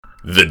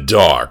The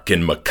dark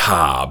and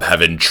macabre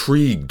have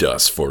intrigued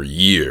us for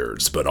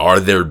years, but are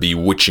their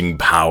bewitching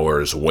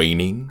powers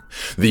waning?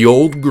 The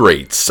old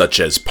greats such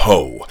as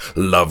Poe,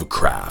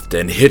 Lovecraft,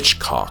 and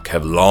Hitchcock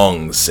have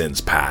long since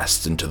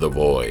passed into the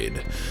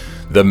void.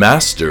 The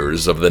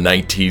masters of the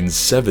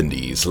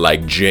 1970s,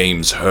 like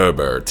James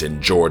Herbert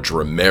and George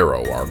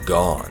Romero, are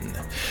gone.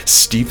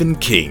 Stephen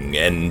King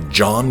and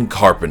John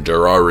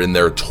Carpenter are in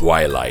their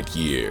twilight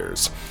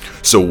years.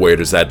 So where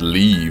does that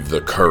leave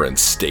the current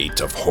state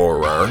of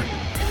horror?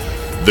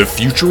 The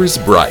future is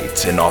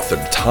bright, and author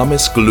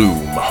Thomas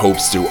Gloom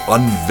hopes to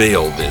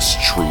unveil this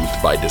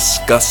truth by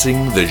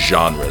discussing the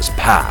genre's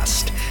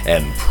past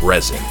and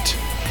present.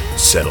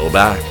 Settle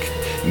back,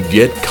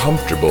 get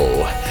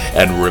comfortable,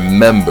 and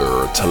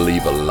remember to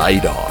leave a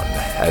light on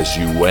as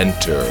you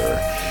enter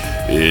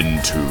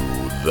into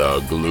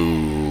the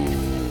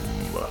gloom.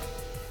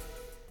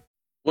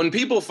 When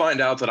people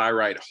find out that I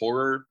write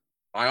horror,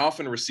 I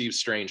often receive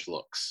strange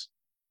looks.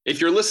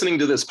 If you're listening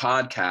to this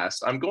podcast,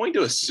 I'm going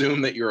to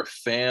assume that you're a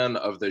fan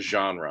of the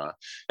genre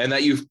and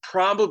that you've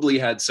probably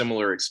had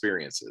similar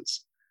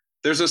experiences.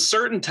 There's a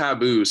certain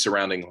taboo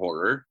surrounding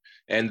horror,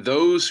 and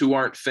those who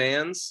aren't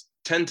fans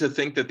tend to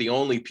think that the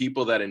only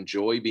people that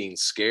enjoy being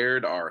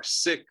scared are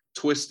sick,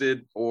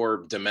 twisted,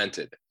 or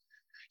demented.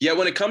 Yet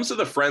when it comes to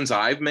the friends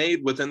I've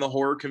made within the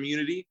horror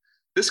community,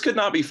 this could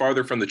not be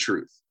farther from the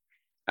truth.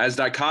 As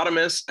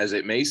dichotomous as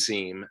it may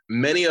seem,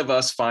 many of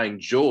us find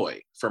joy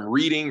from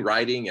reading,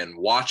 writing, and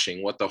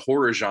watching what the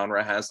horror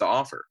genre has to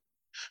offer.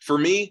 For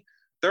me,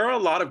 there are a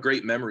lot of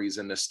great memories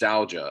and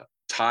nostalgia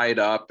tied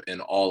up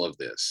in all of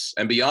this.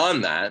 And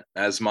beyond that,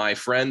 as my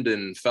friend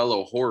and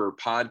fellow horror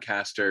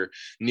podcaster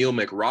Neil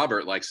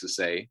McRobert likes to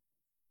say,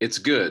 it's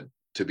good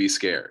to be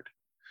scared.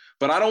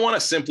 But I don't want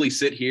to simply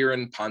sit here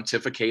and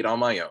pontificate on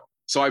my own.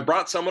 So I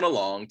brought someone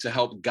along to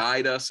help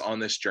guide us on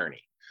this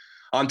journey.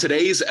 On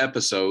today's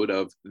episode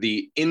of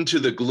the Into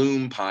the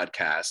Gloom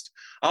podcast,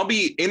 I'll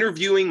be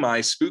interviewing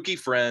my spooky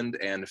friend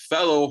and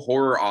fellow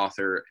horror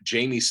author,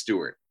 Jamie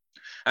Stewart.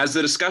 As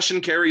the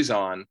discussion carries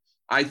on,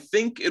 I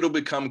think it'll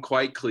become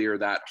quite clear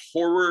that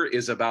horror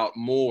is about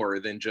more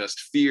than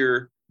just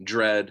fear,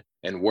 dread,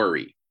 and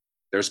worry.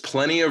 There's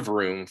plenty of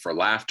room for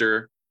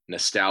laughter,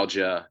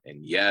 nostalgia,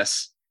 and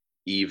yes,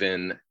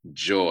 even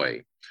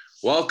joy.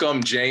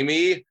 Welcome,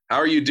 Jamie. How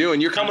are you doing?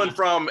 You're coming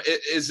from,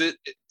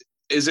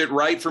 is it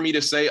right for me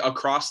to say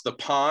across the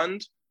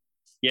pond?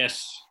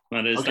 Yes,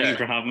 that is. Okay. Thank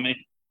you for having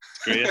me.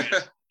 It's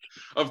great.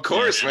 Of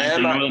course, man.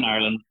 From Northern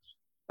Ireland.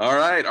 All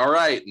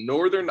right.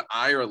 Northern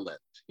Ireland.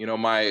 You know,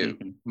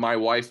 my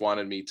wife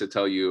wanted me to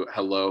tell you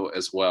hello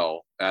as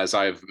well. As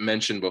I've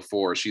mentioned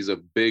before, she's a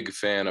big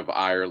fan of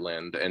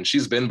Ireland, and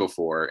she's been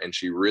before, and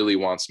she really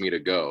wants me to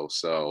go.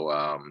 So,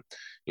 I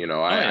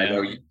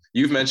know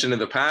you've mentioned in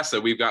the past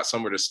that we've got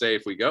somewhere to stay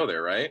if we go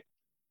there, right?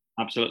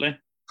 Absolutely.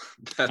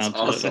 That's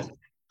awesome.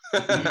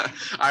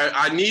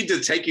 I need to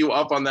take you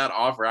up on that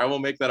offer. I will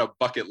make that a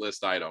bucket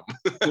list item.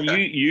 Well,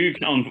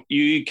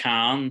 you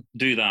can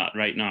do that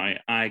right now.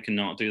 I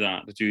cannot do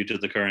that due to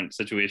the current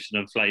situation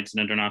of flights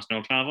and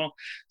international travel.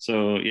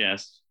 So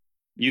yes,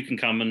 you can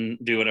come and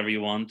do whatever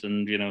you want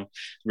and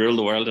rule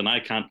the world, and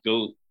I can't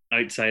go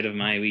outside of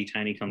my wee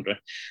tiny country.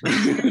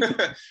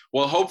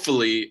 Well,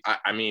 hopefully,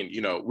 I mean,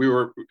 we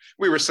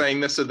were saying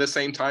this at the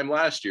same time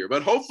last year,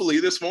 but hopefully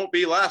this won't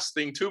be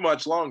lasting too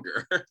much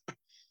longer.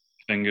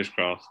 Fingers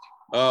crossed.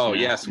 Oh,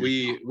 yeah. Yes,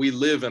 we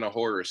live in a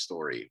horror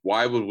story.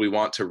 Why would we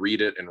want to read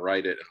it and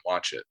write it and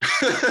watch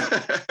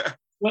it?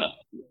 Well,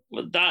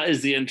 that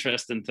is the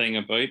interesting thing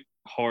about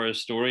horror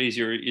stories.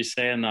 You're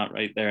saying that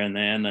right there and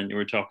then, and you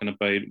were talking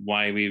about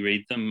why we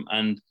read them.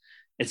 And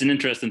it's an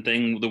interesting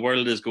thing. The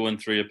world is going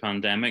through a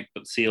pandemic,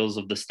 but sales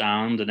of The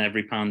Stand and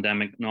every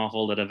pandemic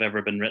novel that have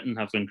ever been written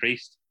have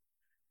increased.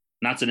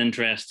 And that's an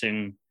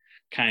interesting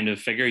kind of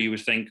figure. You would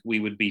think we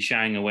would be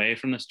shying away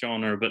from this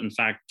genre, but in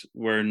fact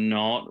we're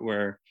not.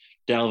 We're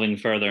delving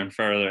further and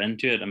further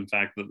into it. In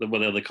fact,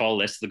 whether they call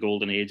this the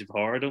golden age of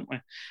horror, don't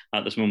we,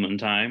 at this moment in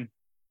time?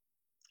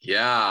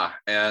 Yeah.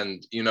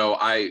 And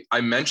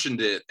I mentioned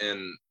it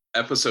in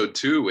episode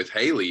 2 with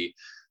Haley.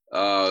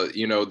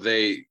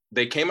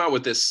 They came out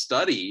with this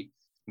study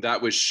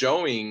that was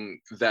showing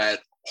that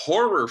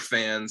horror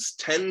fans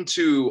tend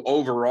to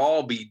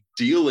overall be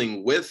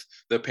dealing with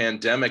the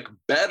pandemic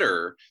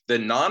better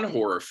than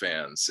non-horror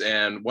fans.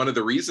 And one of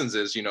the reasons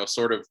is,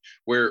 sort of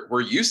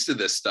we're used to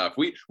this stuff.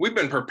 We've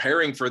been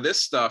preparing for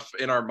this stuff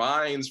in our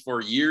minds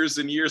for years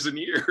and years and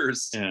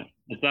years. Yeah.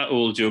 It's that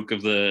old joke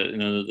of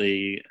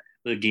the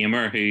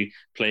gamer who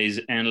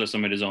plays endless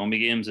amount of zombie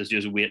games is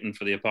just waiting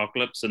for the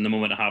apocalypse. And the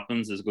moment it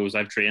happens, it goes,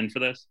 I've trained for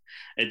this.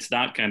 It's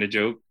that kind of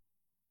joke.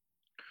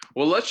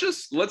 Well,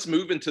 let's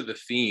move into the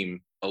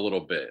theme a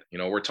little bit.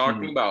 We're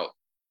talking about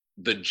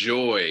the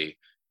joy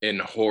in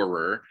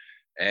horror,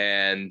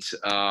 and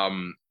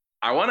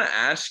I want to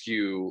ask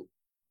you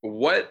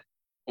what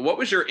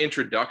was your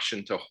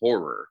introduction to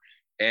horror,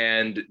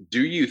 and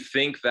do you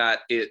think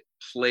that it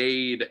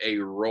played a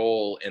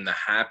role in the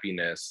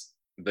happiness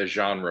the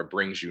genre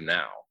brings you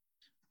now?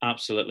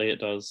 Absolutely, it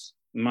does.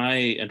 My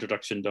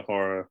introduction to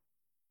horror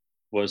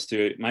was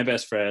through my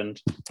best friend,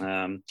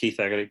 Keith.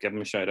 I gotta give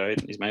him a shout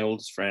out. He's my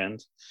oldest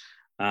friend.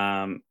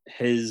 It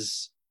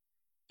was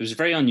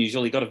very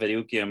unusual. He got a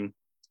video game,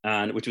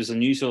 and which was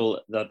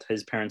unusual that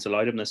his parents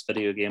allowed him this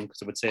video game,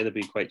 because I would say they'd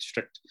be quite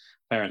strict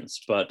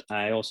parents, but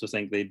I also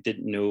think they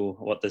didn't know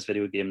what this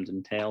video game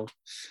entailed.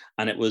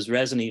 And it was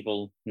Resident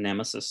Evil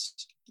Nemesis.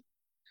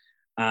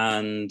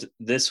 And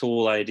this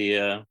whole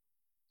idea,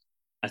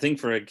 I think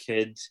for a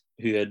kid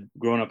who had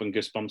grown up in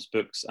Goosebumps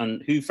books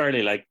and who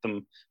fairly liked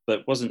them,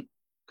 but wasn't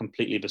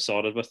completely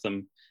besotted with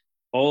them,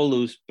 all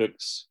those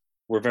books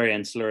were very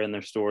insular in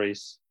their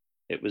stories.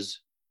 It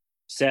was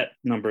set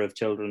number of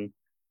children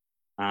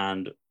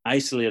and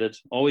isolated,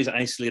 always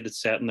isolated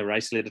set, and they were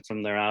isolated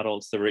from their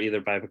adults. They were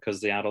either because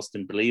the adults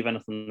didn't believe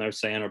anything they're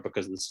saying or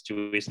because of the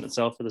situation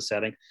itself or the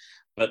setting.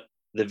 But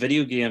the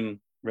video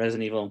game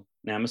Resident Evil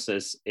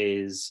Nemesis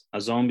is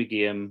a zombie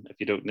game, if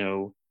you don't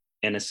know,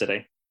 in a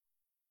city.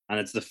 And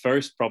it's the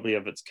first probably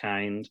of its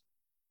kind.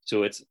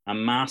 So it's a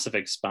massive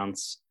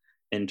expanse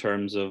in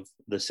terms of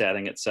the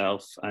setting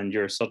itself. And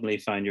you're suddenly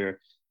find your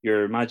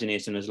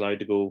imagination is allowed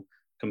to go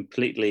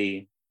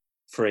completely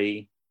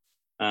free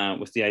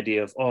with the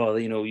idea of,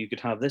 you could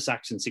have this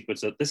action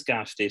sequence at this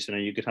gas station, or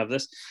you could have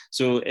this.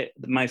 So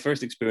my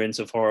first experience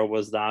of horror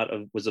was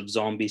of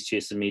zombies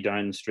chasing me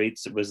down the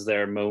streets. It was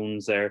their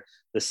moans, the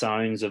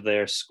sounds of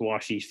their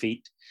squashy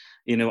feet.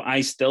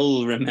 I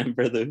still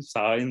remember those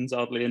sounds,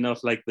 oddly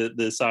enough, like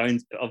the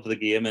sounds of the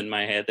game in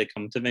my head, they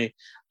come to me.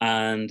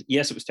 And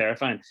yes, it was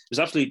terrifying. It was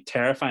absolutely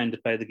terrifying to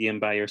play the game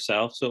by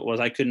yourself. So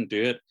I couldn't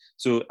do it.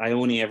 So I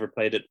only ever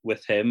played it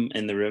with him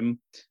in the room.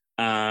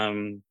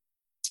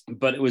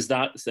 But it was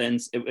that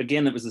sense,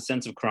 it was the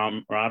sense of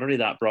camaraderie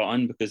that brought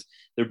in, because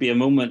there'd be a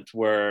moment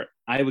where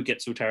I would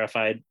get so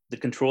terrified, the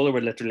controller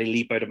would literally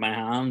leap out of my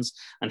hands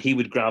and he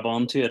would grab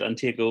onto it and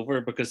take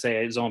over, because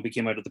say a zombie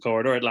came out of the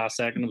corridor at last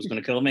second and was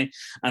going to kill me.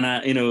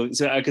 And,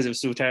 because I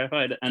was so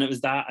terrified. And it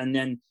was that. And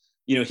then,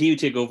 he would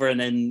take over, and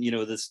then,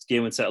 this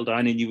game would settle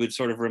down, and you would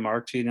sort of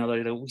remark to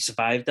another, we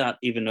survived that,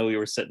 even though you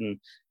were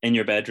sitting in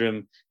your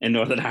bedroom in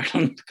Northern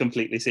Ireland,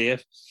 completely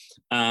safe.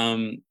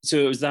 So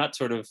it was that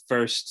sort of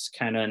first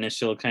kind of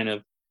initial kind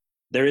of,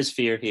 there is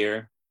fear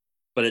here,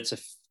 but it's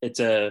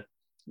a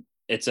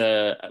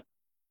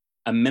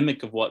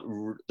mimic of what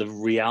the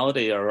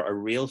reality or a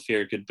real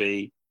fear could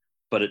be,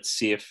 but it's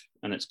safe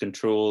and it's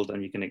controlled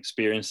and you can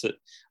experience it.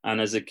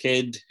 And as a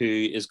kid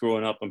who is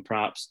growing up and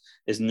perhaps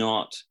is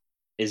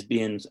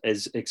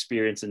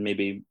experiencing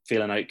maybe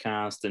feeling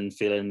outcast and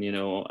feeling,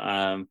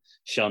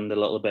 shunned a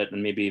little bit,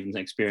 and maybe even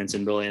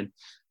experiencing bullying.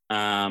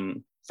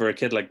 For a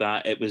kid like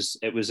that, it was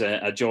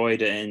a joy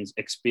to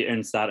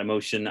experience that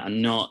emotion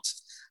and not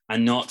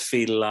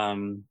feel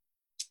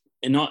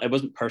it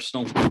wasn't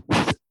personal,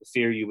 the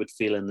fear you would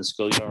feel in the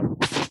schoolyard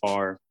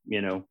or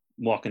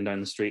walking down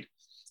the street.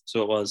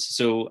 So it was.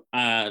 So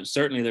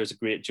certainly there's a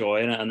great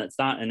joy in it, and it's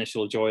that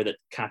initial joy that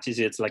catches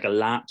you. It's like a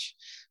latch.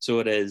 So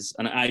it is,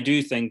 and I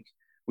do think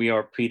we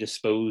are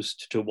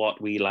predisposed to what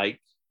we like,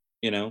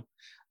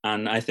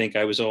 and I think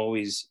I was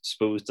always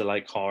supposed to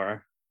like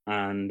horror,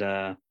 and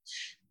I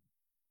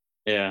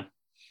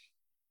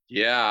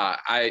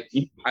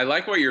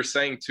like what you're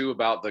saying too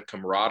about the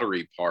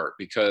camaraderie part,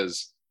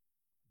 because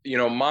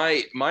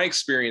my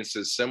experience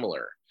is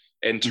similar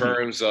in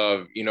terms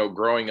of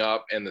growing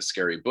up and the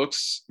scary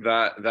books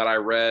that I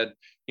read.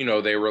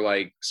 They were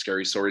like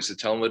scary stories to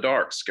tell in the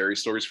dark, scary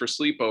stories for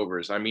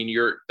sleepovers. I mean,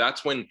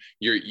 that's when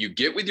you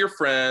get with your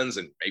friends,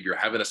 and maybe you're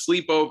having a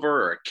sleepover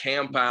or a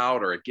camp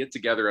out or a get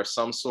together of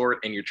some sort,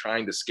 and you're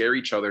trying to scare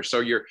each other. So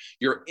you're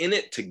in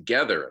it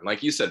together. And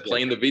like you said,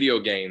 playing the video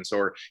games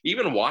or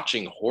even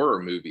watching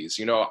horror movies.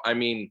 I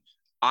mean,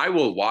 I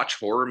will watch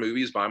horror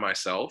movies by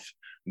myself,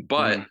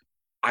 but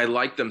I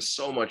like them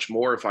so much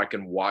more if I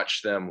can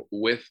watch them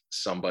with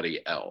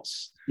somebody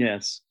else.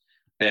 Yes.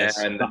 Yes.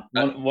 And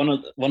one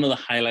of the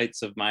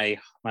highlights of my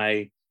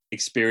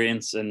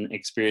experience in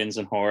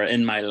horror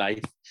in my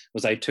life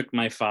was I took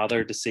my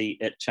father to see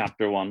It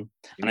Chapter 1,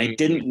 and I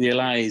didn't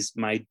realize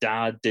my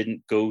dad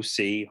didn't go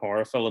see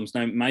horror films.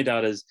 Now my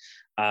dad is,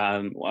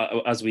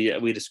 as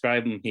we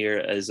describe him here,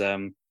 as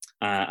an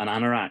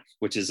anorak,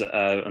 which is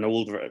an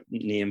old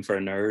name for a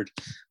nerd.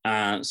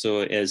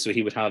 So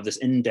he would have this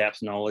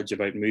in-depth knowledge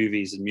about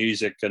movies and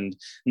music, and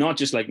not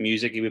just like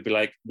music. He would be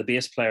like, the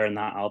bass player in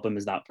that album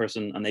is that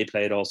person, and they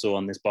played also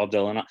on this Bob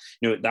Dylan.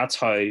 That's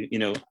how,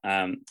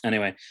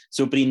 anyway.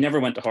 So, but he never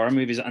went to horror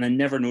movies, and I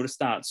never noticed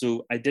that.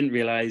 So I didn't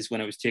realize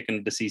when I was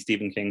taken to see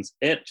Stephen King's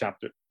It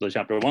Chapter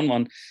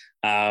 1,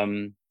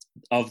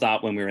 of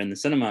that when we were in the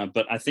cinema.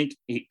 But I think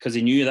because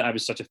he knew that I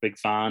was such a big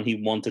fan,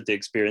 he wanted to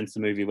experience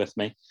the movie with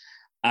me.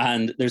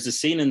 And there's a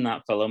scene in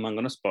that film, I'm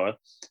going to spoil,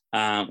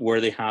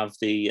 where they have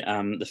the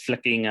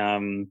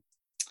flicking,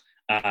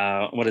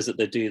 what is it?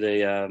 They do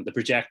the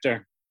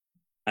projector,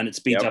 and it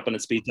speeds up and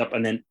it speeds up,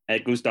 and then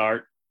it goes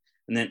dark,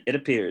 and then it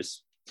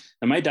appears.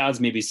 And my dad's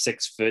maybe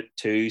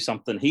 6'2"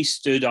 something. He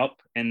stood up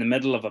in the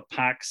middle of a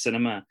packed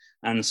cinema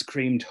and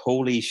screamed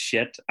 "Holy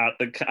shit" at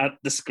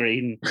the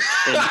screen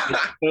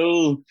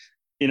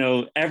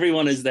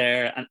everyone is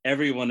there and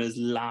everyone is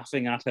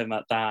laughing at him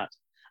at that.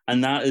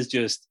 And that is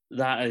just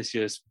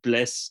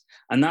bliss.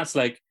 And that's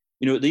like,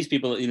 these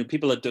people,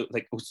 people that don't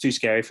like, oh, it's too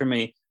scary for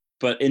me.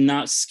 But in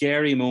that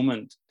scary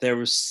moment, there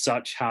was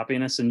such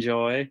happiness and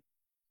joy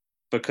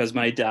because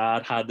my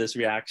dad had this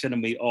reaction,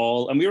 and we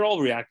were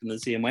all reacting the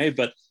same way,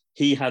 but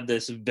he had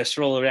this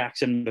visceral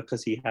reaction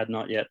because he had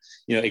not yet,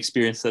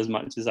 experienced as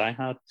much as I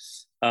had.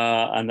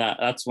 And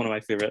that's one of my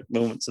favorite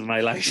moments of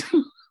my life.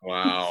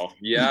 Wow.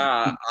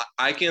 Yeah,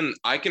 I can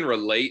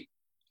relate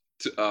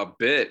to a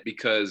bit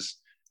because,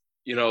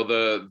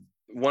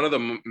 one of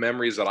the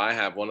memories that I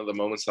have, one of the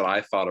moments that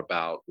I thought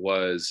about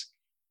was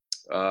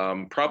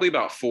probably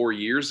about 4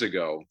 years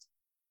ago.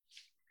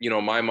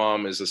 My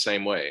mom is the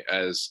same way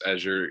as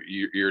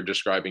you're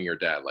describing your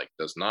dad, like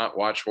does not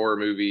watch horror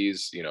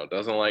movies,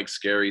 doesn't like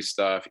scary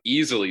stuff,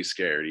 easily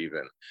scared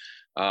even.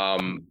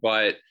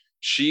 But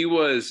she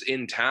was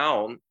in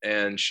town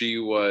and she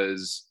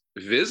was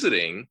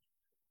visiting,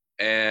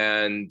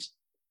 and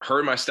her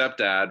and my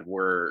stepdad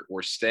were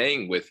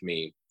staying with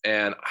me.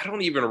 And I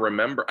don't even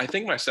remember. I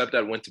think my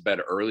stepdad went to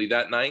bed early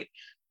that night.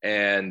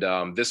 And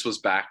this was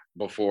back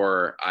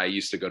before I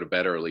used to go to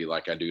bed early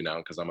like I do now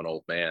because I'm an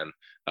old man.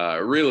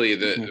 Really,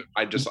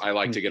 I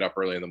like to get up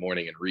early in the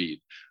morning and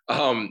read.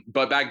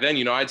 But back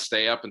then, I'd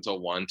stay up until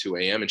 1, 2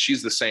 a.m. and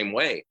she's the same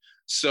way.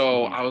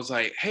 So I was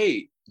like,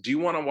 hey, do you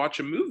want to watch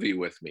a movie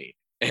with me?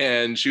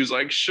 And she was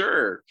like,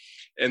 sure.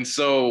 And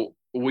so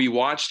we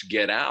watched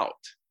Get Out.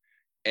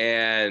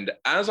 And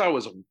as I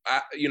was,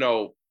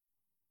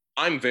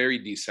 I'm very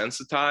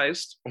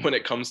desensitized when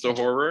it comes to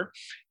horror.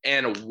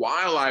 And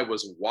while I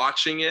was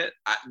watching it,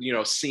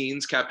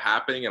 scenes kept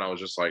happening. And I was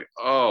just like,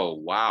 oh,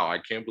 wow, I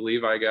can't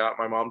believe I got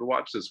my mom to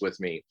watch this with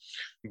me.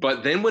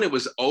 But then when it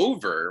was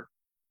over,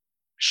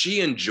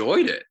 she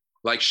enjoyed it.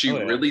 Like she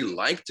really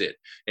liked it.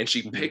 And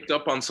she picked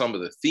up on some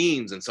of the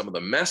themes and some of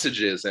the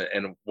messages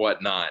and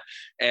whatnot.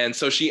 And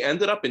so she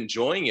ended up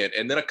enjoying it.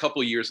 And then a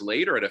couple of years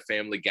later at a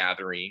family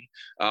gathering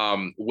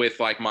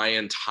with like my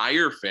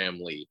entire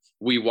family,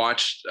 we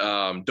watched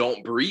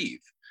Don't Breathe.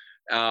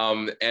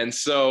 And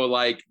so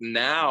like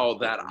now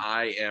that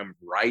I am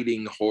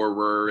writing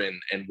horror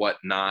and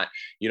whatnot,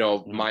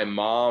 my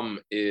mom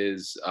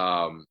is,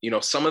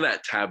 some of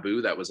that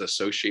taboo that was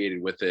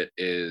associated with it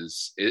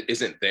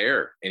isn't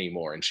there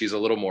anymore. And she's a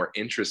little more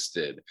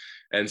interested.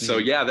 And so,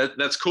 yeah,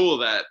 that's cool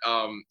that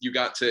you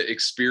got to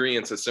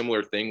experience a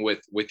similar thing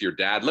with your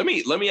dad. Let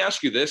me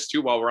ask you this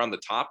too, while we're on the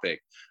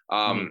topic.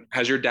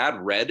 Has your dad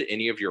read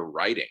any of your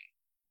writing?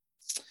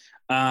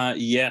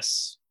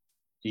 Yes,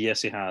 he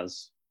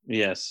has.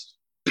 Yes.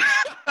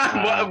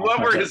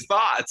 What were his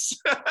thoughts?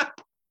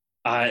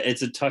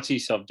 It's a touchy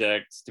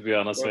subject, to be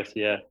honest with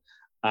you.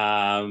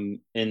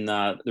 In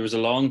that there was a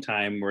long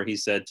time where he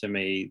said to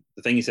me,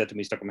 the thing he said to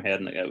me stuck in my head,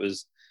 and it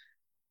was,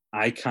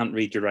 I can't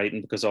read your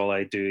writing because all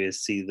I do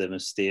is see the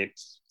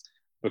mistakes.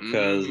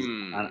 Because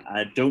and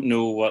I don't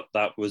know what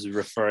that was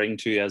referring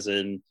to, as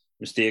in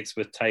mistakes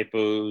with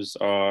typos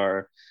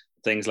or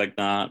things like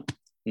that.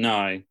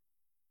 Now,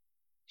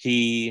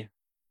 he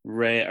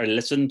read or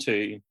listened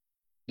to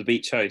The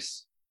Beach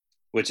House,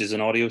 which is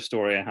an audio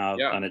story I have,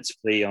 and it's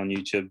free on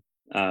YouTube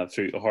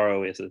through Horror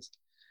Oasis.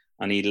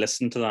 And he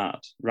listened to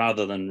that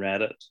rather than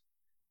read it,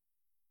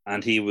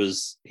 and he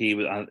was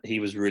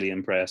really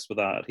impressed with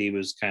that. He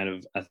was kind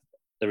of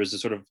there was a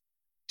sort of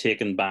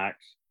taken back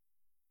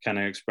kind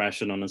of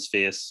expression on his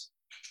face,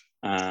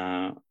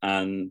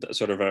 and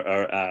sort of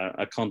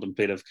a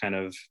contemplative kind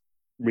of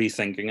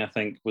rethinking, I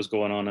think, was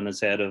going on in his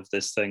head of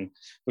this thing.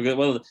 Because,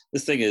 well,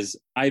 this thing is,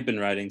 I've been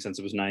writing since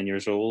I was 9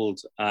 years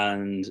old,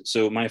 and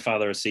so my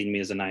father has seen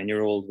me as a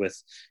 9-year-old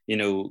with,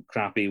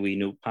 crappy wee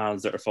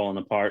notepads that are falling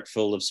apart,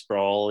 full of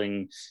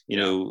sprawling,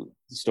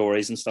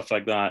 stories and stuff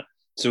like that.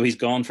 So he's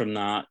gone from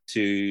that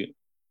to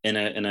in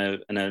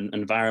an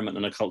environment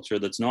and a culture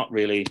that's not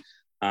really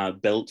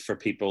built for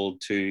people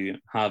to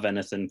have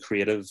anything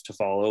creative to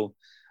follow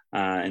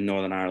in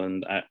Northern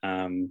Ireland.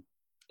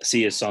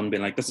 See his son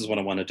being like, this is what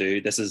I want to do.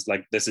 This is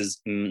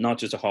not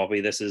just a hobby.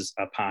 This is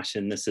a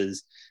passion. This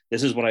is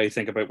what I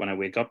think about when I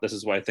wake up. This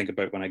is what I think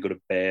about when I go to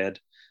bed.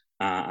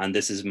 And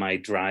this is my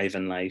drive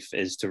in life,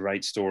 is to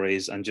write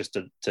stories and just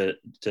to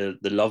the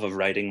love of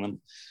writing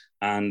them.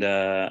 And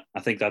I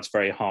think that's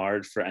very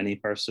hard for any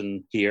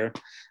person here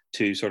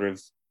to sort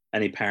of,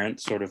 any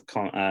parent sort of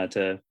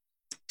to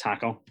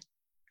tackle.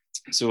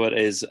 So it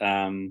is,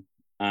 and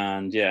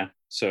yeah,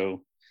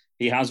 so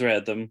he has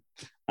read them.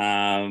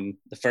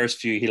 The first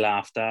few he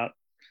laughed at,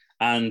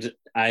 and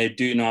I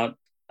do not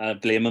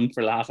blame him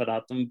for laughing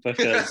at them,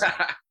 because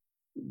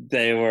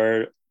they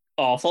were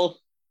awful.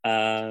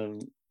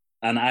 And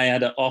I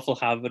had an awful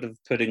habit of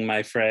putting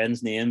my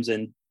friends' names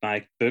in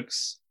my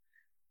books.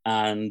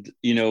 And,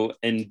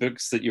 in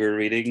books that you were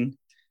reading,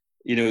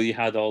 you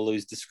had all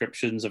those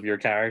descriptions of your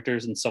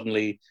characters, and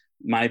suddenly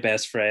my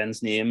best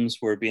friends' names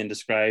were being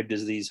described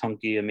as these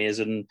hunky,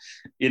 amazing,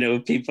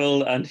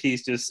 people. And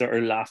he's just sort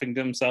of laughing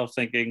to himself,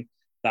 thinking,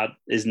 that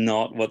is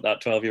not what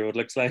that 12-year-old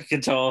looks like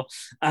at all.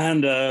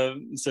 And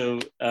so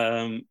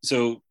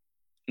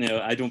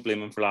I don't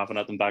blame him for laughing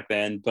at them back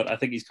then, but I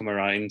think he's come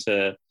around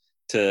to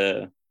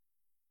the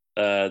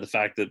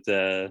fact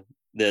that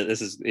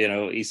this is,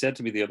 he said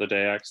to me the other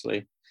day,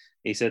 actually,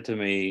 he said to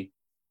me,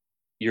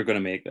 "You're going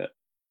to make it.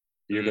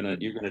 You're gonna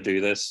do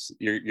this.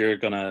 You're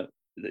gonna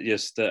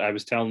just." I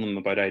was telling him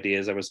about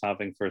ideas I was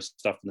having for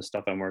stuff and the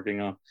stuff I'm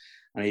working on,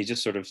 and he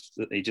just sort of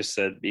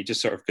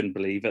couldn't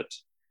believe it,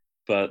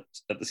 but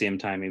at the same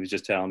time he was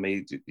just telling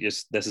me,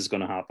 "Just this is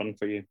going to happen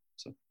for you."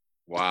 So,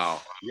 wow,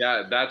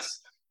 yeah,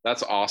 that's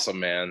awesome,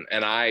 man.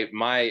 And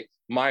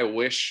my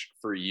wish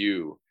for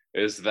you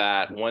is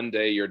that one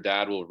day your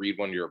dad will read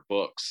one of your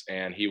books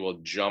and he will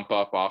jump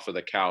up off of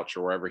the couch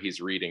or wherever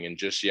he's reading and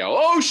just yell,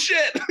 "Oh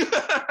shit!"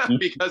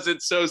 because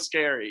it's so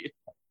scary.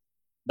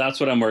 That's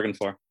what I'm working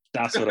for.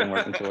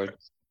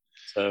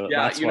 So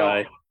yeah, that's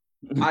why.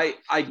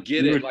 I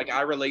get it. Like,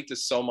 I relate to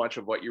so much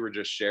of what you were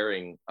just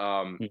sharing,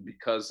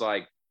 because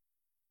like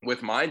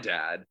with my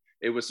dad,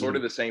 it was sort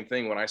of the same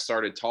thing when I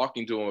started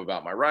talking to him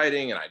about my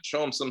writing, and I'd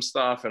show him some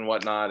stuff and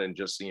whatnot, and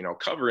just,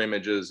 cover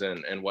images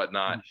and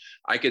whatnot.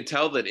 I could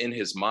tell that in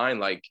his mind,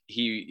 like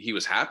he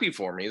was happy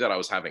for me, that I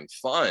was having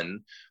fun.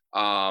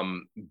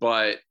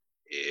 But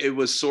it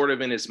was sort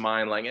of in his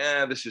mind, like,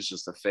 this is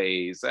just a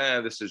phase.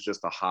 This is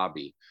just a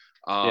hobby.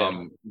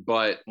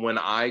 But when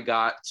I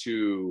got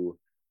to,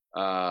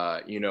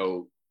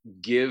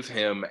 give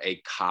him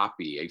a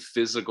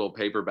physical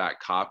paperback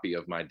copy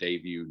of my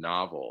debut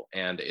novel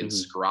and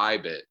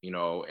inscribe it,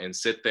 and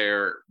sit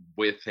there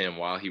with him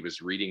while he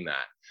was reading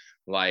that.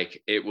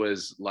 Like, it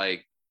was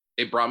like,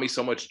 it brought me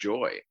so much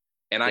joy.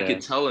 And I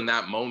could tell in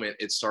that moment,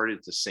 it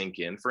started to sink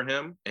in for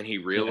him. And he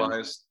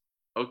realized,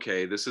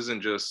 okay, this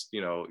isn't just,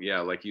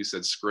 like you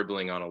said,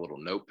 scribbling on a little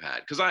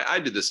notepad. Because I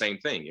did the same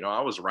thing.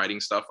 I was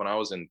writing stuff when I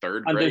was in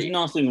third grade. And there's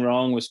nothing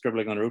wrong with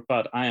scribbling on a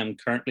notepad. I am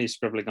currently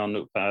scribbling on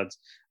notepads,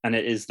 and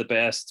it is the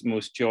best,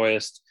 most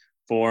joyous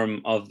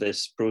form of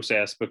this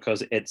process,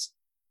 because it's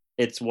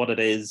what it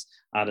is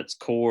at its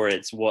core.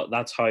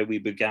 That's how we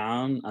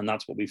began, and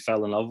that's what we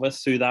fell in love with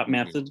through that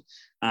method.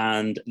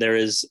 And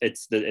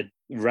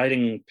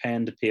writing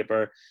pen to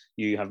paper.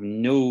 You have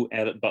no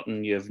edit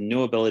button. You have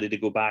no ability to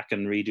go back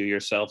and redo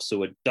yourself.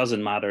 So it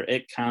doesn't matter.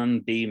 It can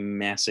be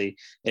messy.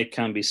 It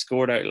can be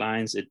scored out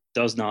lines. It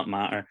does not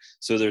matter.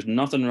 So there's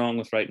nothing wrong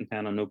with writing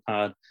pen on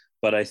notepad.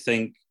 But I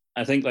think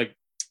like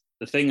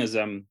the thing is,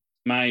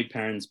 my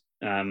parents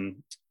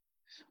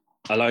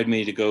allowed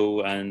me to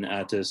go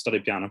and to study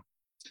piano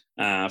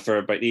for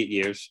about 8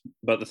 years.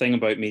 But the thing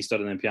about me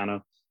studying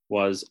piano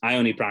was I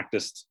only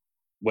practiced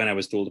when I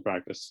was told to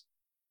practice.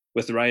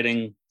 With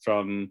writing,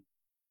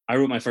 I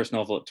wrote my first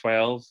novel at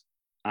 12,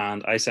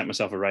 and I set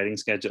myself a writing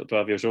schedule at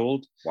 12 years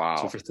old. Wow.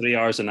 So for 3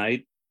 hours a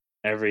night,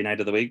 every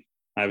night of the week,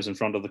 I was in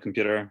front of the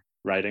computer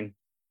writing,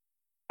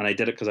 and I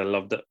did it because I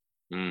loved it.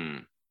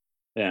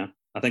 Yeah,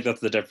 I think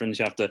that's the difference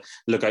you have to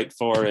look out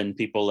for in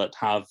people that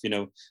have,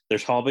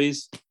 there's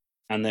hobbies,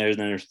 and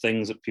there's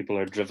things that people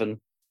are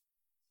driven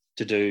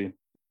to do.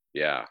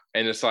 Yeah,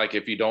 and it's like,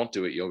 if you don't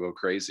do it, you'll go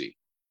crazy.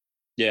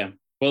 Yeah.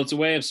 Well, it's a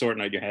way of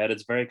sorting out your head.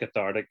 It's very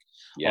cathartic,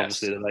 yes.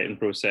 Obviously, the writing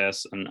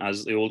process. And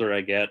as the older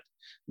I get,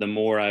 the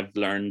more I've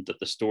learned that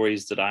the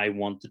stories that I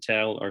want to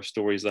tell are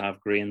stories that have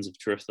grains of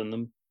truth in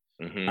them.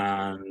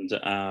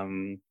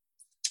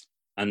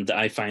 And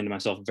I find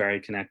myself very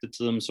connected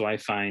to them. So I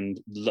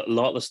find a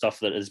lot of the stuff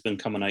that has been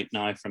coming out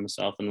now for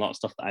myself, and a lot of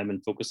stuff that I've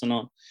been focusing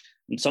on,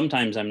 and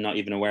sometimes I'm not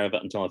even aware of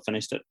it until I've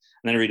finished it.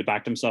 And then I read it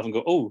back to myself and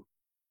go, oh,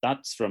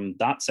 that's from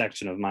that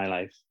section of my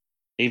life,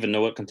 even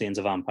though it contains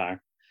a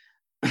vampire.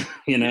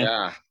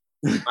 Yeah.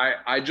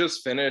 I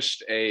just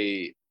finished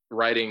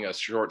writing a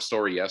short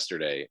story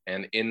yesterday,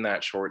 and in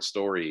that short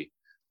story,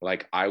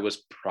 like, I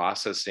was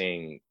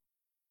processing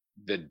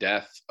the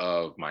death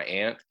of my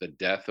aunt, the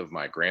death of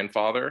my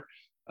grandfather,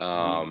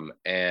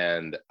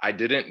 and I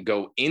didn't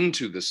go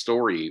into the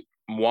story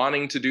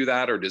wanting to do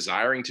that or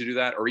desiring to do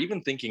that or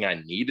even thinking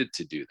I needed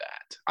to do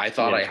that. I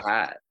thought I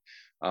had,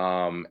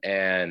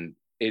 and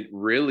it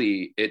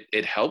really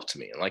it helped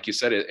me. And like you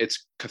said,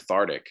 it's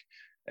cathartic.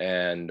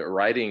 And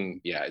writing,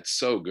 it's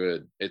so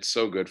good. It's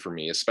so good for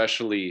me,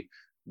 especially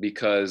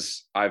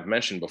because I've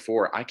mentioned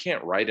before, I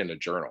can't write in a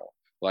journal.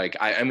 Like,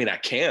 I mean, I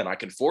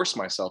can force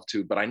myself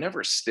to, but I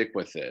never stick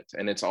with it.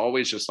 And it's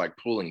always just like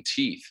pulling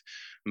teeth.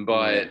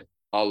 But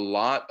a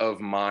lot of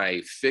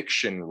my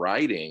fiction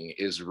writing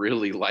is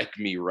really like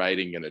me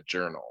writing in a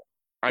journal.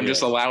 I'm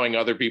just allowing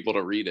other people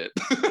to read it.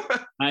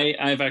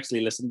 I've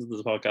actually listened to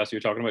the podcast you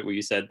were talking about where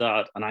you said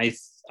that, and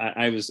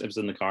I was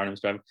in the car and I was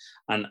driving,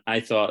 and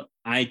I thought,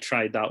 I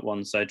tried that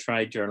once. I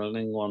tried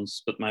journaling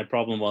once, but my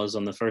problem was,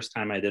 on the first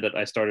time I did it,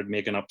 I started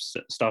making up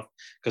stuff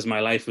because my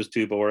life was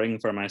too boring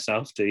for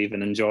myself to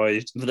even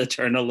enjoy the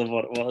journal of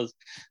what it was.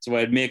 So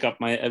I'd make up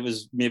it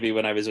was maybe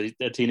when I was a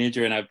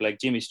teenager, and I'd be like,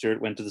 Jamie Stewart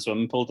went to the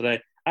swimming pool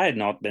today. I had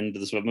not been to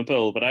the swimming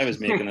pool, but I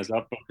was making this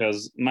up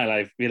because my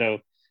life,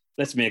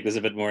 let's make this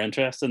a bit more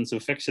interesting. So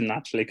fiction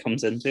naturally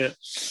comes into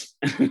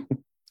it.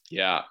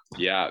 Yeah,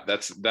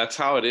 that's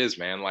how it is,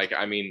 man. Like,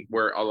 I mean,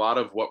 we're a lot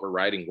of what we're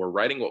writing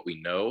what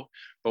we know,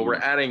 but we're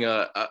adding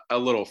a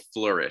little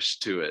flourish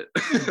to it,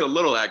 a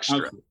little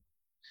extra. Okay.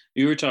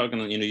 You were talking,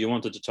 you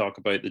wanted to talk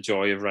about the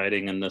joy of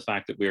writing and the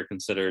fact that we're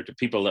considered,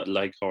 people that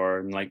like horror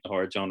and like the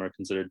horror genre are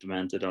considered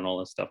demented and all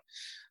this stuff.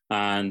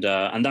 And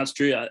that's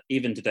true.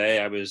 Even today,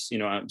 I was,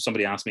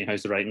 somebody asked me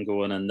how's the writing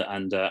going,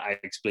 and I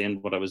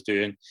explained what I was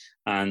doing,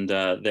 and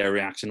their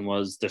reaction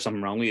was, "There's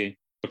something wrong with you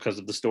because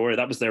of the story."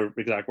 That was their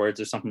exact words.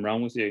 "There's something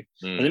wrong with you."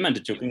 And they meant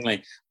it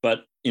jokingly, but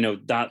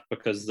that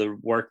because the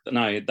work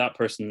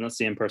that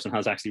same person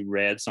has actually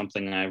read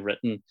something I've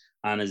written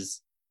and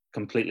was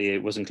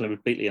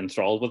completely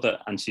enthralled with it,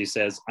 and she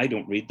says, "I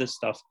don't read this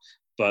stuff,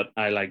 but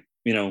I like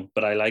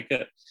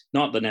it,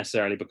 not that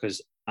necessarily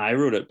because I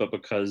wrote it, but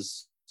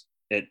because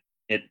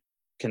it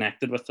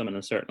connected with them in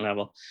a certain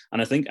level."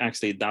 And I think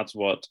actually that's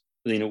what,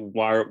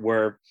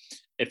 where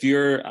if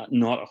you're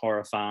not a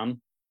horror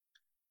fan,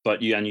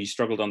 but you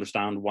struggle to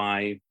understand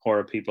why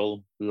horror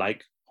people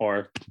like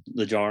horror,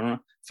 the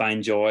genre,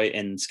 find joy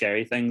in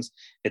scary things,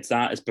 it's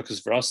because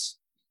for us,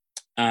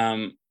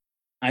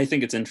 I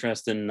think it's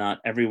interesting that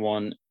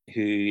everyone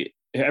in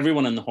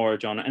the horror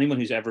genre, anyone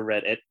who's ever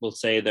read it, will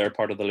say they're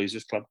part of the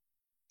Losers Club,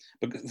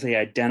 because they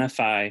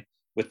identify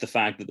with the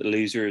fact that the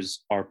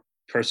losers are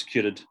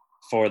persecuted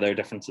for their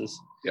differences.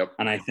 Yep.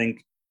 And I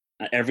think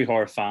every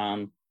horror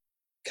fan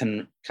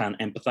can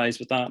empathize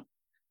with that.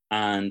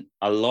 And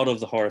a lot of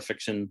the horror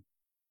fiction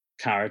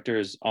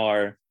characters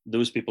are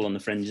those people on the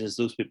fringes,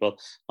 those people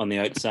on the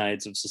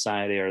outsides of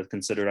society, or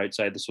considered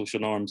outside the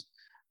social norms.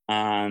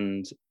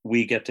 And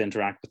we get to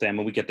interact with them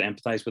and we get to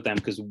empathize with them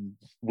because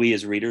we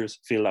as readers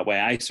feel that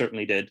way. I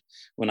certainly did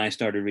when I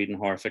started reading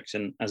horror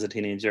fiction as a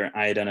teenager.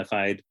 I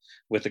identified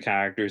with the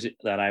characters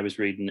that I was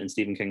reading in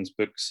Stephen King's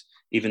books,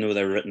 even though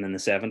they were written in the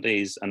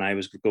 70s and I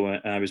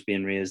was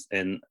being raised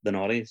in the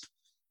noughties.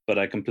 But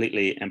I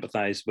completely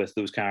empathized with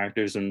those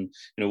characters and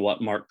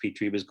what Mark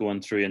Petrie was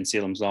going through in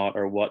Salem's Lot,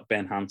 or what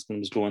Ben Hanscom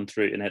was going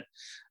through in it.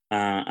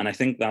 And I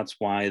think that's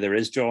why there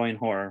is joy in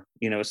horror.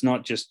 It's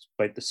not just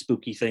about the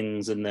spooky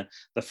things and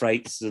the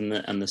frights and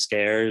the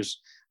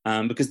scares.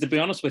 Because to be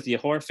honest with you,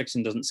 horror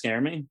fiction doesn't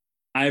scare me.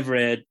 I've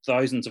read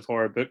thousands of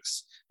horror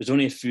books. There's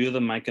only a few of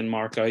them I can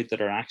mark out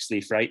that are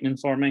actually frightening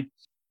for me,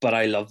 but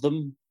I love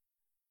them.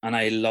 And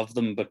I love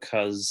them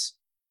because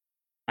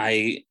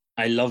I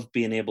love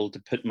being able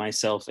to put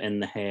myself in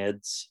the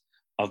heads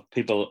of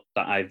people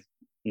that I've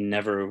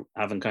never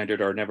have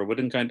encountered or never would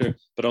encounter,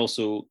 but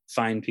also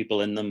find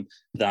people in them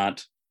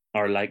that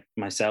are like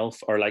myself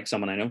or like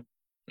someone I know.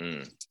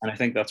 And I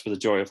think that's where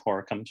the joy of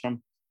horror comes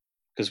from,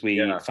 because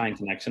we find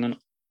connection in it.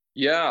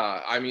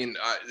 Yeah, I mean,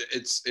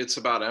 it's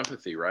about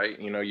empathy, right?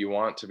 You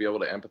want to be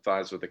able to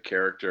empathize with a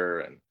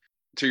character. And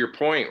to your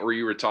point where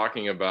you were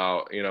talking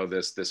about,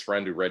 this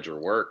friend who read your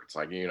work, it's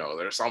like,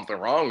 there's something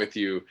wrong with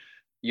you.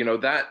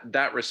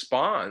 That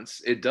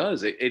response,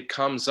 it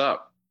comes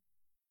up.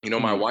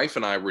 My wife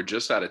and I were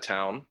just out of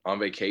town on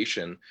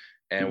vacation.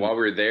 And while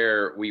we were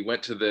there, we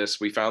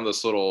found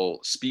this little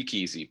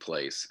speakeasy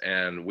place,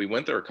 and we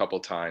went there a couple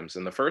times.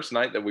 And the first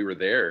night that we were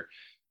there,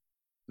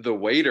 the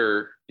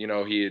waiter,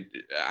 he had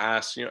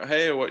asked,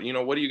 "Hey, what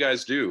do you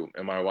guys do?"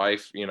 And my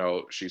wife,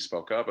 she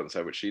spoke up and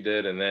said what she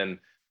did. And then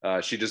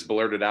she just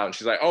blurted out, and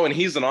she's like, "Oh, and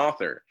he's an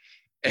author."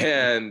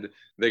 And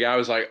the guy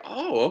was like,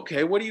 "Oh,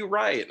 okay. What do you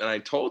write?" And I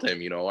told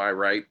him, I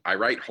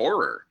write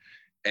horror.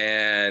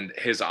 And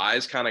his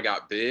eyes kind of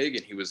got big,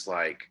 and he was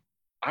like,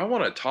 "I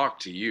want to talk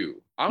to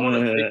you. I want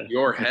to pick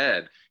your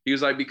head." He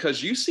was like,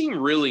 "Because you seem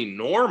really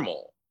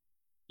normal.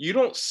 You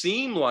don't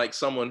seem like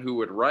someone who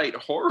would write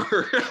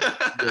horror."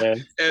 Yeah.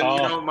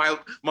 And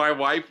my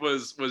wife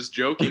was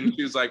joking.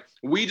 She was like,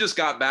 "We just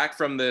got back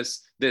from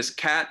this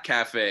cat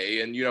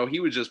cafe, and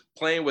he was just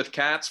playing with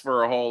cats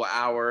for a whole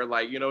hour.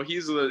 Like,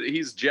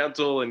 he's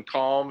gentle and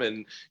calm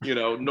and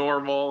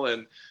normal."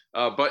 And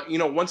but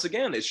once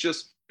again, it's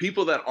just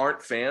people that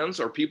aren't fans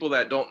or people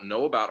that don't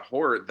know about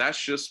horror.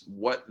 That's just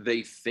what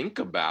they think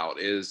about,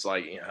 is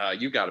like,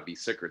 you got to be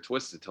sick or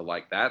twisted to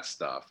like that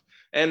stuff.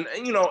 And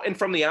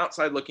from the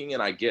outside looking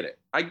in, I get it.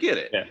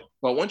 Yeah.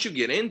 But once you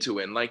get into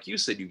it, and like you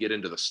said, you get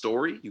into the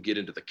story, you get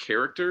into the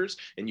characters,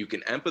 and you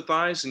can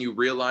empathize, and you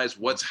realize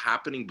what's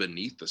happening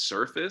beneath the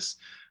surface.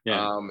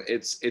 Yeah.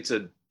 It's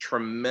a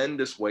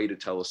tremendous way to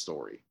tell a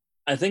story.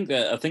 I think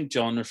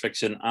genre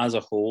fiction as a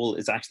whole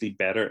is actually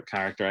better at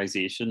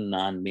characterization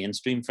than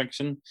mainstream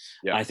fiction.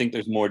 Yeah. I think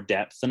there's more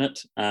depth in it.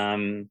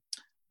 And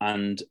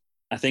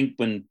I think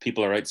when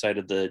people are outside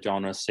of the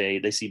genre, say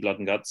they see blood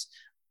and guts,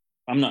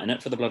 I'm not in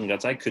it for the blood and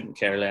guts. I couldn't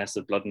care less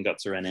if blood and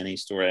guts are in any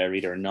story I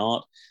read or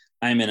not.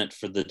 I'm in it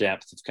for the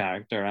depth of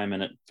character. I'm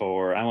in it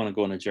for, I want to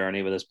go on a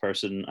journey with this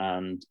person.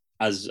 And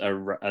as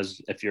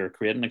if you're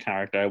creating a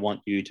character, I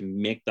want you to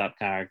make that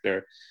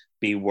character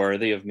be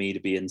worthy of me to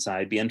be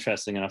inside, be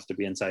interesting enough to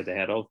be inside the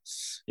head of,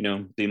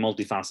 be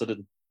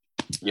multifaceted.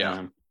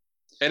 Yeah.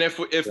 And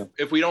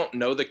if we don't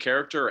know the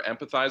character or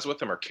empathize with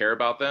them or care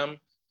about them,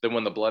 then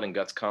when the blood and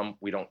guts come,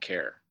 we don't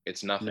care.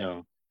 It's nothing.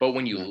 No. But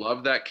when you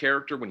love that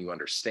character, when you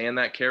understand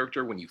that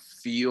character, when you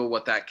feel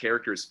what that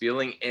character is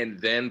feeling, and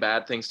then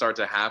bad things start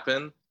to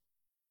happen,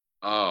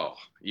 oh,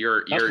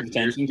 you're in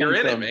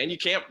it, man. You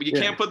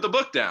can't put the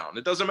book down.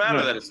 It doesn't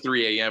matter that it's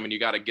 3 a.m. and you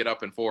got to get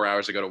up in 4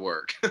 hours to go to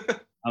work.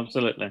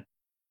 Absolutely.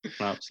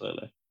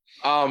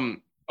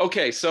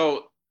 Okay,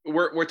 so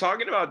we're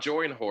talking about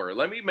joy and horror.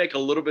 Let me make a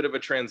little bit of a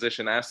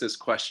transition, ask this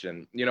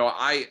question.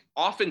 I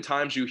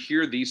oftentimes you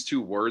hear these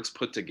two words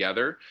put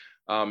together,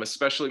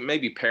 especially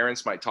maybe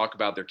parents might talk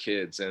about their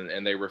kids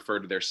and they refer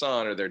to their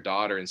son or their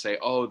daughter and say,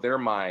 oh, they're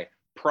my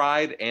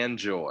pride and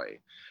joy.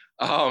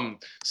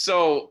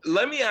 So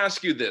let me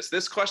ask you this.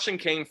 This question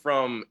came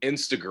from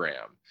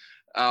Instagram.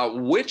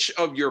 Which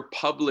of your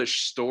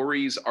published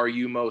stories are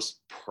you most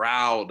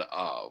proud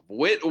of?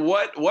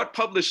 What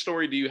published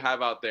story do you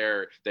have out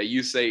there that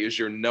you say is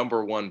your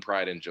number one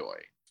pride and joy?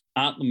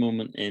 At the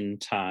moment in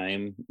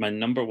time, my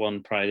number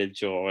one pride and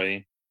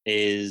joy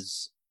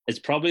it's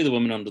probably The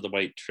Woman Under the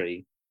White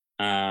Tree,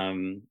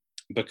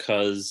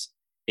 because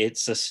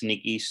it's a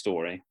sneaky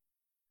story.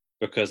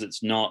 Because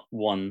it's not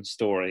one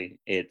story,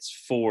 it's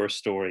 4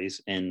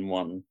 stories in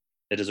one.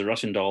 It is a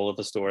Russian doll of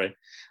a story.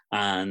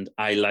 And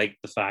I like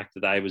the fact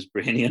that I was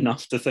brainy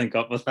enough to think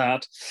up with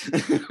that.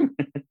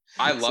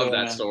 I love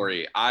that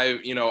story. I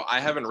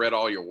haven't read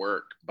all your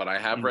work, but I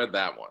have read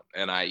that one.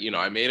 And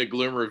I made a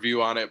gloom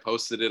review on it,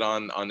 posted it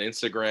on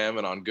Instagram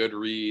and on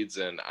Goodreads.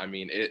 And I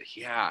mean, it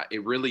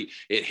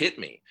hit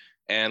me.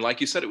 And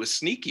like you said, it was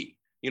sneaky.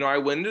 I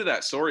went into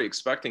that story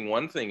expecting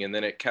one thing, and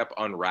then it kept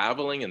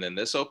unraveling, and then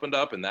this opened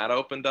up and that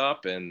opened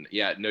up. And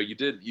you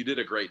did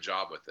a great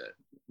job with it.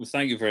 Well,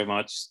 thank you very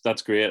much.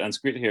 That's great. And it's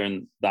great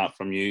hearing that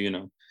from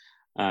you,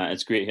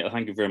 it's great.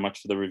 Thank you very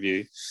much for the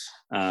review.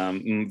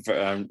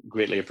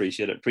 Greatly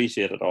appreciate it.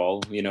 Appreciate it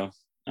all,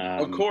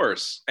 Of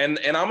course. And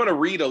I'm going to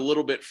read a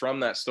little bit from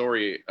that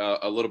story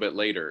a little bit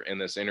later in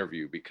this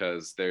interview,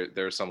 because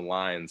there's some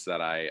lines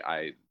that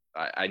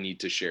I need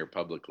to share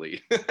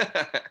publicly.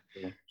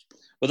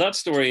 Well, that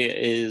story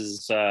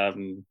is,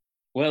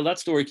 that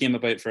story came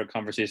about for a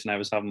conversation I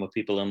was having with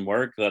people in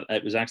work, that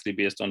it was actually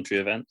based on true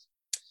events.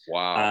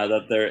 Wow.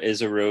 That there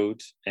is a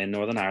road in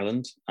Northern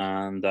Ireland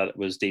and that it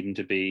was deemed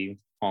to be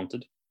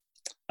haunted,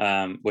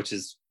 which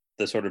is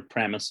the sort of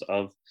premise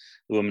of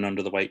The Woman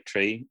Under the White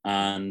Tree.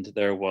 And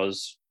there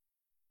was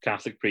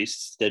Catholic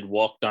priests did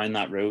walk down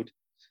that road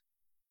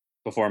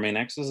performing an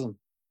exorcism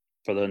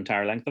for the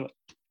entire length of it.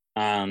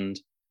 And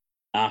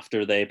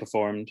after they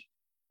performed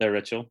their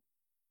ritual,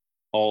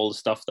 all the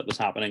stuff that was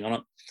happening on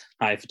it,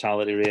 high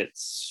fatality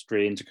rates,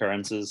 strange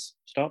occurrences,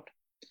 stopped.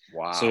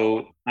 Wow.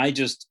 So I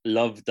just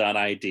loved that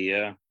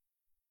idea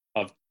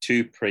of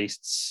 2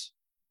 priests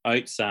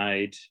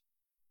outside.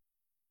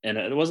 And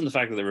it wasn't the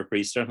fact that they were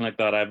priests or anything like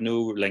that. I have no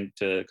link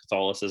to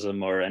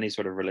Catholicism or any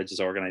sort of religious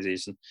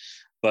organization.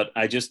 But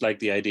I just like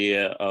the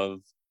idea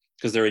of,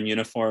 because they're in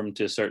uniform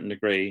to a certain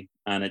degree,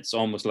 and it's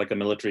almost like a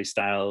military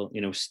style,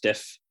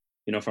 stiff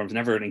uniforms,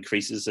 never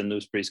increases in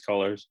those priest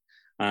collars.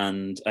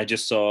 And I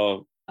just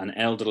saw an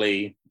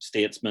elderly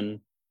statesman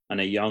and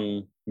a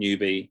young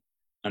newbie,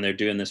 and they're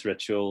doing this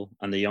ritual,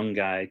 and the young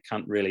guy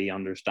can't really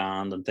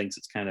understand and thinks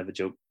it's kind of a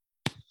joke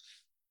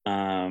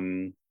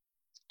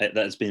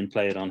that's being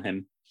played on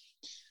him.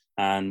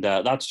 And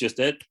that's just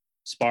it.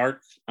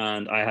 Spark.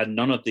 And I had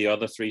none of the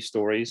other 3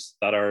 stories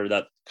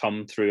that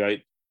come throughout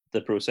the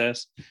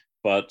process,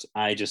 but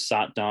I just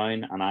sat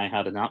down and I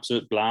had an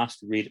absolute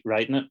blast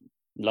writing it,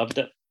 loved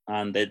it,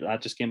 and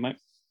that just came out.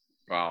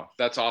 Wow,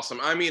 that's awesome.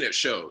 I mean, it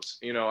shows.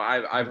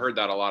 I've heard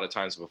that a lot of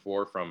times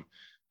before from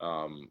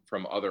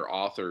other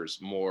authors,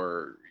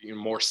 more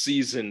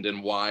seasoned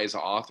and wise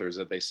authors,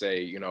 that they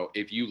say,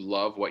 if you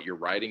love what you're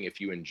writing,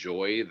 if you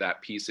enjoy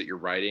that piece that you're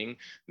writing,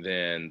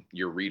 then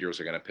your readers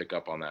are going to pick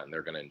up on that and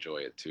they're going to enjoy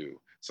it too.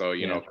 So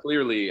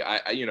clearly,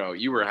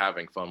 you were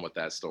having fun with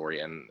that story,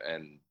 and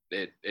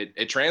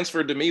it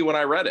transferred to me when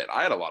I read it.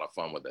 I had a lot of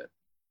fun with it.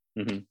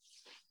 Mm-hmm.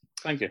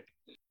 Thank you.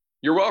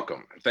 You're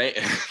welcome.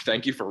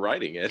 Thank you for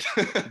writing it.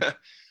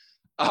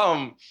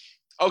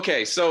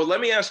 Okay, so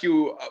let me ask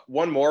you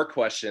one more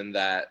question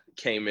that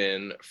came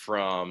in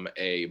from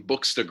a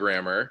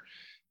bookstagrammer,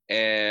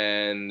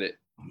 and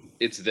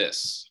it's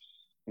this.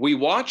 We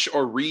watch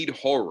or read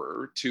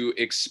horror to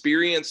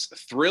experience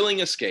thrilling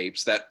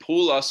escapes that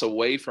pull us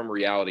away from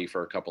reality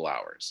for a couple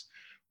hours.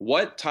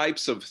 What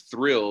types of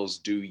thrills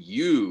do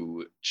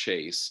you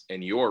chase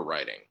in your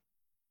writing?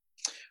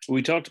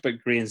 We talked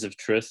about grains of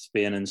truth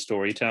being in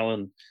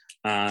storytelling,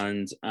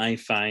 and I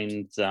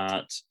find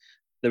that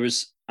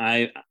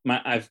I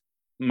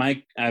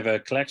have a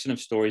collection of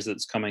stories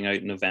that's coming out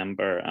in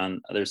November,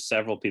 and there's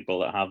several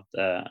people that have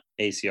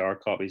ACR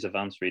copies,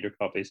 advanced reader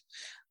copies,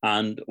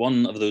 and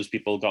one of those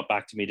people got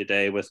back to me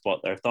today with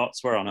what their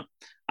thoughts were on it,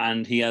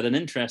 and he had an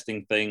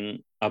interesting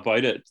thing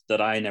about it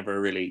that I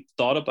never really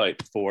thought about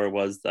before,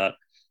 was that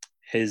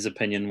his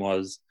opinion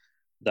was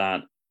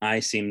that I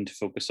seem to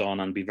focus on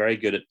and be very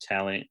good at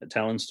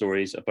telling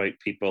stories about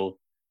people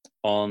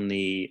on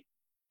the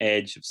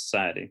edge of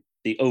society.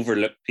 The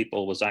overlooked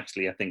people was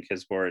actually, I think,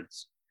 his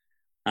words.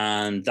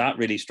 And that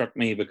really struck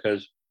me,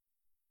 because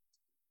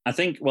I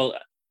think, well,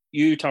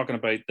 you talking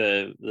about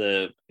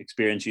the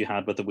experience you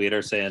had with the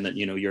waiter saying that,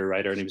 you're a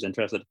writer and he was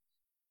interested.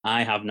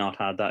 I have not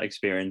had that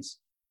experience,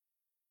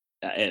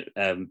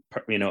 around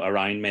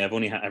me. I've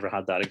only ever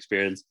had that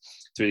experience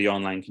through the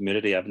online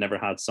community. I've never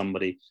had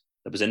somebody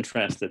that was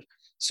interested.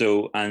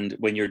 So, and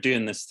when you're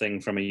doing this thing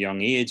from a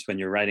young age, when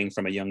you're writing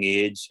from a young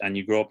age, and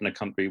you grow up in a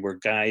country where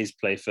guys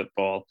play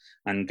football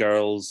and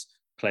girls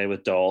play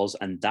with dolls,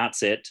 and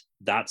that's it.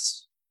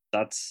 That's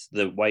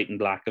the white and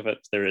black of it.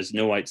 There is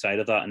no outside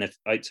of that. And if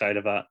outside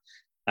of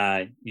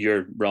that,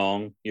 you're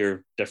wrong,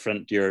 you're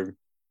different, there's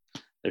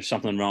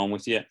something wrong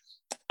with you.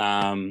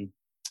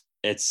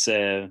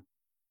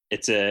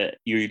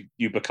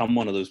 You become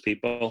one of those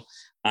people.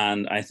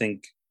 And I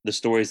think the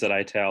stories that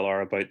I tell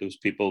are about those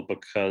people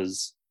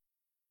because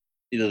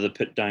either the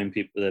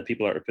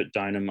people that are put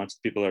down and much,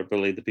 the people that are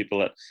bullied, the people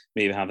that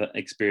maybe have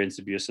experienced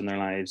abuse in their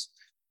lives.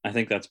 I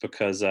think that's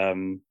because I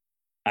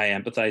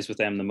empathize with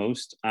them the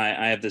most.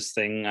 I have this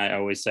thing I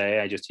always say,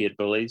 I just hate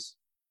bullies.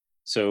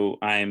 So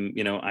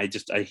I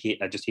just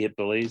hate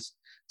bullies.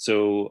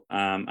 So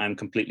I'm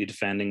completely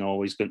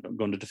always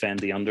going to defend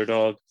the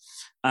underdog.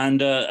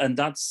 And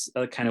that's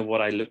kind of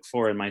what I look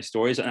for in my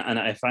stories. And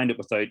I find it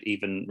without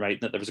even writing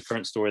it. There was a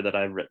current story that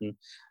I've written,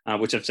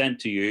 which I've sent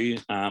to you.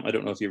 I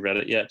don't know if you've read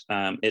it yet.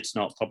 It's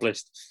not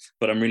published,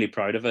 but I'm really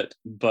proud of it.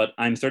 But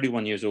I'm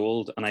 31 years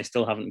old and I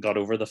still haven't got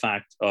over the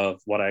fact of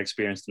what I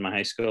experienced in my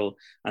high school.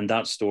 And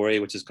that story,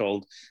 which is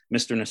called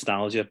Mr.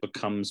 Nostalgia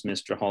Becomes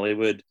Mr.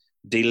 Hollywood,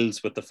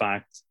 deals with the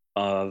fact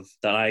of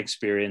that I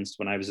experienced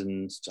when I was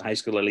in high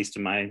school, at least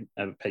in my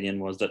opinion,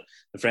 was that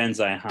the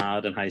friends I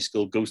had in high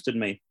school ghosted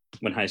me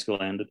when high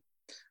school ended.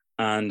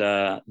 And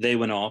they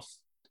went off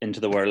into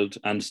the world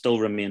and still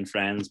remain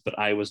friends, but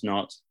I was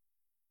not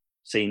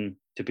seen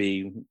to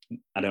be,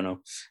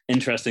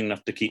 interesting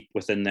enough to keep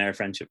within their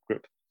friendship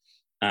group.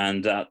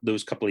 And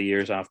those couple of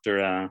years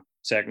after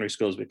secondary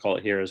school, as we call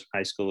it here, as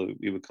high school,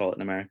 we would call it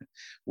in America,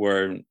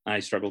 where I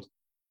struggled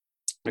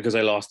because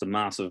I lost a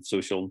massive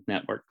social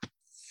network,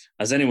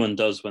 as anyone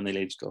does when they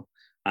leave school.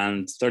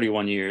 And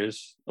 31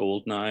 years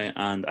old now,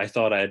 and I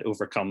thought I had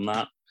overcome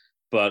that.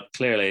 But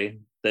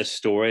clearly, this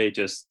story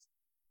just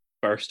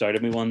burst out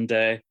of me one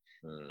day.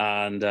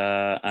 And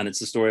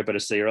it's a story about a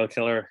serial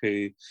killer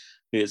who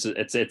it's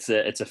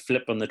a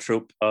flip on the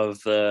trope of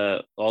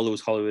all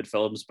those Hollywood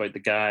films about the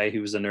guy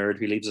who was a nerd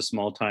who leaves a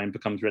small town,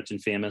 becomes rich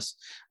and famous,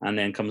 and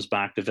then comes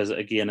back to visit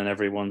again, and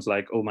everyone's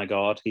like, oh my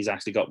God, he's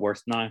actually got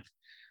worth now.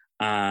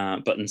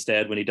 But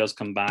instead, when he does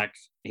come back,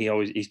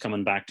 he's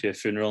coming back to a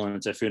funeral, and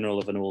it's a funeral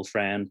of an old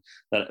friend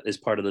that is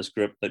part of this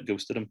group that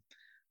ghosted him.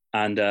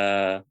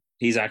 And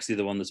he's actually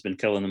the one that's been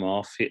killing them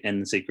off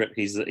in secret.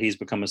 He's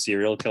become a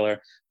serial killer,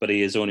 but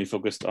he is only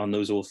focused on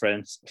those old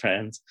friends.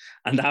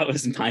 And that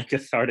was my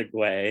cathartic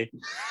way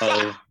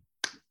of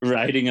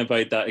writing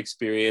about that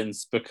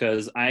experience,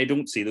 because I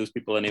don't see those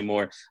people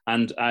anymore,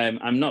 and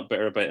I'm not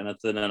bitter about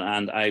anything,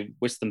 and I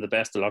wish them the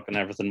best of luck in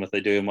everything what they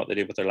do and what they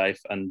do with their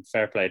life, and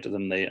fair play to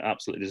them. They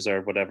absolutely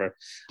deserve whatever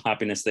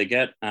happiness they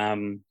get.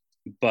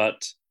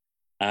 But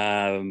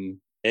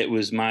it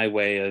was my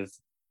way of,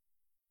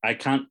 I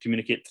can't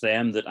communicate to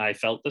them that I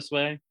felt this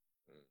way.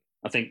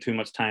 I think too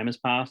much time has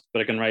passed,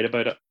 but I can write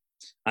about it,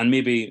 and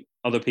maybe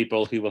other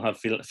people who will have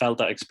felt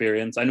that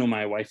experience. I know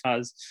my wife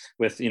has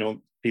with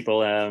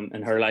people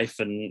in her life,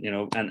 and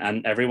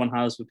and everyone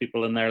has with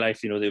people in their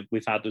life.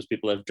 We've had those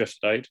people that have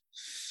drifted out.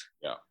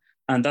 Yeah,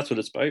 and that's what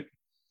it's about,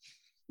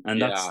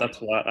 and that's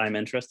what I'm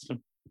interested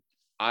in.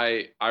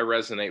 I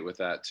resonate with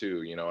that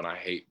too, and I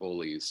hate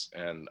bullies,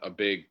 and a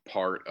big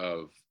part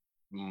of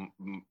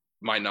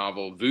my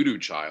novel Voodoo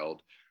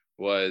Child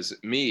was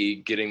me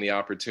getting the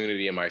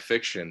opportunity in my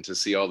fiction to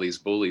see all these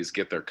bullies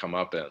get their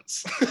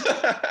comeuppance.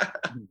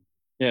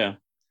 Yeah.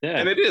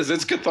 And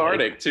it's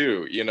cathartic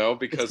too,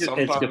 because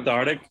sometimes it's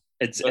cathartic.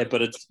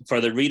 But it's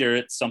for the reader,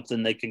 it's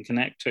something they can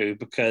connect to,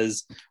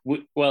 because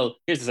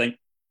here's the thing.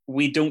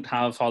 We don't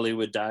have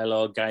Hollywood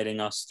dialogue guiding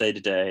us day to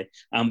day,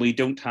 and we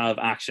don't have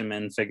action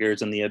men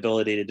figures and the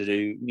ability to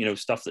do,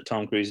 stuff that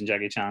Tom Cruise and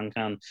Jackie Chan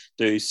can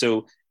do.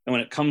 So when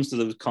it comes to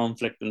those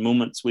conflict and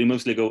moments, we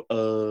mostly go,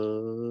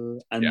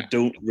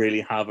 don't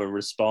really have a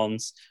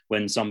response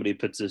when somebody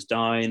puts us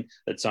down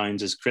that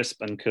sounds as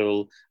crisp and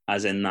cool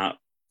as in that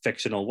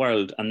fictional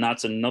world. And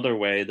that's another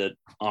way that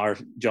our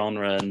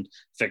genre and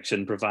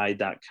fiction provide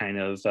that kind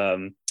of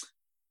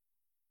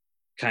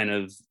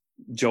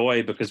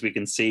joy, because we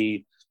can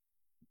see,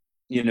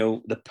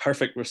 the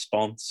perfect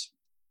response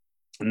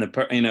and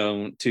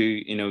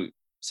to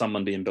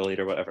someone being bullied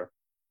or whatever.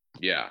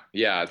 Yeah.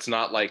 It's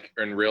not like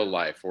in real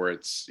life where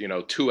it's,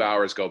 2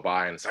 hours go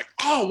by and it's like,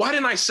 oh, why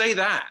didn't I say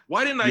that?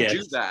 Why didn't I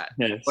do that?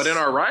 Yes. But in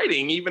our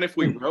writing, even if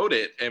we wrote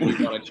it and we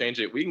want to change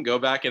it, we can go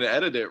back and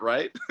edit it,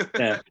 right?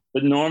 Yeah.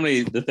 But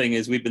normally the thing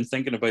is, we've been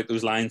thinking about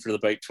those lines for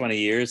about 20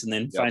 years and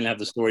then finally have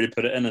the story to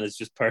put it in, and it's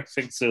just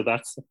perfect. So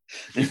that's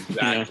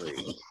exactly.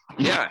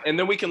 Yeah. And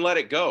then we can let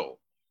it go.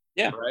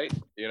 Yeah. Right.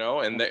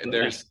 And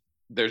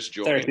there's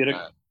joy therapeutic.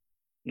 in that.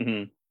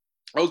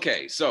 Mm-hmm.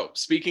 Okay, so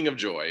speaking of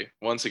joy,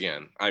 once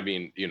again, I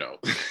mean,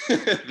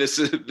 this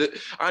is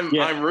I'm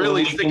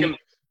really sticking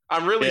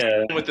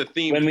with the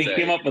theme when we today.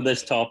 came up with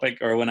this topic,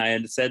 or when I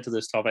had said to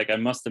this topic, I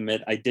must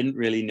admit I didn't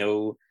really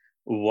know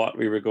what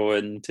we were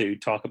going to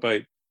talk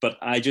about, but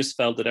I just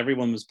felt that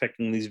everyone was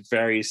picking these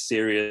very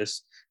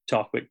serious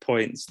topic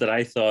points that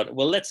I thought,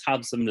 well, let's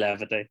have some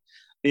levity,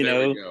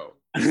 There we go.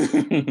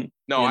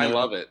 No, I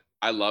love it.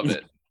 I love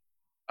it.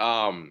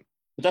 But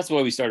that's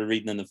why we started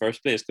reading in the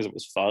first place, because it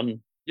was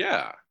fun.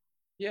 Yeah.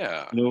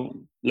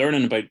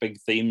 Learning about big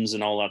themes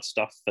and all that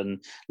stuff,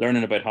 and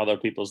learning about other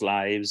people's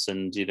lives,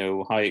 and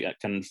how it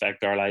can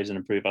affect our lives and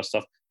improve our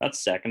stuff.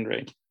 That's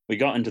secondary. We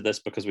got into this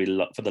because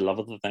for the love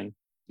of the thing.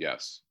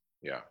 Yes.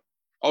 Yeah.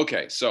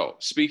 Okay. So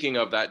speaking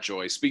of that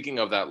joy, speaking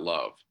of that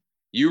love,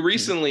 you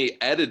recently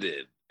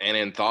edited an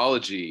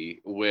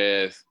anthology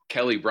with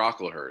Kelly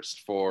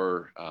Brocklehurst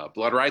for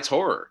Blood Rights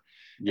Horror.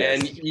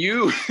 Yes. And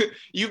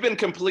you've been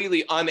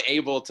completely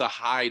unable to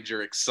hide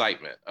your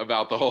excitement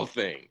about the whole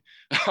thing.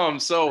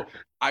 So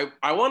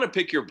I want to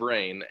pick your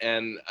brain,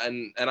 and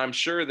I'm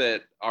sure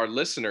that our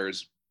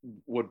listeners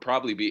would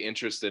probably be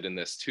interested in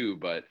this too.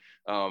 But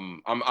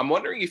I'm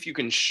wondering if you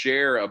can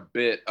share a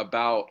bit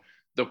about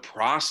the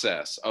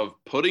process of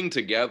putting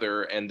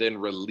together and then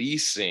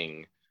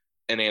releasing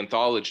an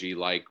anthology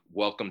like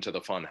Welcome to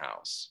the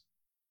Funhouse.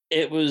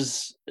 It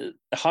was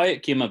how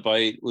it came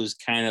about was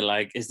kind of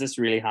like, is this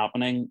really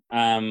happening?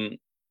 I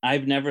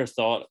never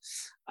thought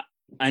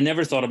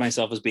of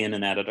myself as being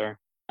an editor.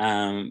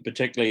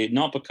 Particularly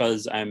not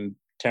because I'm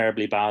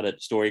terribly bad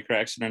at story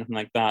correction or anything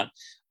like that.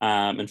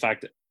 In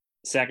fact,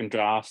 second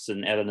drafts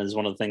and editing is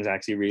one of the things I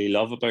actually really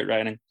love about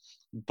writing.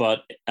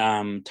 But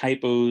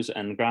typos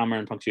and grammar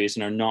and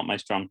punctuation are not my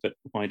strong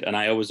point. And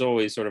I was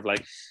always sort of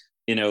like,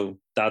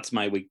 that's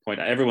my weak point.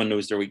 Everyone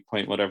knows their weak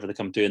point, whatever they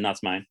come to, and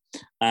that's mine.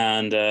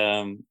 And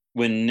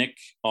when Nick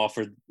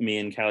offered me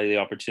and Kelly the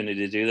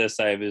opportunity to do this,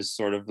 I was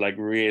sort of like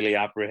really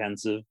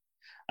apprehensive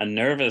and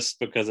nervous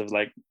because of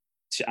like,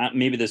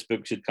 maybe this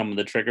book should come with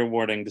a trigger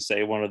warning to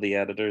say one of the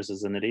editors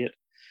is an idiot.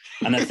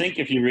 And I think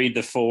if you read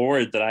the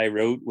foreword that I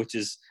wrote, which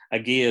is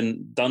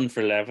again done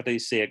for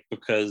levity's sake,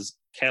 because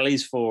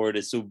Kelly's foreword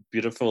is so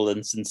beautiful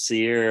and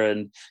sincere,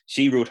 and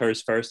she wrote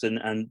hers first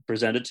and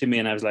presented to me,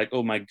 and I was like,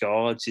 oh my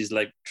God, she's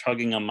like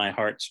tugging on my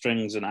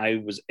heartstrings, and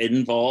I was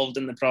involved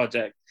in the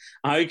project.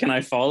 How can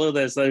I follow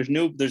this?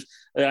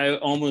 I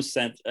almost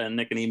sent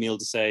Nick an email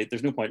to say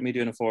there's no point in me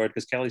doing a foreword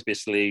because Kelly's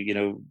basically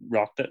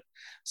rocked it.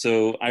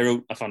 So I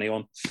wrote a funny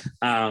one.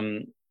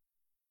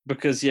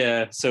 Because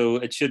so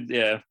it should,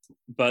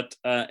 but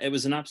it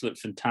was an absolute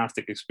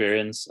fantastic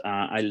experience.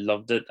 I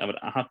loved it. I would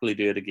happily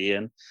do it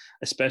again,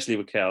 especially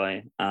with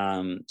Kelly.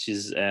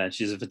 She's a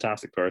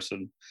fantastic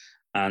person,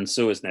 and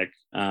so is Nick.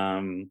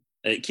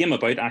 It came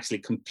about actually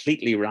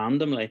completely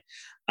randomly.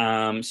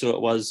 So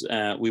it was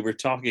we were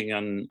talking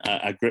on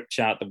a group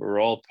chat that we were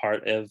all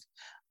part of,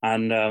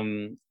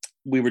 and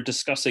we were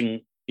discussing.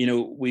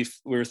 We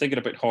were thinking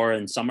about horror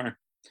in summer.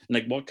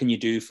 Like, what can you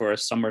do for a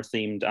summer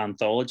themed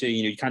anthology?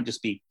 You can't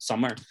just be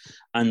summer.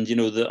 And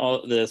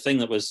the thing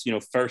that was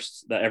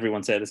first that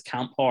everyone said is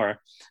camp horror.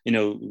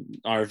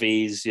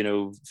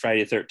 RVs.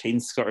 Friday the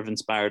 13th sort of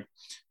inspired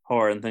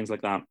horror and things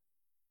like that.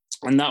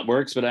 And that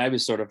works, but I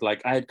was sort of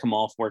like, I had come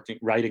off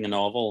writing a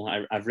novel.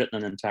 I've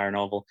written an entire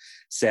novel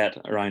set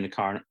around a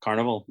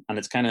carnival, and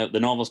it's the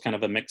novel's kind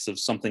of a mix of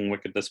Something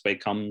Wicked This Way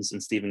Comes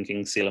and Stephen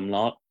King's Salem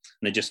Lot,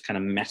 and it just kind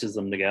of meshes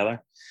them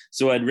together.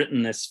 So I'd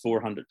written this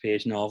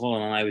 400-page novel,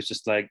 and I was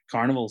just like,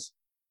 carnivals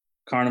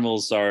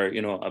are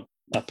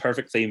a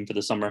perfect theme for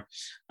the summer.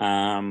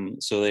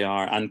 So they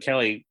are, and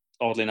Kelly,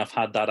 oddly enough,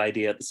 had that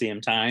idea at the same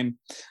time,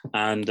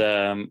 and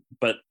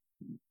but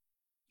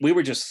we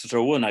were just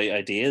throwing out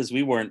ideas.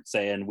 We weren't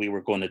saying we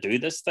were going to do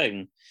this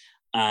thing.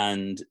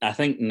 And I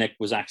think Nick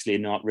was actually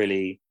not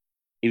really,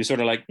 he was sort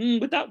of like,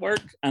 would that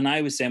work? And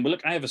I was saying, well,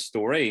 look, I have a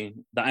story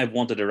that I've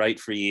wanted to write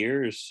for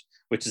years,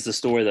 which is the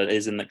story that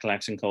is in the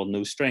collection called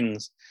No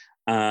Strings.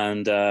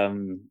 And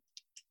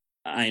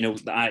I know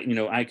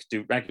I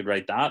could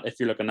write that if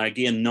you're looking. Now,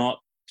 again, not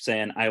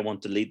saying I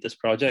want to lead this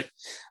project.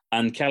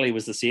 And Kelly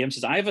was the same.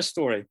 She says, I have a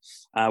story,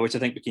 which I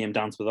think became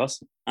Dance With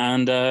Us.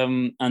 And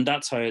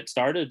that's how it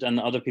started. And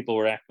other people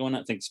were echoing it.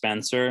 I think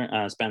Spencer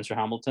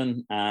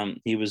Hamilton,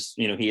 he was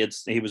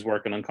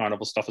working on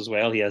carnival stuff as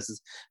well. He has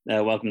his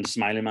Welcome to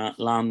Smiley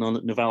Land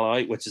novella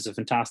out, which is a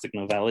fantastic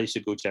novella. You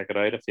should go check it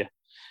out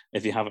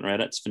if you haven't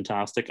read it. It's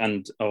fantastic.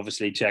 And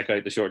obviously check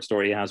out the short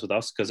story he has with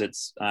us, because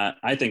it's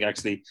I think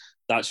actually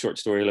that short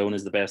story alone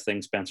is the best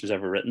thing Spencer's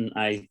ever written.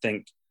 I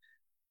think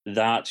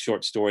that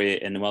short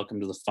story in Welcome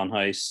to the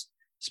Funhouse,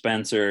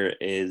 Spencer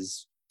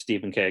is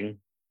Stephen King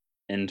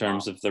in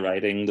terms of the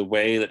writing, the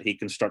way that he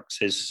constructs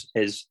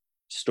his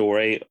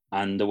story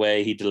and the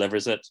way he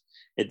delivers it.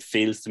 It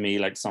feels to me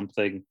like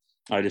something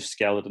out of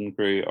Skeleton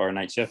Crew or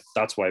Night Shift.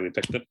 That's why we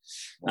picked it.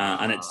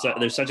 And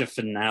there's such a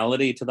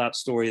finality to that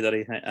story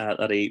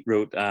that he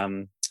wrote.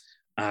 I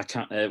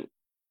can't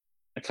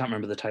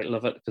remember the title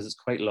of it because it's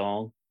quite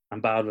long. I'm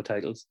bad with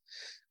titles.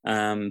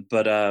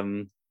 But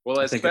Well,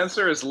 as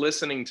Spencer is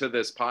listening to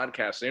this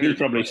podcast, he's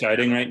probably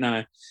shouting right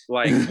now.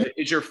 Like,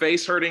 is your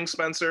face hurting,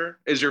 Spencer?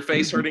 Is your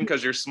face hurting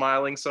because you're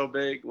smiling so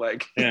big?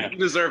 Like, you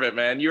deserve it,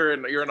 man. You're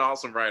an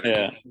awesome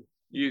writer.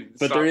 Yeah.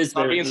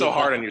 Stop being so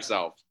hard on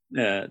yourself.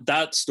 Yeah,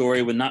 that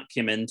story, when that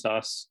came into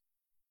us,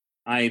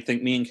 I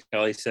think me and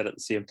Kelly said at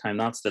the same time,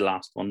 that's the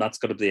last one. That's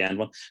got to be the end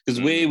one. Because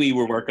the way we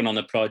were working on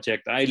the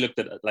project, I looked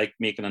at it like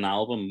making an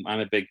album.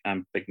 I'm a big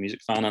music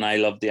fan, and I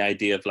love the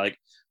idea of like,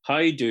 how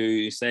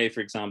do, say,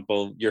 for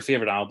example, your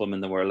favorite album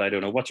in the world? I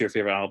don't know. What's your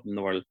favorite album in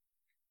the world?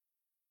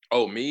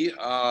 Oh, me?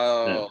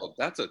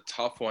 That's a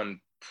tough one.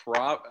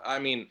 I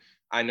mean,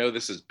 I know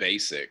this is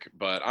basic,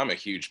 but I'm a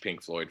huge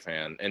Pink Floyd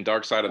fan, and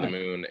Dark Side of the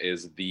Moon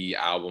is the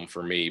album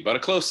for me. But a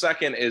close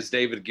second is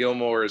David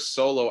Gilmour's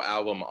solo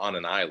album, On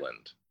an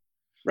Island.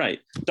 Right.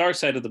 Dark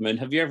Side of the Moon.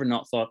 Have you ever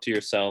not thought to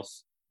yourself,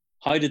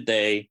 how did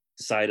they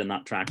decide on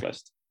that track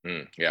list?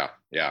 Yeah.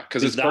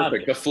 Because it's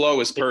perfect. The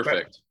flow is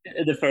perfect.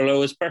 The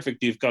flow is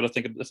perfect. You've got to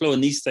think of the flow.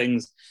 And these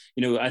things,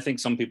 I think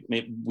some people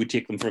would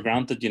take them for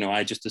granted.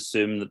 I just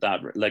assume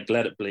that like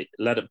Let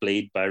It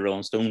Bleed by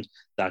Rolling Stones,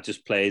 that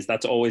just plays.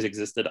 That's always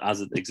existed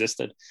as it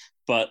existed.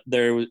 But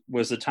there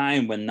was a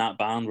time when that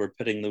band were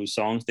putting those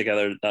songs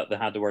together that they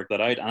had to work that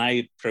out. And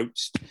I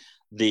approached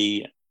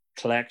the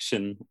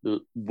collection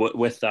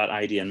with that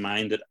idea in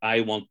mind, that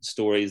I want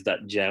stories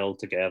that gel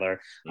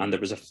together, and there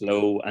was a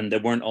flow, and they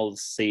weren't all the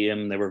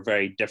same, they were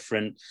very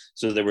different,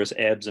 so there was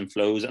ebbs and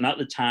flows. And at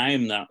the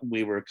time that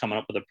we were coming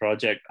up with the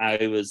project,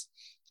 I was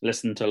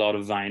listening to a lot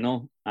of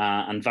vinyl,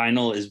 and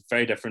vinyl is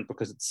very different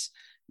because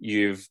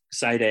you've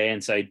side A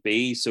and side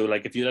B. So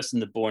like if you listen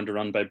to Born to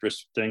Run by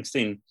Bruce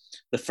Springsteen,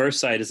 the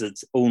first side is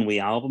its own wee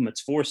album.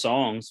 It's 4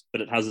 songs,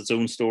 but it has its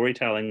own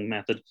storytelling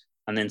method.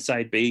 And then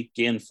side B,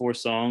 again, 4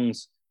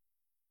 songs.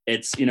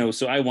 It's,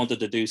 so I wanted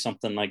to do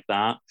something like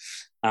that.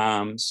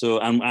 And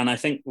I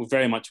think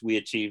very much we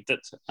achieved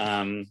it.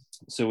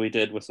 So we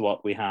did with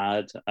what we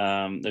had.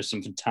 There's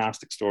some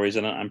fantastic stories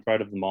in it. I'm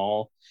proud of them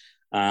all.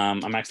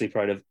 I'm actually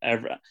proud of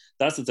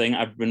that's the thing.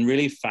 I've been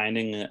really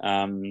finding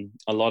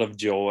a lot of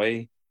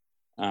joy,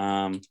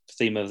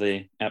 theme of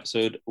the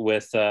episode,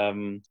 with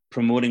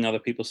promoting other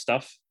people's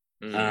stuff.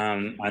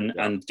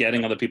 And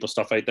getting other people's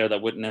stuff out there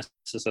that wouldn't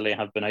necessarily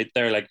have been out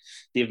there. Like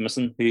Dave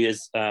Misson, who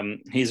is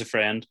he's a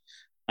friend.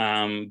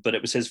 But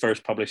it was his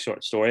first published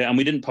short story, and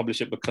we didn't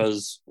publish it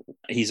because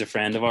he's a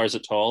friend of ours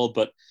at all.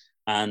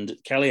 And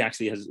Kelly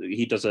actually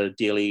he does a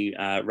daily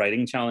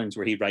writing challenge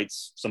where he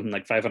writes something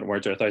like 500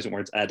 words or 1,000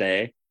 words a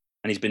day,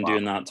 and he's been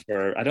doing that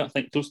for, I don't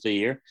think, close to a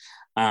year.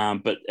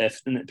 But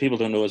if people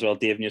don't know as well,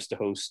 Dave used to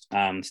host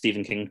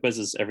Stephen King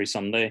quizzes every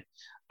Sunday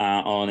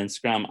on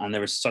Instagram, and they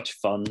were such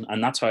fun.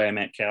 And that's how I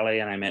met Kelly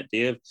and I met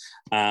Dave,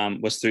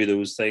 was through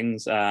those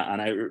things. And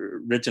I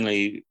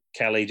originally,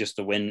 Kelly just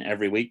to win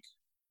every week.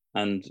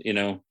 And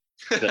a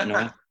bit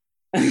annoying.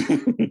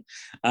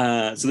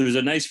 So there was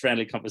a nice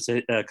friendly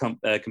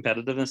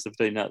competitiveness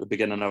between at the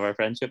beginning of our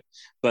friendship.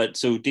 But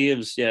so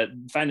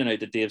finding out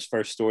that Dave's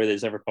first story that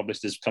he's ever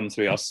published has come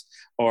through us,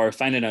 or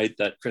finding out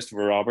that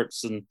Christopher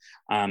Robertson,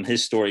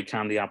 his story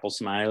Candy Apple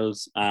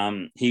Smiles,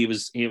 I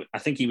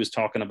think he was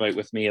talking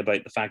with me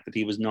about the fact that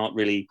he was not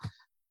really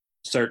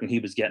certain he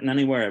was getting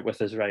anywhere with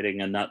his writing,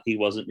 and that he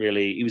was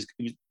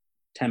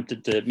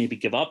tempted to maybe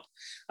give up.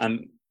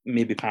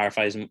 Maybe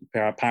paraphrasing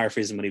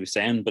what he was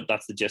saying, but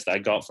that's the gist I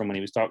got from when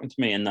he was talking to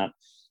me. And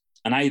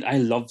I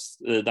love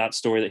that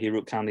story that he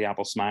wrote, Candy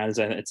Apple Smiles.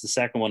 It's the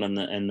second one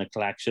in the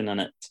collection,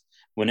 and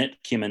when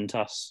it came into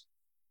us,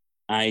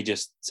 I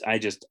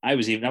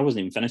wasn't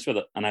even finished with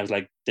it, and I was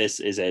like, this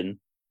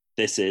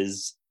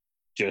is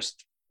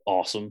just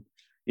awesome.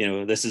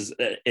 This is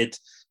it.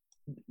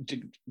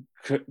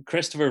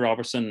 Christopher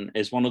Robertson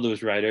is one of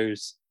those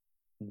writers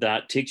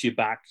that takes you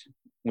back.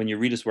 When you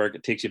read his work,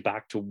 it takes you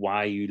back to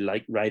why you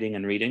like writing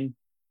and reading,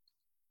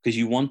 because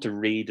you want to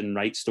read and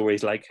write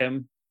stories like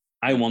him.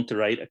 I want to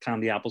write a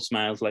Candy Apple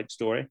Smiles like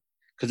story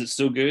because it's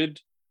so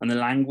good, and the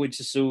language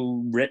is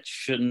so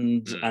rich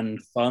and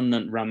fun,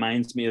 and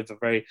reminds me of a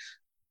very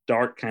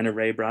dark kind of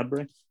Ray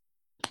Bradbury.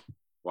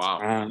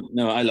 Wow.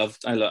 No, I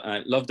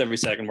loved every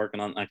second working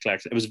on that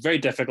collection. It was very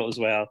difficult as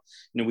well.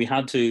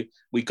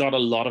 We got a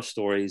lot of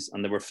stories,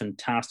 and they were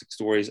fantastic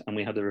stories, and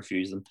we had to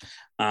refuse them.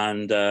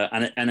 And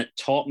it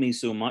taught me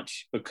so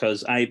much,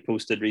 because I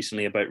posted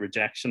recently about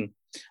rejection,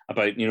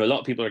 about, a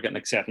lot of people are getting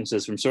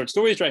acceptances from short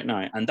stories right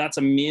now. And that's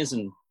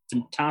amazing,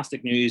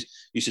 fantastic news.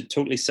 You should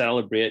totally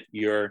celebrate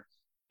your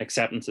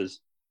acceptances.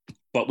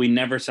 But we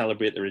never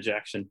celebrate the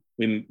rejection.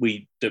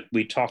 We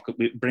talk.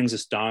 It brings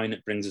us down.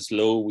 It brings us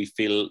low. We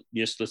feel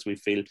useless. We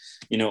feel,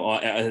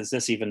 is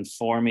this even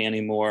for me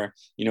anymore?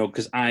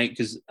 Because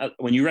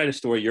when you write a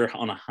story, you're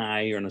on a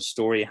high. You're on a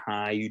story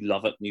high. You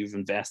love it, and you've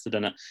invested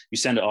in it. You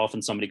send it off,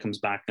 and somebody comes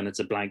back, and it's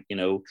a blank.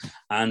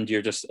 And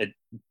you're just it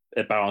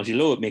barrels you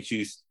low. It makes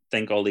you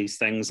think all these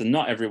things, and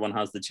not everyone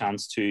has the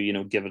chance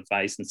to give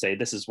advice and say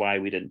this is why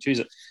we didn't choose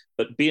it.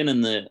 But being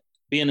in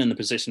the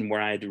position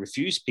where I had to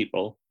refuse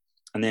people,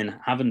 and then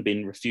having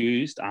been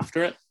refused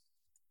after it,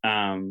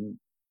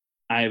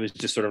 I was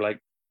just sort of like,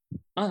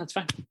 oh, that's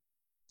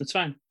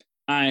fine.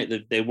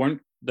 they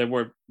weren't. They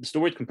were the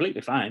story's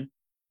completely fine.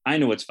 I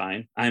know it's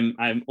fine.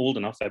 I'm old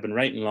enough. I've been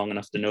writing long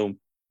enough to know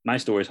my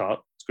story's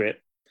hot. It's great,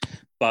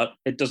 but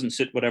it doesn't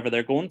suit whatever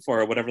they're going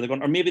for, or whatever they're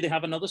going. Or maybe they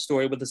have another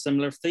story with a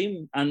similar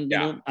theme, and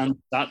and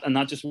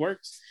that just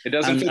works. It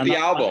doesn't fit the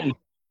album. Fine.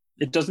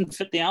 It doesn't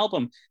fit the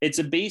album. It's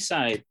a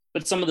B-side,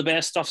 but some of the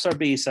best stuffs are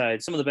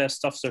B-sides. Some of the best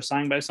stuffs are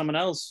sang by someone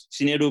else.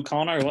 Sinead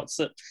O'Connor. What's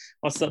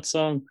that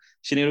song?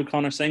 Sinead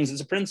O'Connor sings.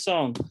 It's a Prince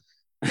song.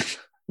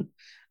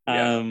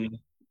 And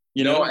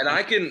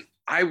I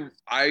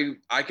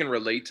can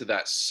relate to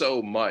that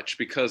so much,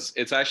 because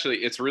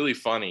it's really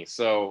funny.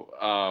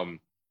 So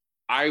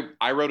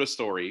I wrote a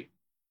story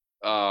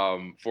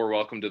for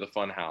Welcome to the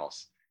Fun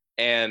House,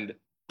 and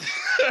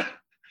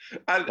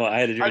I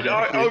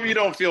hope you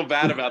don't feel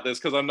bad about this,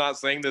 because I'm not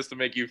saying this to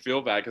make you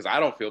feel bad, because I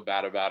don't feel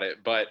bad about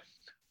it. But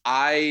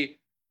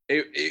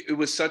it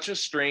was such a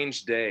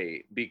strange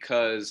day,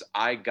 because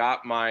I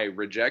got my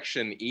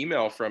rejection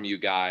email from you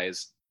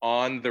guys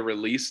on the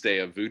release day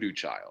of Voodoo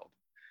Child.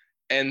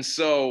 And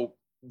so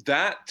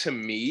that, to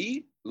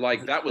me,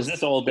 like, that was... Has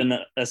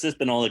this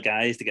been all the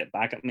guys to get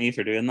back at me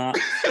for doing that?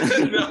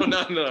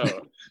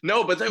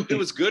 No, but it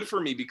was good for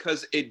me,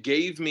 because it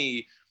gave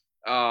me...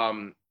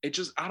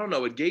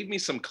 it gave me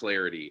some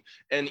clarity.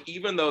 And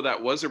even though that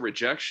was a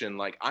rejection,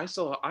 like, I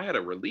had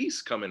a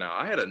release coming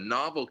out. I had a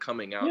novel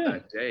coming out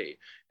that day.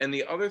 And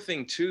the other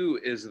thing too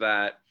is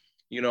that,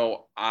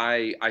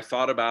 I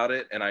thought about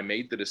it, and I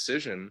made the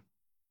decision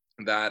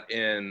that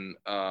in,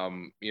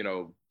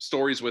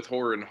 Stories with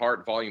Horror and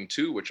Heart Volume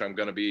 2, which I'm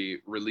going to be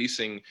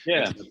releasing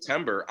in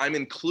September, I'm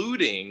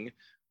including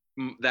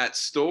that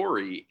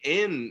story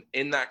in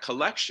that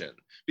collection,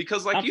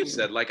 because like Absolutely. You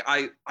said, like,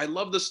 I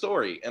love the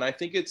story, and I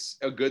think it's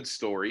a good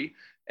story,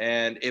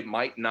 and it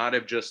might not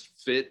have just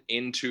fit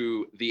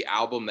into the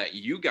album that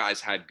you guys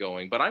had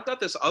going, but I've got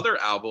this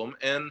other album,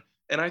 and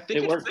I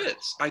think it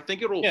fits. I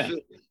think it'll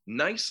fit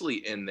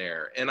nicely in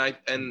there. And I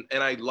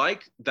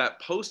like that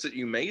post that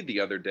you made the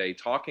other day,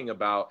 talking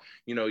about,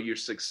 your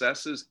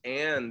successes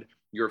and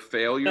your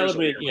failures,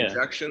 or your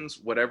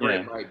rejections, whatever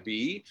it might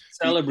be.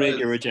 Celebrate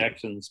your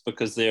rejections,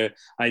 because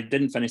I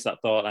didn't finish that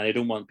thought, and I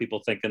don't want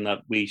people thinking that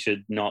we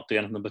should not do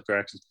anything but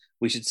corrections.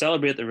 We should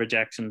celebrate the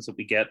rejections that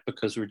we get,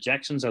 because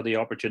rejections are the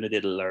opportunity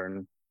to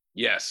learn.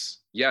 Yes.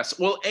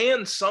 Well,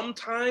 and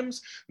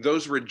sometimes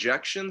those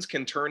rejections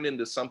can turn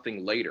into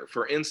something later.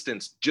 For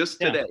instance, just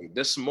today,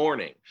 this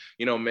morning,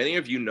 many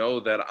of you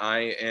know that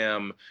I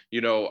am,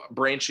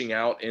 branching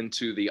out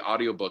into the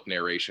audiobook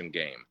narration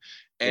game.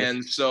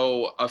 And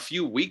so a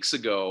few weeks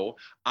ago,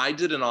 I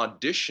did an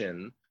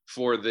audition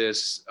for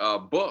this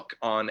book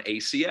on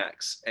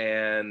ACX.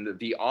 And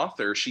the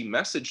author, she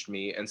messaged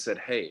me and said,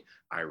 "Hey,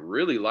 I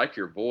really like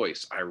your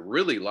voice. I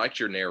really liked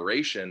your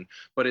narration,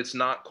 but it's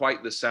not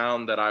quite the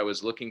sound that I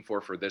was looking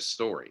for this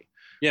story."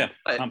 Yeah,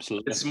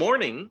 absolutely. This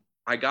morning,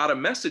 I got a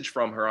message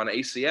from her on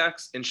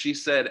ACX, and she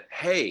said,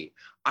 "Hey,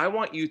 I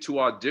want you to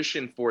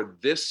audition for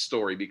this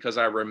story, because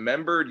I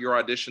remembered your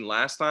audition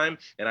last time,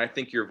 and I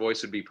think your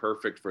voice would be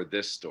perfect for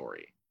this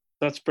story."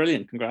 That's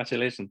brilliant.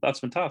 Congratulations. That's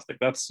fantastic.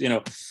 That's,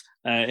 that's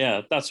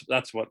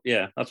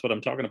what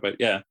I'm talking about.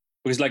 Yeah.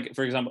 Because, like,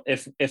 for example,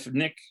 if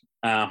Nick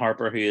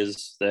Harper, who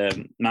is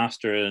the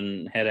master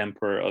and head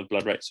emperor of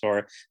Blood Rights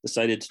Horror,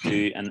 decided to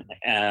do an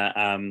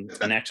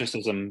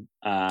exorcism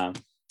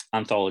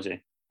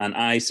anthology, and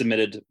I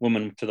submitted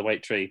Woman Under the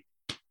White Tree,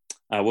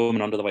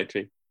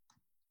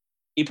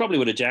 he probably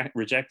would have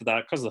rejected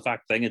that, because of the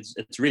fact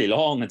it's really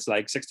long. It's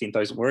like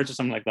 16,000 words or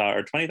something like that,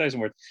 or 20,000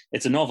 words.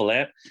 It's a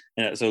novelette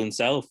in its own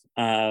self.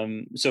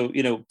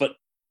 But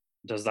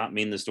does that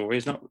mean the story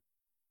is not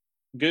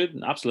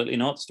good? Absolutely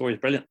not. The story is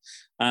brilliant.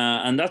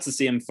 And that's the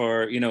same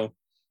for,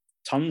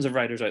 tons of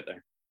writers out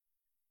there.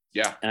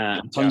 Yeah.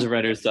 Tons of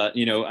writers that,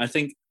 I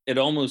think it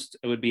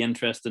would be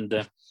interesting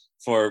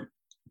for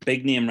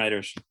big name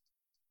writers,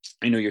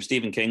 your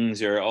Stephen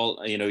Kings, your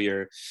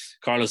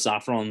Carlos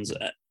Safrans,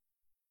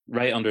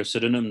 write under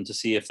pseudonym, to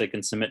see if they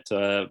can submit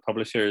to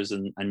publishers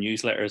and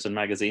newsletters and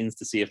magazines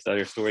to see if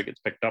their story gets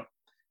picked up,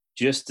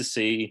 just to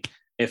see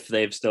if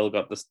they've still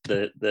got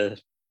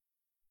the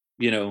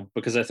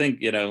because I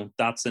think,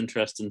 that's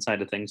interesting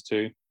side of things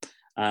too.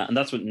 And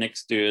that's what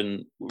Nick's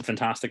doing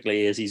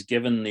fantastically, is he's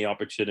given the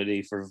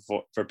opportunity for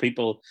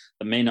people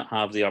that may not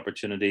have the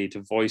opportunity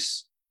to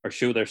voice or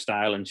show their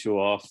style and show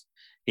off.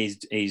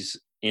 He's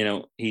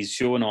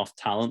showing off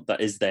talent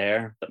that is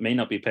there, that may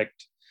not be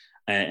picked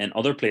in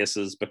other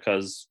places,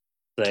 because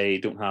they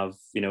don't have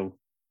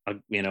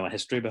a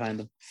history behind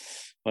them,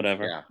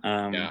 whatever.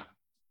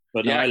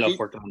 But no, I love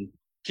working on.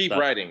 Keep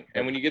writing,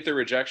 and when you get the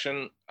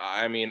rejection,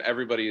 I mean,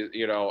 everybody,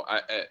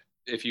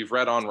 if you've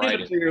read On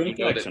Writing, you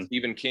know that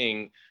Stephen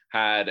King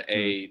had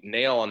a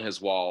nail on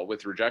his wall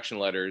with rejection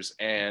letters,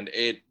 and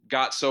it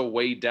got so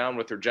weighed down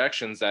with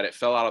rejections that it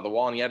fell out of the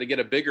wall, and he had to get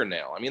a bigger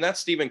nail. I mean, that's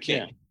Stephen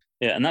King.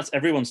 Yeah, and that's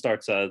everyone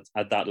starts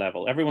at that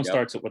level. Everyone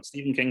starts at what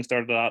Stephen King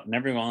started at, and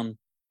everyone,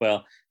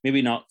 well,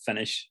 maybe not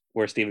finish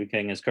where Stephen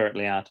King is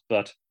currently at,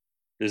 but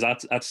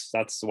Because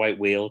that's white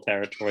whale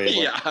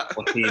territory of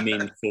what he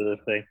means to the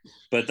thing.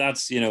 But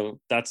that's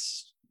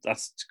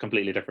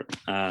completely different.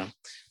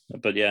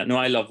 But yeah, no,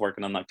 I love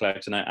working on that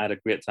collection. I had a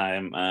great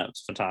time.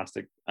 It's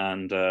fantastic,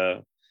 and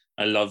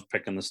I love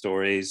picking the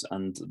stories.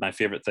 And my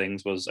favorite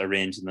things was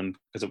arranging them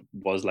because it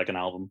was like an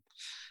album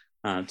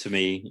to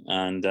me.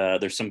 And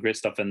there's some great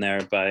stuff in there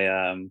by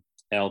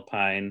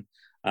Alpine,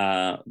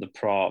 the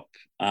Prop,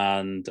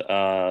 and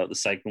the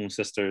Cyclone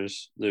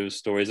Sisters. Those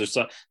stories.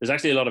 There's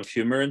actually a lot of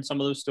humor in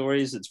some of those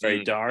stories. It's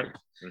very dark,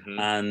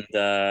 and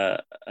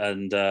there's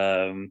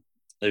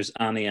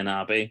Annie and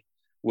Abby,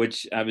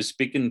 which I was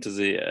speaking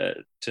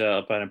to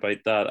Alpine about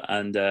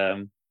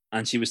that,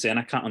 and she was saying,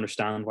 I can't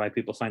understand why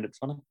people find it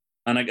funny,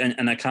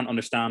 and I can't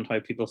understand how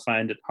people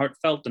find it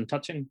heartfelt and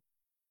touching,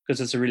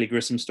 because it's a really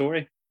gruesome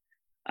story,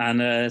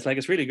 and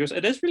it's really gruesome.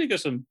 It is really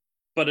gruesome,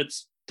 but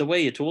it's the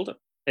way you told it.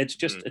 It's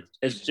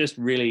just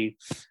really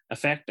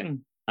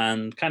affecting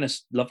and kind of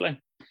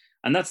lovely,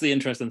 and that's the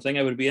interesting thing.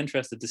 I would be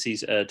interested to see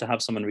to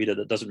have someone read it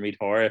that doesn't read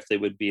horror, if they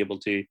would be able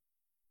to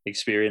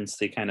experience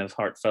the kind of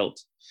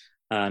heartfelt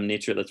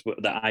nature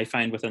that I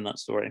find within that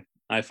story.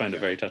 I found it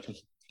very touching.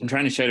 I'm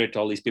trying to shout out to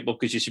all these people,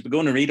 because you should be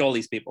going to read all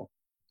these people.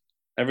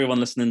 Everyone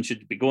listening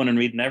should be going and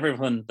reading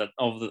everyone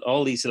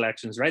all these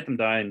selections. Write them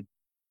down.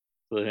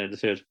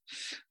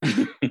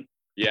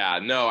 Yeah,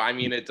 no, I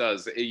mean, it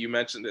does. You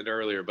mentioned it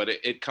earlier, but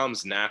it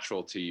comes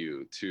natural to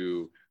you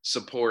to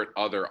support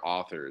other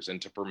authors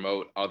and to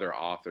promote other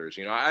authors.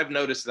 I've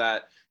noticed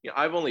that,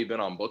 I've only been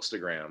on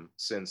Bookstagram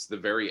since the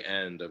very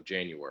end of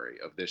January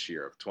of this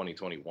year, of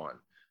 2021.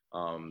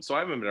 So I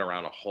haven't been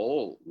around a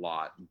whole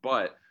lot,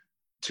 but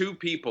two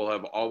people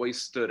have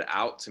always stood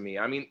out to me.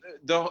 I mean,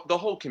 the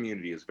whole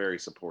community is very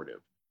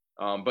supportive,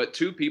 but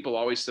two people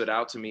always stood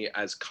out to me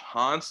as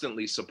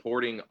constantly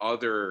supporting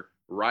other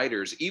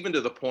writers, even to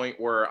the point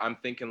where I'm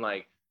thinking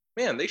like,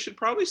 man, they should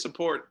probably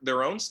support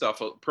their own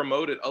stuff,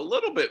 promote it a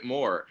little bit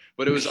more.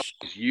 But it was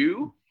always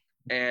you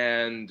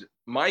and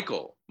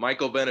Michael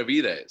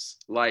Benavides.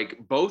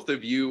 Like, both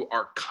of you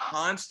are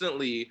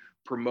constantly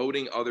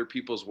promoting other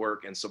people's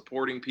work and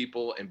supporting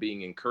people and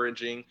being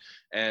encouraging.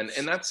 And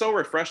that's so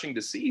refreshing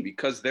to see,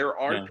 because there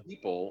are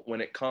people,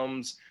 when it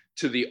comes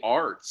to the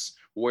arts,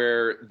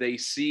 where they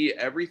see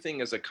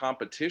everything as a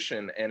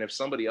competition, and if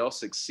somebody else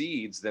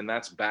succeeds, then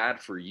that's bad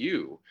for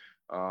you.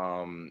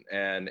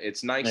 And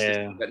it's nice to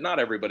see that not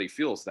everybody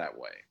feels that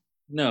way.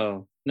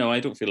 No, I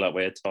don't feel that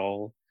way at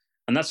all.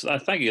 And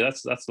thank you.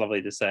 That's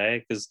lovely to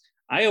say, because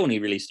I only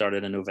really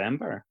started in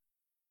November.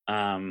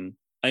 My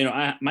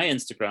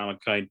Instagram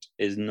account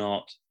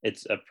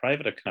it's a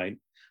private account,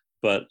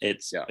 but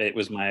it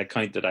was my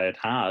account that I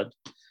had,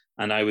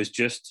 and I was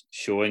just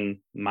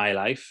showing my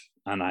life,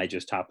 and I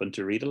just happened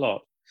to read a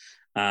lot.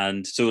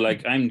 And so,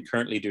 like, I'm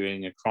currently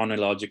doing a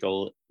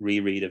chronological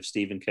reread of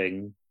Stephen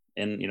King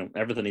in,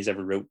 everything he's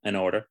ever wrote in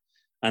order.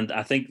 And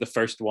I think the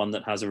first one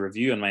that has a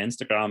review on my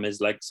Instagram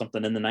is like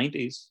something in the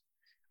 90s.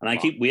 And I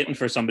keep waiting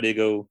for somebody to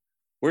go,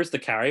 where's the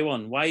Carrie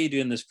one? Why are you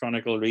doing this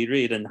chronicle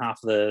reread, and half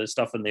the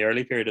stuff in the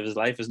early period of his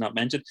life is not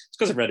mentioned? It's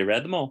because I've already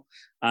read them all.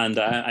 And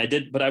I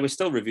did, but I was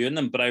still reviewing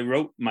them. But I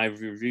wrote my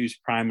reviews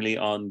primarily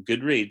on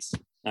Goodreads.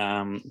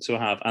 So I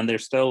have, and they're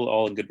still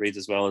all in Goodreads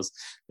as well as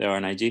they are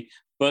on IG.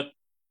 But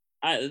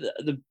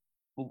the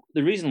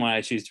reason why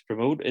I choose to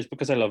promote is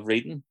because I love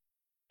reading.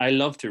 I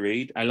love to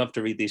read. I love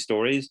to read these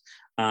stories,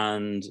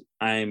 and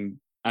I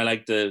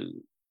like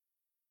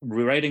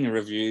writing a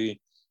review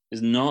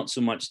is not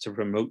so much to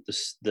promote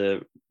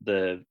the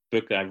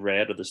book I've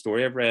read or the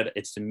story I've read.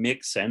 It's to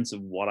make sense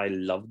of what I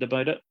loved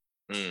about it.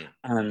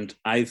 And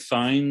I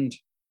found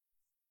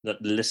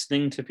that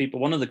listening to people,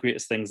 one of the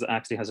greatest things that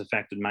actually has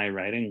affected my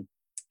writing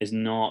is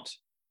not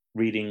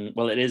reading.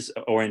 Well, it is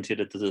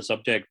orientated to the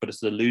subject, but it's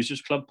the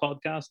Losers Club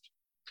podcast.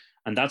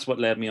 And that's what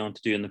led me on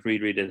to doing the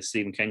reread of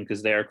Stephen King,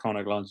 because they're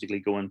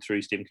chronologically going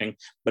through Stephen King.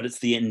 But it's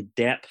the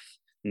in-depth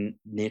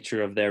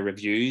nature of their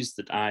reviews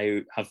that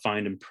I have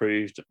found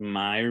improved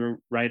my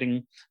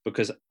writing,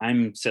 because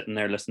I'm sitting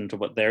there listening to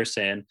what they're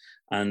saying.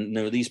 And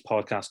these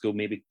podcasts go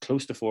maybe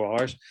close to 4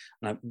 hours,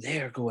 and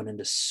they're going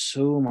into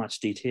so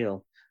much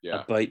detail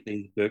about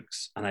these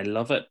books, and I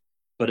love it.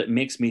 But it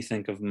makes me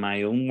think of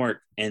my own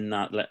work in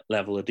that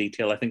level of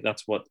detail. I think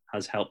that's what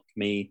has helped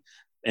me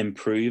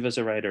improve as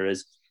a writer,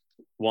 is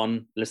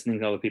one, listening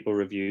to other people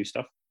review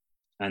stuff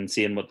and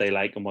seeing what they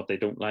like and what they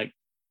don't like.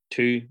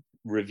 Two,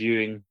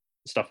 reviewing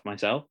stuff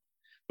myself,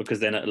 because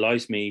then it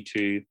allows me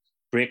to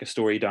break a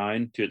story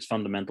down to its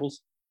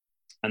fundamentals.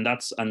 And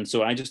that's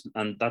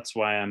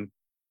why I'm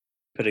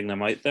putting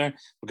them out there,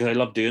 because I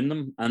love doing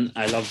them, and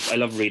I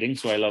love reading,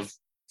 so I love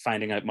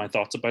finding out my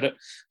thoughts about it,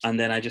 and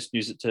then I just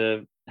use it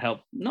to help.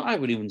 No, I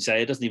would even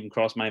say it doesn't even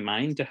cross my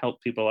mind to help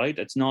people out.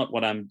 It's not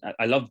what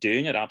I love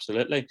doing it,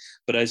 absolutely,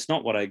 but it's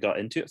not what I got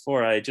into it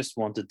for. I just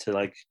wanted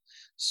to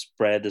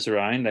spread this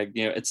around.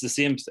 It's the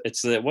same.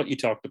 It's what you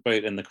talked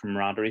about in the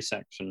camaraderie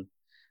section.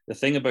 The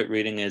thing about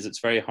reading is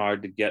it's very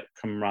hard to get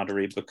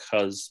camaraderie,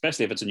 because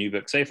especially if it's a new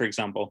book, say for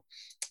example,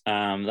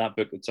 that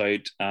book that's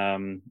out,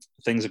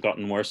 things have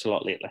gotten worse a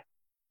lot lately.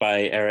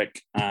 by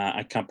Eric.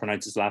 I can't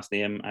pronounce his last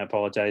name. I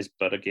apologize,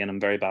 but again, I'm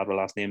very bad with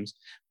last names.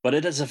 But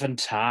it is a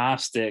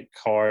fantastic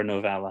horror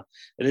novella.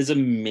 It is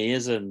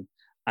amazing.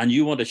 And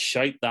you want to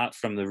shout that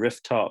from the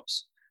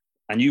rooftops,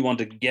 and you want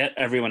to get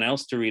everyone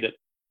else to read it,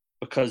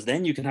 because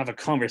then you can have a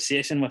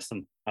conversation with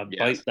them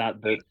about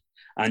that book,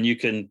 and you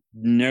can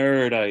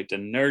nerd out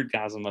and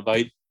nerdgasm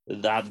about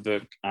that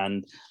book.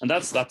 And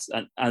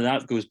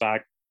that goes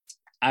back.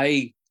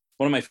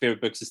 One of my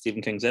favorite books is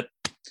Stephen King's It.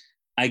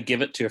 I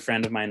give it to a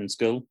friend of mine in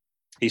school.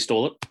 He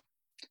stole it,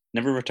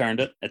 never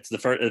returned it. It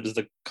was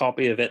the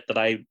copy of it that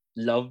I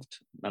loved,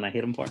 and I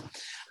hate him for.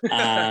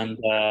 And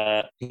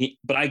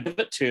but I give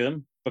it to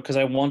him because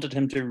I wanted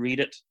him to read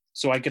it,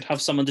 so I could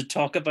have someone to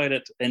talk about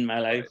it in my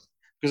life,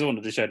 because I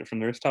wanted to shout it from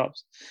the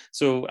rooftops.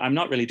 So I'm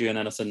not really doing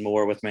anything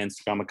more with my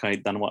Instagram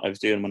account than what I was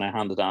doing when I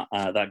handed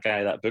that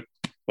guy that book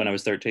when I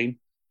was 13.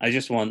 I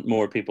just want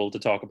more people to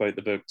talk about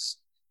the books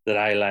that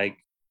I like,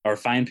 or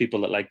find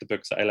people that like the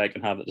books that I like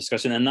and have a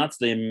discussion. And that's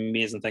the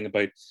amazing thing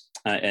about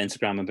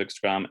Instagram and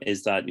Bookstagram,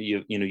 is that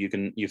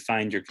you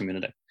find your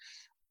community.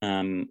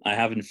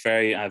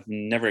 I've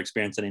never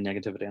experienced any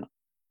negativity in it.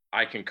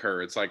 I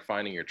concur. It's like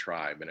finding your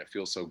tribe, and it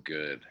feels so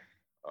good.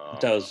 It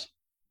does.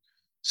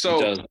 So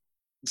it does.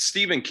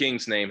 Stephen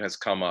King's name has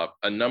come up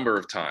a number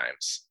of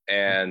times,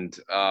 and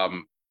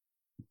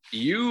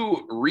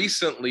you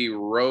recently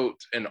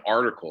wrote an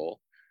article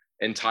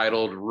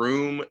entitled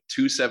Room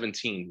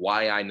 217,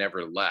 Why I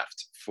Never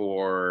Left,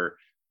 for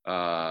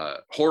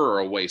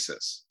Horror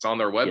Oasis. It's on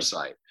their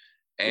website.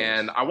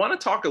 And I want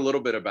to talk a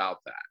little bit about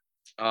that.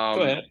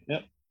 Go ahead.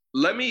 Yep.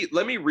 Let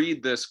me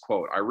read this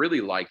quote. I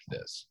really like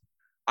this.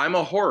 I'm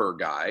a horror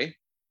guy.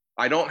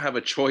 I don't have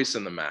a choice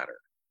in the matter.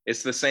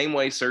 It's the same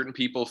way certain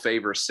people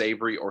favor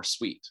savory or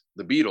sweet,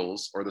 the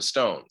Beatles or the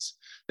Stones.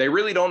 They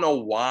really don't know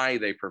why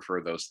they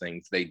prefer those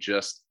things. They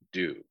just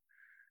do.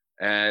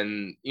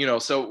 And,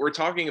 so we're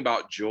talking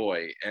about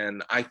joy.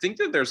 And I think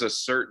that there's a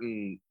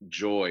certain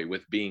joy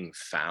with being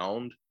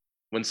found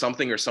when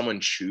something or someone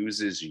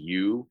chooses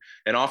you.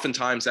 And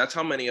oftentimes that's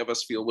how many of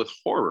us feel with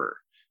horror.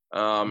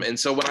 And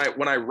so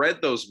when I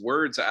read those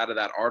words out of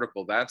that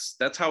article,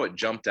 that's how it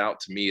jumped out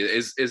to me.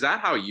 Is that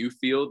how you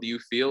feel? Do you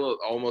feel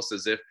almost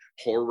as if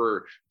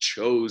horror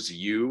chose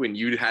you and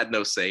you had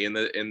no say in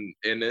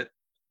it?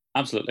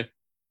 Absolutely.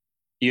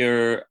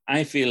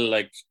 I feel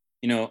like,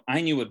 I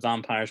knew what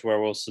vampires,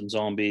 werewolves, and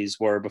zombies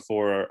were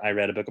before I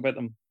read a book about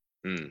them.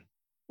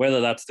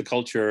 Whether that's the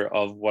culture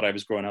of what I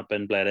was growing up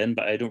in, bled in,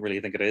 but I don't really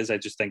think it is. I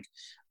just think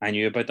I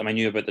knew about them. I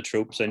knew about the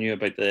tropes. I knew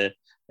about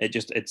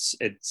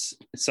it's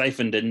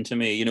siphoned into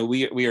me.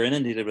 We are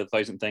inundated with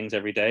 1,000 things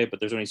every day, but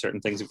there's only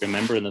certain things we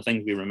remember, and the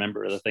things we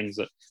remember are the things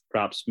that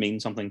perhaps mean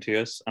something to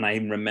us. And I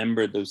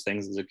remembered those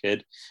things as a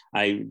kid.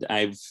 I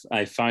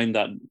found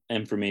that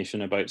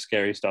information about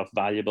scary stuff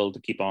valuable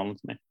to keep on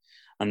with me.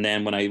 And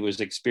then when I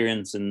was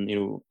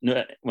experiencing,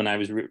 when I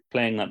was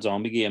playing that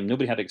zombie game,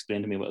 nobody had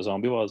explained to me what a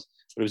zombie was.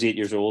 But I was 8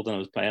 years old and I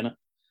was playing it,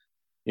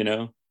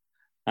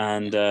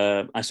 And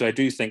so I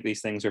do think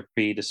these things are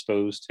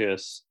predisposed to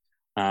us.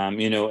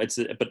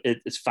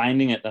 It's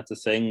finding it. That's the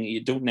thing.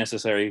 You don't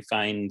necessarily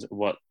find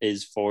what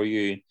is for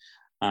you.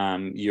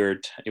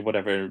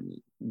 Whatever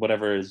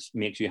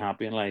makes you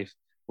happy in life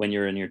when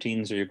you're in your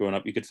teens or you're growing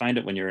up. You could find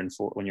it when you're in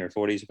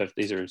 40s,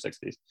 50s, or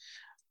 60s.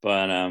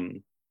 But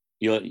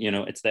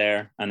it's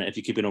there, and if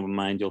you keep an open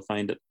mind, you'll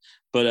find it.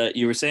 But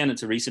you were saying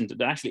it's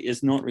it actually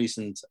is not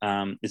recent.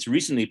 It's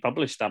recently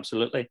published,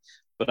 absolutely.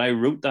 But I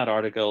wrote that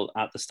article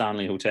at the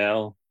Stanley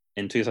Hotel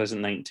in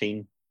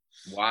 2019.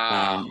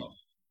 Wow.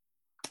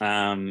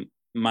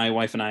 My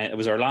wife and I, it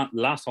was our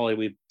last holiday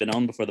we'd been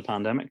on before the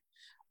pandemic,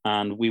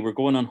 and we were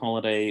going on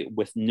holiday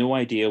with no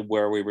idea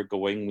where we were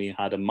going. We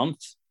had a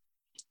month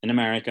in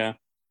America.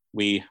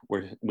 We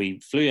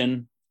flew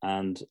in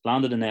and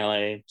landed in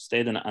LA,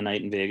 stayed a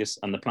night in Vegas,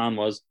 and the plan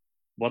was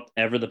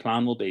whatever the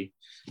plan will be.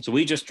 So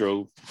we just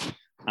drove,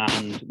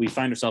 and we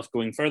found ourselves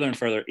going further and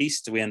further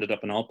east. We ended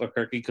up in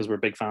Albuquerque because we're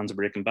big fans of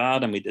Breaking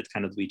Bad, and we did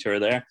kind of the wee tour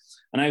there.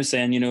 And I was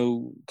saying,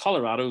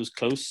 Colorado's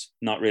close,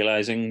 not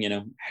realizing,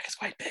 America's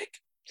quite big.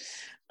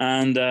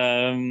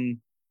 And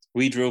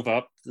we drove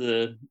up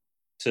through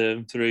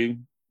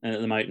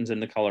the mountains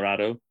into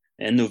Colorado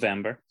in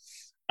November,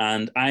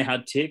 and I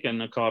had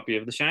taken a copy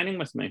of The Shining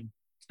with me.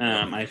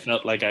 I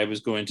felt like I was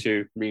going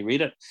to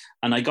reread it.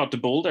 And I got to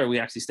Boulder. We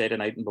actually stayed a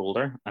night in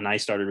Boulder, and I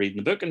started reading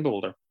the book in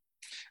Boulder.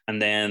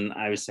 And then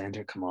I was saying to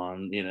her, come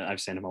on, I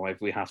was saying to my wife,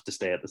 we have to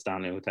stay at the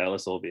Stanley Hotel.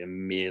 This will be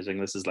amazing.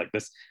 This is like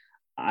this.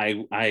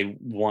 I've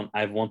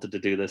wanted to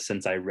do this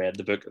since I read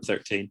the book at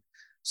 13.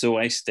 So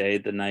I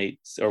stayed the night,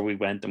 or we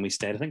went and we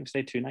stayed, I think we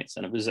stayed 2 nights,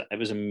 and it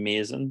was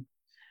amazing,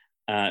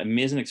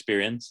 amazing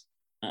experience.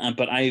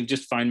 But I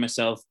just found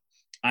myself,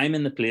 I'm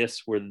in the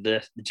place where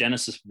the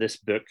genesis of this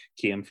book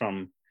came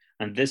from.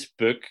 And this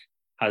book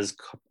has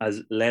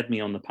led me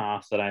on the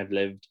path that I've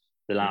lived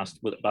the last,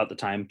 about the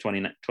time,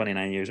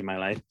 29 years of my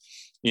life.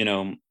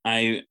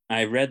 I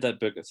read that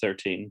book at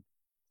 13,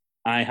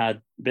 I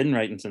had been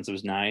writing since I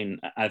was 9.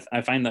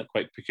 I find that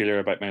quite peculiar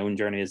about my own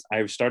journey. Is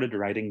I started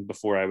writing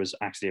before I was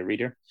actually a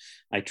reader.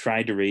 I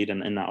tried to read,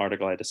 and in that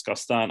article I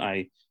discussed that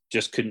I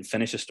just couldn't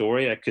finish a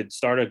story. I could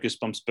start a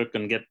Goosebumps book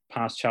and get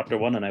past chapter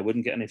 1, and I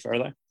wouldn't get any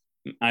further.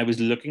 I was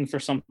looking for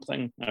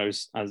something. I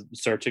was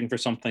searching for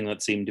something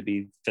that seemed to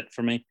be fit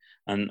for me,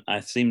 and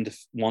I seemed to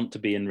want to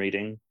be in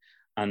reading.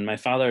 And my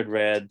father had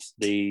read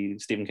the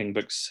Stephen King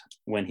books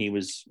when he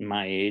was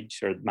my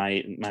age, or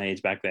my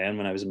age back then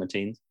when I was in my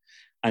teens,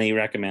 and he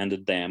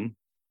recommended them.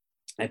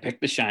 I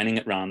picked The Shining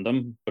at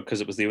random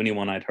because it was the only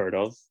one I'd heard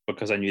of,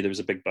 because I knew there was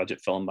a big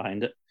budget film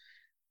behind it.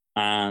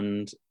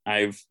 And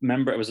I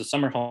remember it was a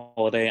summer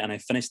holiday, and I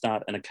finished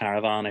that in a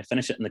caravan. I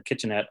finished it in the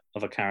kitchenette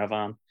of a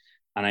caravan.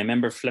 And I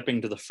remember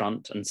flipping to the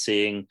front and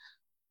seeing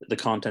the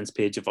contents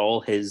page of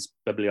all his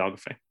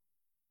bibliography.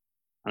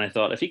 And I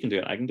thought, if he can do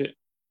it, I can do it.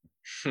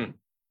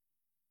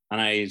 And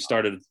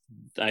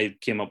I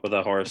came up with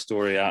a horror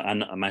story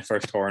and my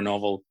first horror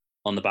novel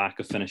on the back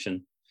of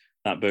finishing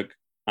that book.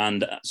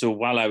 And so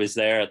while I was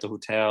there at the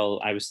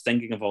hotel, I was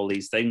thinking of all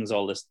these things,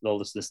 all this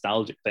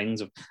nostalgic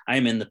things of,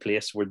 I'm in the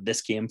place where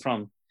this came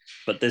from,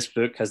 but this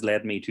book has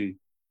led me to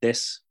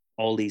this,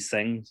 all these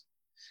things.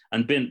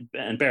 And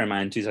bear in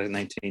mind,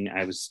 2019,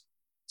 I was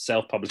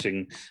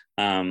self-publishing.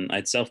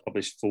 I'd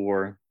self-published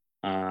 4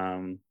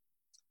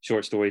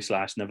 short stories /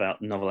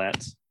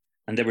 novelettes,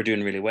 and they were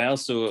doing really well.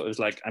 So it was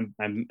like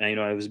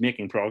I was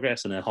making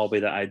progress in a hobby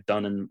that I'd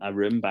done in a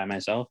room by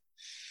myself.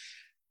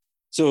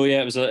 So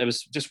yeah, it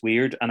was just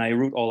weird. And I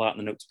wrote all that in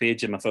the notes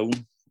page in my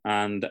phone.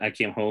 And I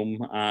came home,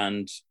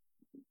 and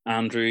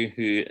Andrew,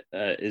 who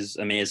is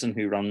amazing,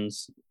 who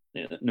runs,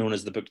 known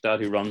as the Book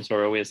Dad, who runs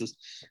Horror Oasis,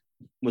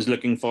 was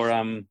looking for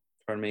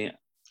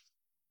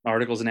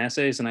articles and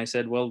essays. And I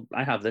said, well,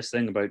 I have this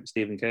thing about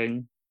Stephen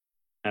King.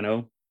 I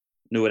know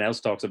no one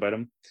else talks about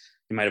him.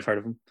 You might have heard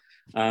of him.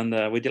 And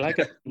would you like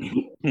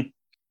it?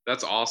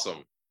 That's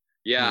awesome.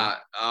 Yeah.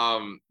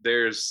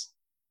 There's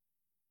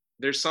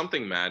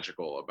something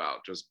magical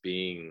about just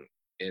being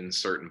in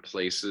certain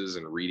places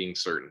and reading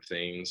certain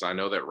things. I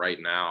know that right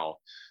now,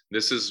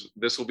 this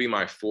will be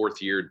my 4th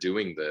year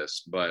doing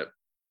this, but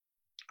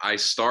I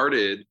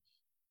started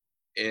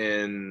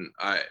 3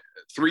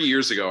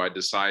 years ago. I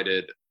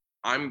decided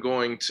I'm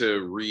going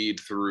to read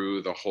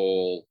through the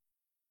whole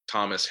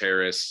Thomas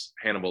Harris,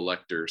 Hannibal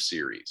Lecter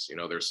series.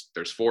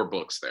 There's 4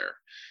 books there.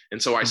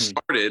 And so I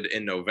started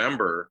in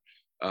November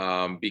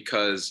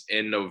because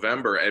in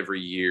November every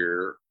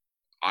year,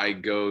 I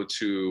go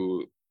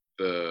to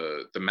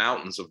the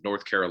mountains of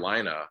North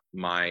Carolina.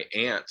 My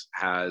aunt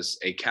has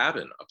a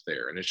cabin up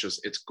there, and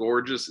it's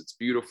gorgeous. It's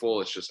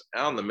beautiful. It's just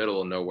out in the middle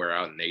of nowhere,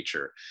 out in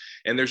nature.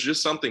 And there's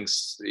just something,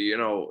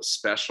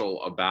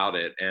 special about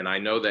it. And I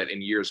know that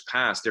in years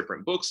past,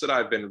 different books that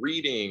I've been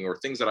reading or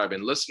things that I've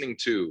been listening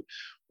to,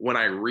 when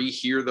I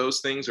rehear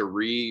those things or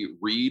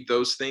reread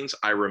those things,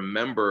 I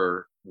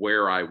remember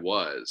where I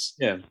was.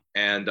 Yeah.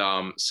 And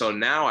so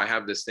now I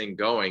have this thing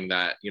going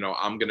that,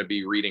 I'm going to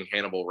be reading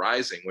Hannibal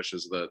Rising, which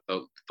is the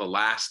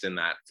last in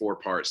that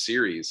 4-part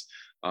series,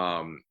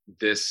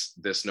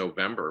 this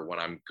November when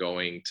I'm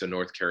going to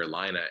North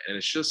Carolina. And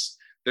it's just,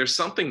 there's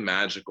something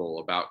magical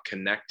about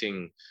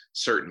connecting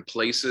certain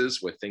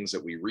places with things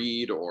that we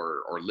read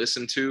or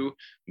listen to,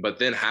 but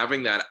then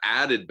having that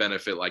added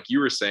benefit, like you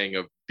were saying,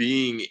 of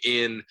being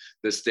in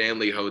the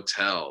Stanley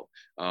Hotel,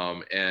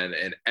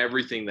 and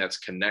everything that's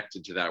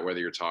connected to that, whether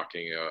you're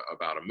talking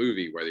about a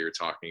movie, whether you're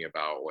talking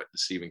about what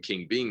Stephen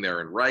King being there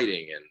and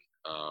writing, and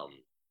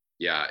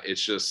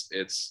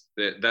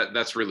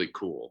that's really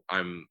cool.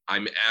 I'm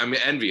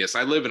envious.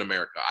 I live in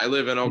America. I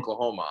live in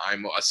Oklahoma.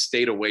 I'm a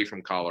state away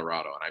from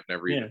Colorado, and I've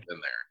never even been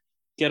there.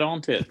 Get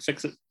onto it,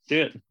 fix it,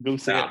 do it, go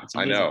see it.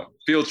 I know.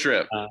 Field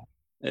trip.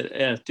 Do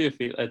a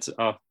field. It's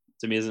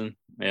amazing.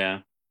 Yeah.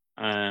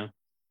 No,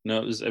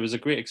 it was a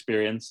great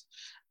experience,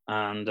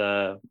 and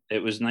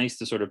it was nice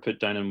to sort of put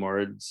down in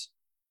words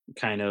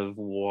kind of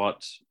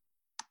what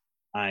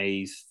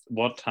my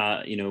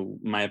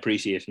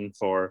appreciation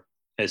for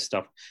his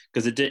stuff,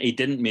 because he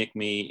didn't make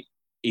me,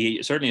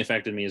 he certainly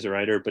affected me as a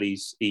writer, but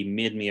he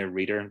made me a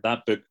reader.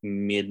 That book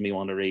made me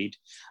want to read.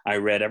 I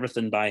read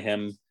everything by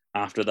him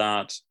after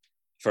that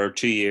for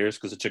 2 years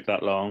because it took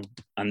that long,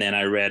 and then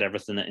I read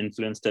everything that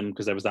influenced him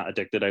because I was that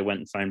addicted. I went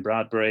and found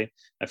Bradbury,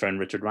 I found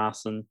Richard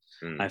Rassin,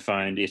 I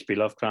found H.P.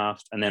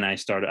 Lovecraft, and then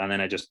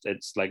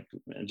it's like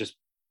just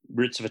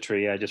roots of a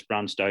tree. I just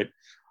branched out,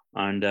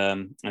 and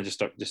I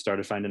just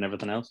started finding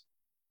everything else.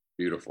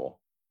 Beautiful.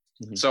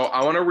 So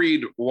I want to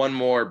read one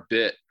more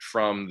bit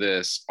from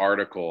this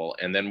article,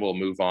 and then we'll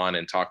move on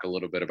and talk a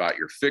little bit about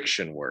your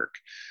fiction work.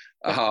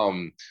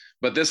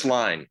 But this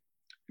line,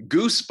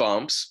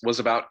 Goosebumps was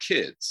about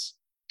kids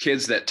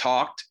that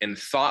talked and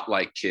thought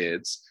like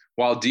kids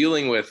while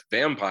dealing with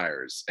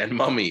vampires and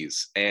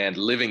mummies and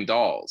living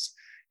dolls.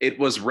 It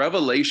was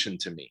revelation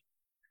to me.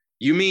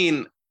 You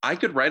mean I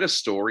could write a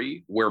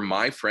story where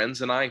my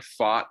friends and I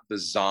fought the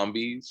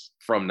zombies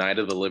from Night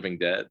of the Living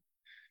Dead?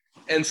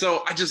 And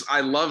so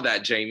I love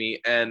that,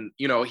 Jamie. And,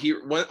 you know,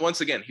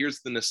 once again,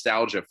 here's the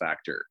nostalgia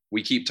factor.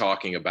 We keep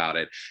talking about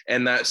it.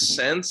 And that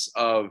sense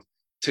of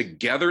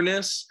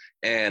togetherness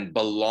and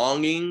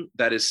belonging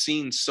that is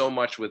seen so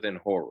much within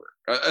horror,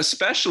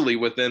 especially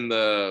within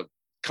the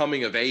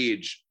coming of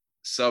age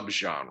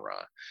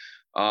subgenre.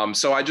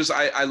 So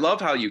I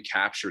love how you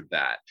captured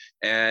that.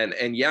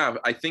 And yeah,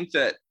 I think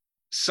that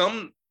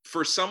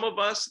for some of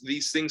us,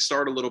 these things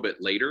start a little bit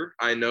later.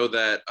 I know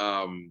that,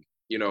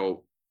 you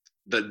know,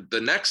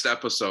 the next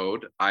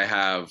episode I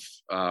have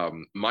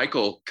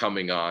Michael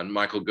coming on,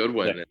 Michael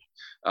Goodwin.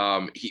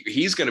 Yeah.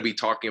 He's going to be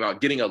talking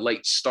about getting a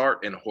late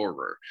start in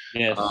horror.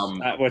 Yes,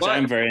 which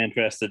I'm very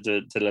interested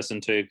to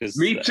listen to.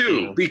 Me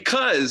too,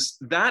 because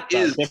that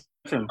is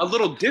a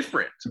little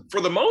different.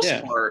 For the most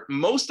part,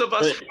 most of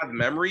us have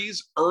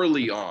memories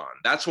early on.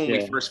 That's when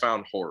we first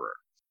found horror.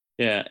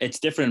 Yeah, it's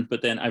different.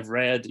 But then I've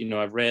read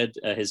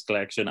his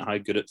collection, How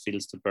Good It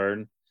Feels to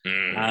Burn,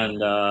 and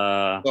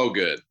so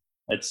good.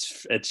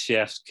 It's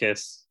chef's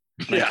kiss.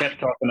 I kept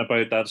talking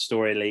about that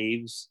story,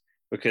 Leaves,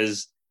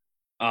 because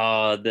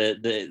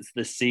the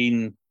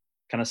scene.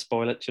 Can I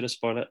spoil it? Should I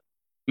spoil it?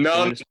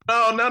 No, it's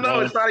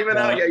not even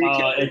out yet. You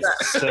can't.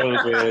 It's so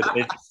good.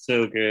 It's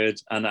so good,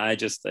 and I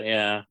just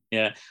and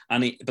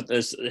but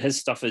his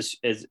stuff is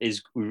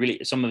really,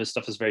 some of his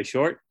stuff is very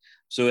short.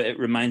 So it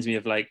reminds me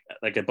of like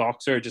a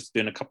boxer just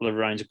doing a couple of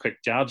rounds of quick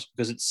jabs,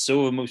 because it's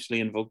so emotionally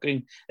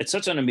invoking. It's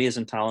such an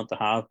amazing talent to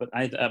have. But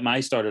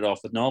I started off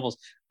with novels.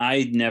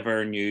 I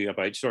never knew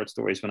about short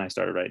stories when I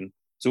started writing.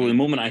 So the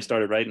moment I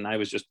started writing, I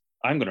was just,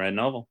 I'm going to write a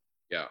novel.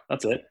 Yeah,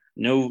 that's it.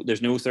 No,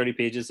 there's no 30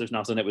 pages. There's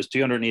nothing. It was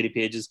 280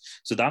 pages.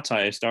 So that's how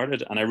I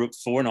started. And I wrote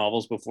 4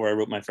 novels before I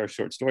wrote my first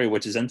short story,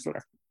 which is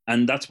Insular.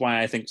 And that's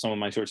why I think some of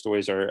my short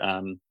stories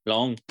are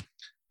long.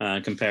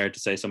 Compared to,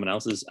 say, someone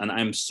else's. And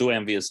I'm so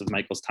envious of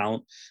Michael's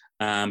talent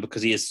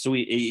because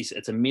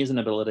it's amazing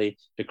ability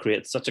to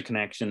create such a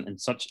connection in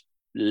such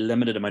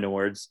limited amount of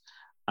words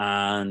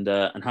and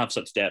have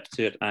such depth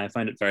to it. I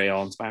find it very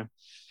awe-inspiring.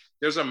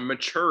 There's a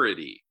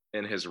maturity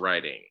in his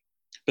writing.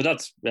 But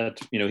that's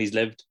he's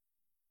lived.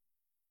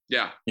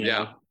 Yeah,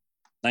 yeah.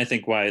 I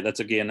think why that's,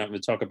 again, we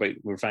talk about,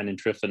 we're finding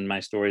truth in my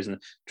stories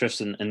and truths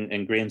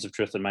and grains of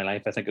truth in my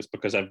life. I think it's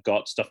because I've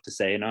got stuff to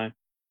say now.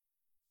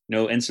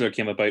 Insular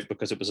came about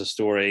because it was a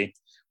story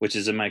which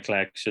is in my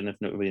collection, if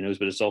nobody knows,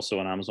 but it's also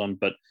on Amazon.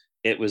 But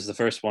it was the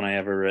first one I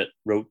ever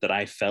wrote that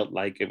I felt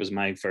like it was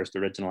my first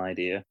original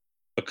idea,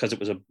 because it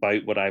was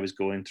about what I was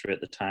going through at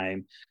the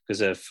time.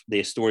 Because if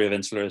the story of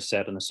Insular is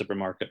set in a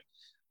supermarket,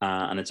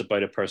 and it's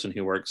about a person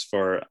who works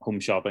for home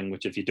shopping,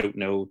 which, if you don't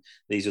know,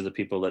 these are the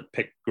people that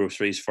pick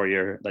groceries for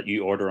that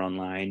you order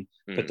online,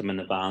 put them in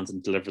the vans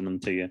and deliver them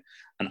to you.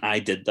 And I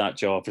did that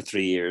job for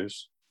 3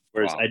 years.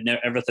 Whereas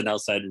everything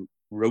else I'd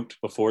wrote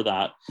before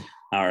that,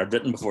 or I'd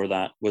written before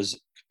that, was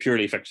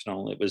purely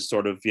fictional. It was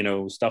sort of,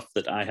 stuff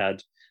that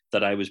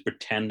I was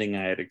pretending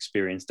I had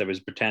experienced. I was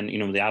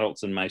pretending, the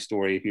adults in my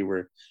story who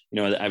were,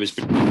 I was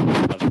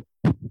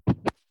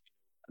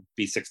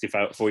be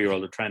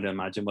 64-year-old or trying to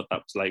imagine what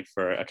that was like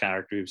for a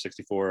character who was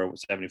 64 or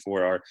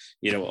 74 or,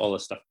 all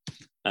this stuff.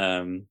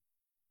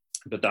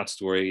 But that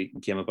story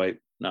came about.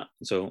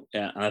 So,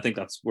 yeah, and I think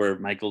that's where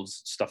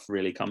Michael's stuff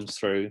really comes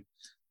through.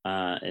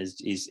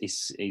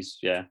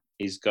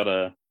 He's got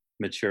a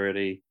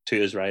maturity to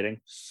his writing.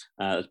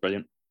 It's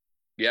brilliant.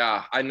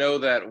 Yeah, I know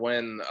that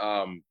when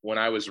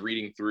I was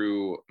reading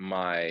through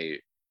my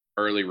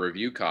early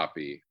review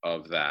copy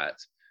of that,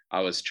 I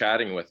was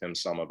chatting with him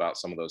some about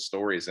some of those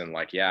stories, and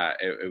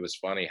it was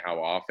funny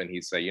how often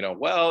he'd say,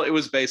 well, it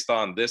was based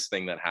on this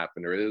thing that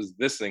happened, or it was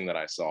this thing that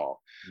I saw.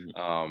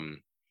 I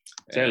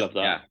love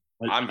that.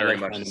 Yeah, I'm very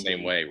much the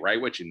same way.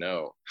 Write what you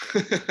know.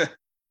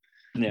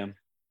 Yeah.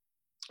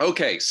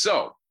 Okay,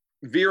 so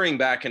veering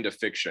back into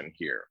fiction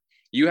here,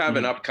 you have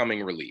an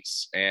upcoming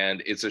release,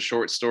 and it's a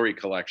short story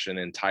collection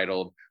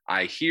entitled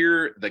I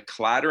Hear the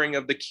Clattering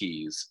of the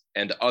Keys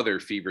and Other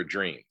Fevered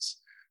Dreams.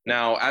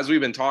 Now, as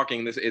we've been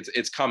talking,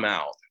 it's come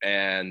out,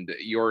 and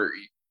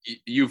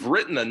you've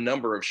written a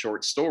number of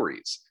short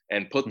stories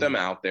and put them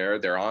out there.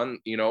 They're on,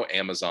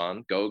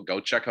 Amazon. Go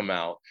check them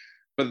out.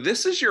 But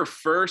this is your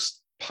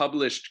first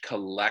published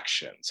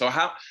collection. So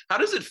how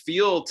does it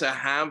feel to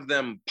have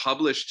them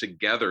published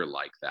together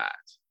like that?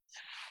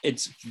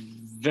 It's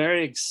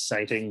very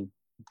exciting,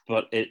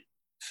 but it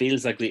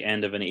feels like the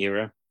end of an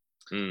era.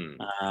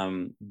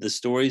 The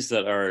stories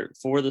that are,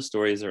 4 of the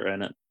stories are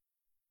in it.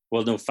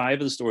 Well, no, 5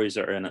 of the stories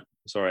that are in it.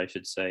 Sorry, I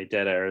should say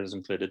Dead Air is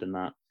included in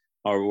that,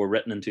 or were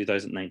written in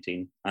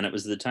 2019. And it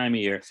was the time of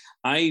year.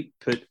 I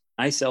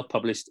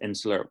self-published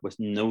Insular with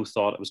no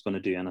thought it was going to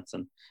do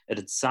anything. It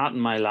had sat in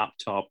my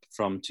laptop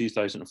from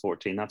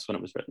 2014. That's when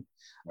it was written.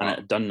 Wow. And it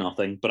had done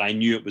nothing, but I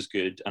knew it was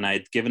good. And I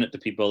had given it to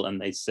people, and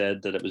they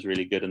said that it was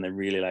really good and they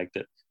really liked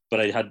it,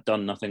 but I had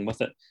done nothing with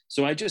it.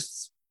 So it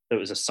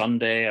was a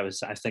Sunday.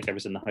 I think I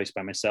was in the house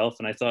by myself,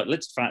 and I thought,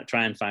 let's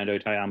try and find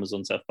out how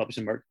Amazon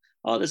self-publishing works.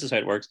 Oh, this is how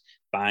it works.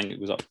 Bang, it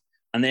was up.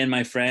 And then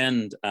my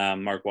friend,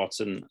 Mark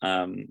Watson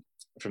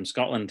from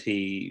Scotland,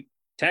 he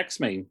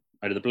texted me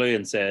out of the blue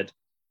and said,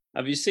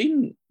 have you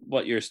seen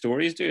what your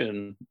story's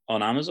doing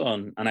on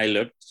Amazon? And I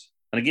looked,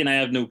 and again, I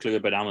have no clue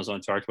about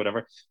Amazon charts,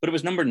 whatever, but it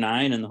was number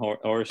 9 in the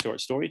horror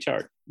short story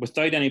chart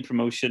without any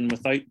promotion,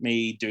 without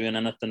me doing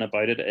anything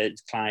about it.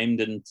 It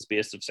climbed in the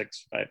space of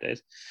 5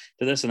 days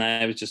to this. And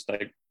I was just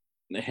like,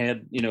 the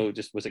head,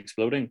 just was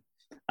exploding.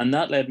 And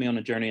that led me on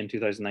a journey in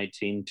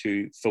 2019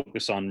 to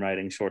focus on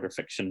writing shorter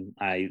fiction.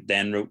 I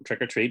then wrote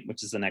Trick or Treat,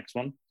 which is the next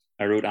one.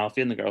 I wrote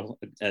Alfie and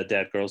the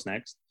Dead Girls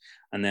next.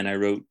 And then I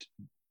wrote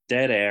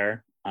Dead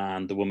Air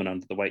and The Woman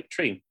Under the White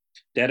Tree.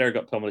 Dead Air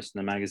got published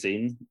in a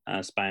magazine,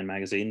 Spine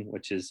magazine,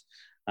 which is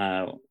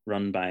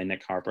run by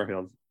Nick Harper, who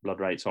have Blood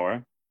Rights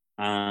Horror.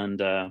 And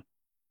so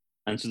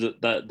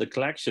the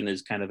collection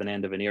is kind of an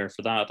end of an era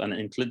for that. And it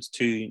includes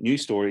 2 new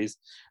stories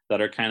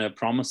that are kind of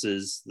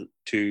promises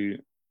to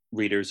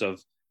readers of,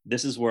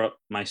 this is where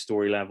my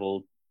story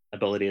level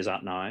ability is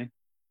at now.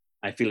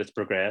 I feel it's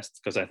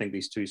progressed because I think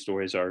these 2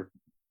 stories are,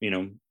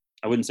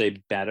 I wouldn't say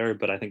better,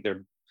 but I think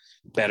they're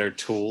better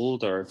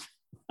told, or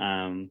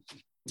better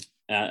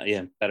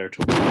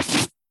told.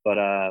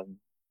 But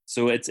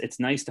so it's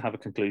nice to have a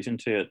conclusion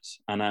to it,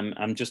 and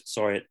I'm just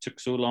sorry it took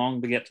so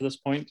long to get to this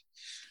point.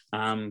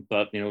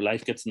 But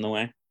life gets in the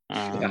way,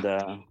 and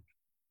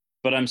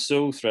but I'm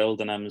so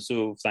thrilled and I'm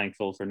so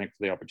thankful for Nick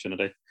for the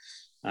opportunity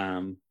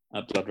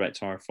at Blood Rights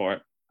Horror for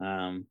it.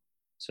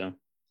 So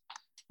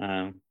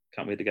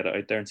can't wait to get it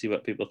out there and see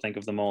what people think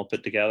of them all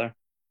put together.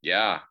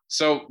 Yeah.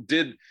 So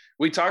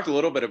we talked a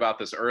little bit about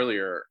this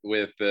earlier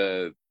with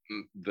the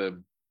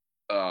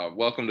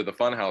Welcome to the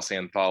Funhouse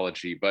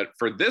anthology, but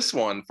for this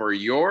one, for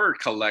your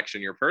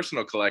collection, your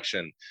personal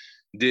collection,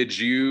 did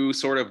you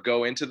sort of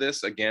go into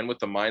this again with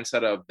the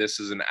mindset of this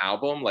is an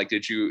album? Like,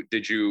 did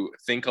you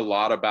think a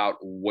lot about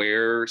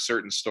where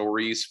certain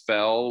stories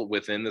fell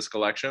within this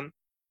collection?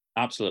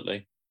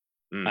 Absolutely.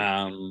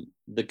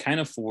 The kind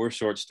of 4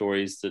 short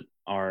stories that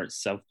are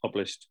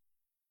self-published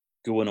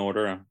go in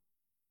order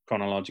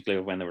chronologically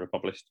of when they were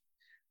published,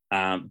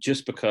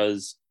 just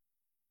because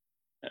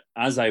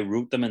as I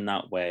wrote them in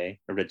that way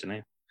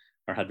originally,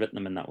 or had written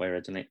them in that way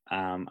originally,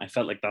 I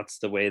felt like that's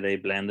the way they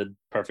blended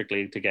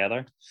perfectly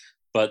together.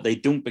 But they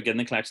don't begin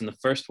the collection. The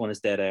first one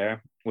is Dead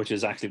Air, which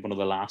is actually one of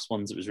the last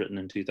ones that was written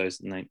in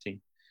 2019.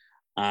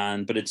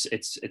 But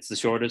it's the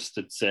shortest.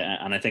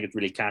 And I think it's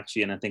really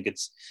catchy. And I think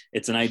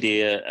it's an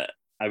idea.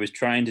 I was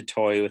trying to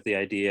toy with the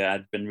idea.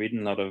 I'd been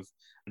reading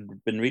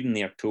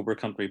The October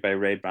Country by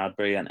Ray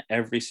Bradbury, and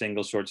every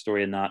single short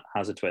story in that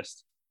has a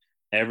twist.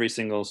 Every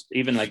single,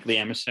 even like The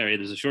Emissary,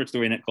 there's a short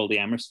story in it called The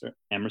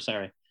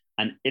Emissary,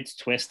 and its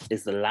twist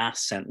is the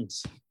last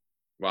sentence.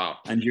 Wow.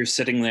 And you're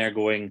sitting there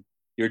going,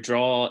 your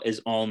jaw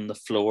is on the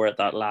floor at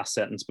that last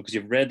sentence because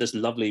you've read this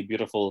lovely,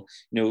 beautiful,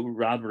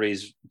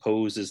 Bradbury's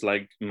pose is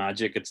like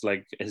magic. It's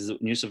like his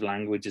use of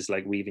language is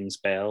like weaving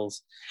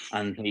spells.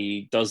 And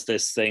he does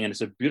this thing, and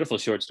it's a beautiful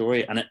short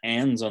story. And it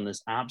ends on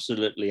this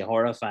absolutely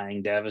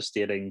horrifying,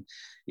 devastating,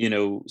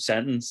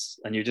 sentence.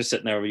 And you're just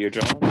sitting there with your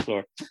jaw on the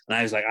floor. And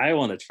I was like, I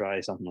want to try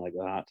something like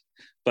that.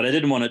 But I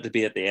didn't want it to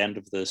be at the end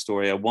of the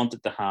story. I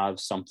wanted to have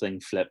something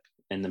flip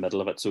in the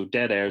middle of it. So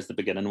Dead Air is the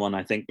beginning one,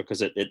 I think,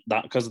 because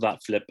because of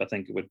that flip, I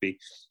think it would be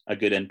a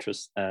good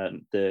interest,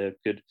 the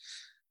good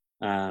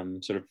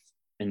sort of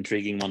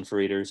intriguing one for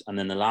readers. And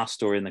then the last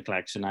story in the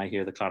collection, I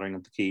Hear the Clattering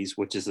of the Keys,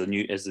 which is the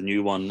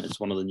new one.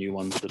 It's one of the new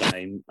ones that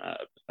I,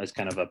 as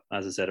kind of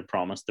as I said, a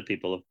promise to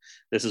people of,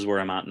 this is where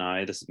I'm at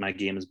now. My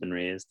game has been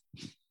raised.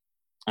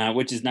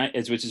 Which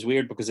is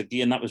weird because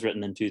again, that was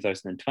written in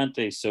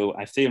 2020. So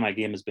I feel my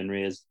game has been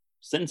raised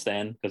since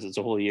then because it's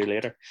a whole year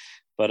later.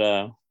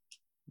 But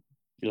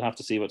you'll have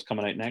to see what's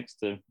coming out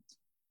next.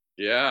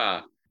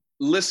 Yeah.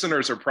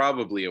 Listeners are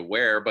probably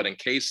aware, but in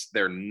case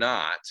they're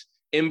not,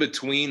 in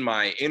between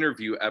my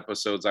interview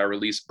episodes, I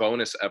release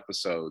bonus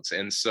episodes.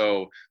 And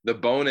so the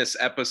bonus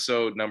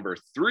episode number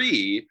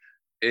 3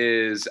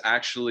 is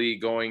actually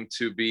going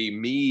to be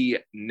me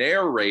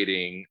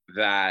narrating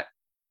that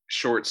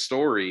short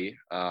story,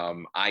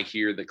 I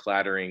Hear the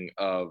Clattering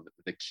of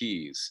the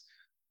Keys.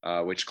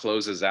 Which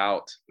closes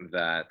out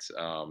that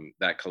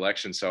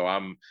collection. So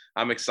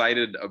I'm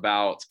excited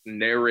about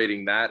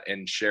narrating that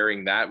and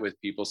sharing that with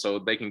people so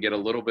they can get a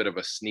little bit of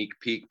a sneak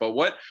peek. But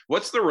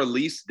what's the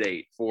release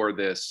date for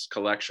this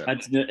collection?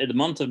 It's the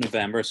month of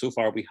November. So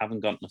far, we haven't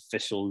got an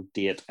official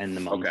date in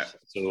the month. Okay.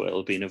 So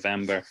it'll be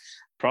November.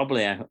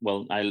 Probably,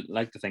 I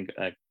like to think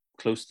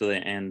close to the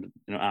end,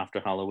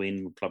 after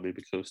Halloween, we'll probably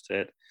be close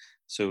to it.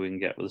 So we can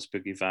get with a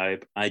spooky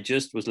vibe. I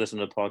just was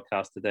listening to a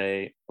podcast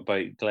today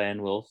about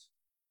Glenn Wolfe,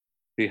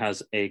 who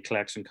has a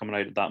collection coming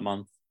out that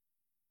month,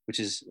 which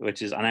is,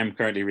 and I'm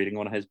currently reading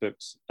one of his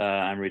books.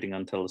 I'm reading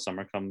Until the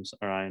Summer Comes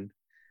Around.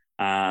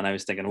 And I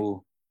was thinking, we're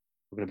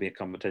going to be a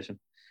competition,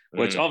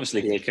 which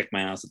obviously he'll kick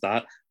my ass at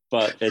that,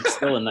 but it's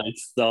still a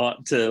nice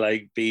thought to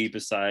be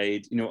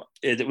beside,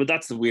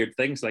 that's the weird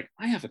thing. It's like,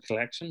 I have a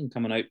collection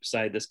coming out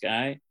beside this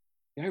guy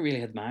I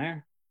really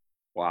admire.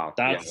 Wow.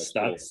 That's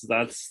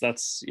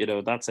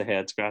a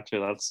head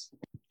scratcher.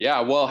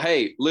 Yeah. Well,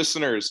 hey,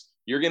 listeners,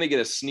 you're going to get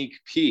a sneak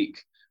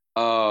peek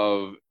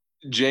of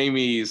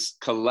Jamie's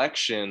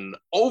collection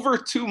over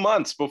 2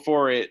 months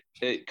before it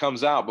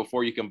comes out,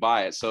 before you can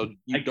buy it. So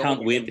I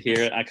can't wait to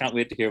hear it. I can't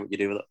wait to hear what you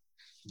do with it.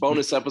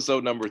 Bonus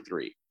episode number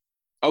 3.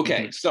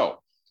 Okay, so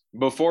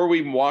before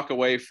we walk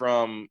away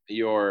from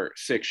your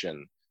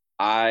fiction,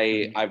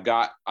 I've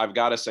got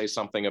to say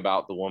something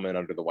about The Woman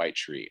Under the White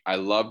Tree. I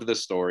loved the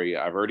story.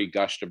 I've already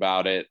gushed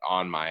about it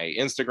on my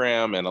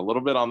Instagram and a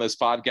little bit on this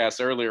podcast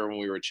earlier when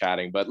we were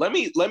chatting. But let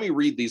me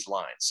read these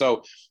lines.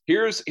 So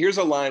here's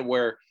a line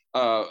where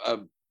a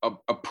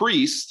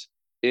priest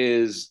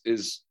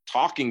is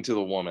talking to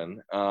the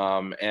woman,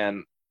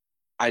 and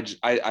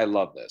I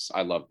love this.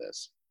 I love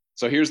this.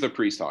 So here's the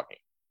priest talking.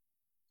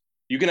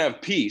 You can have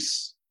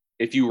peace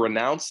if you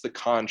renounce the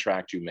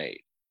contract you made.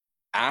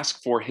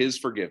 Ask for his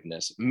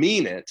forgiveness,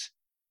 mean it,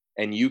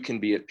 and you can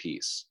be at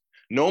peace.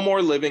 No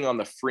more living on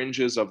the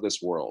fringes of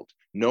this world.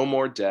 No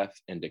more death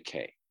and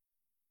decay.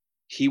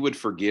 He would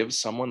forgive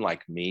someone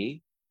like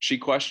me? She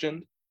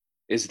questioned.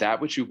 Is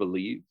that what you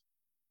believe?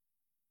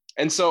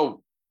 And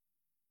so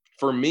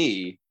for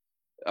me,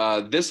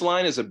 this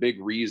line is a big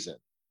reason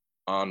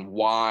on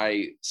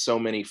why so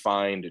many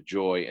find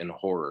joy in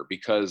horror,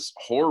 because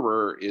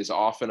horror is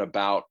often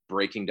about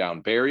breaking down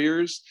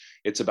barriers.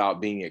 It's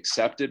about being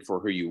accepted for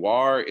who you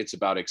are. It's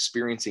about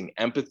experiencing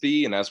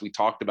empathy. And as we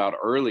talked about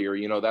earlier,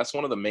 that's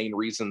one of the main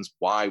reasons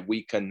why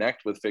we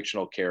connect with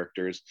fictional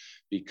characters,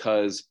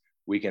 because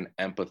we can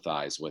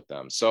empathize with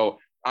them. So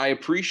I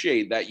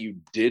appreciate that you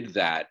did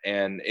that.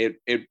 And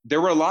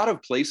there were a lot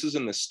of places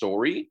in the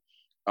story,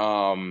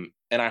 and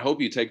I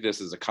hope you take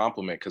this as a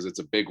compliment because it's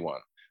a big one.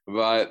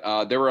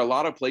 But there were a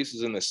lot of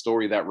places in the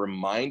story that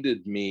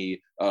reminded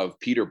me of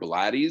Peter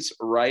Blatty's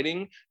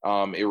writing.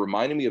 It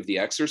reminded me of The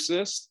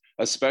Exorcist,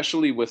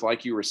 especially with,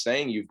 like you were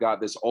saying, you've got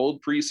this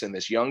old priest and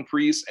this young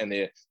priest, and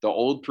the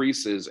old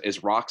priest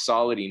is rock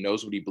solid. He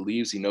knows what he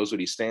believes. He knows what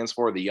he stands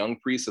for. The young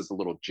priest is a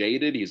little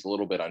jaded. He's a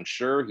little bit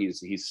unsure.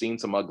 He's seen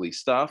some ugly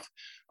stuff.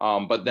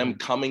 But them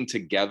coming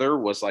together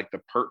was like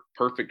the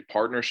perfect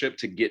partnership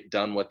to get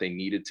done what they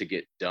needed to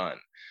get done.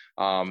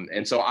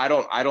 And so I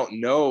don't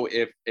know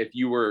if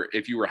you were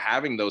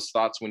having those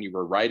thoughts when you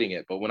were writing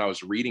it, but when I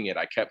was reading it,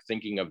 I kept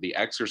thinking of The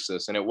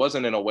Exorcist, and it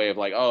wasn't in a way of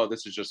like, oh,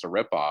 this is just a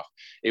ripoff.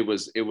 It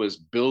was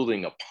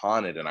building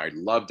upon it, and I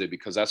loved it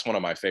because that's one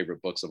of my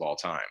favorite books of all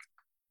time.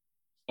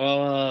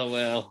 Oh,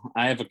 well,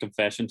 I have a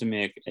confession to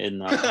make in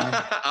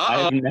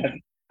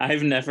that.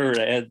 I've never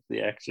read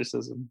The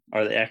Exorcism,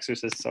 or The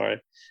Exorcist,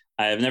 sorry.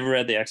 I have never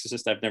read The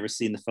Exorcist. I've never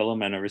seen the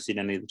film. I've never seen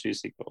any of the 2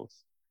 sequels.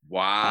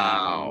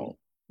 Wow.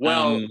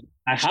 Well,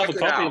 I have a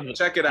copy of it.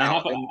 Check it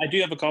out. I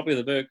do have a copy of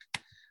the book.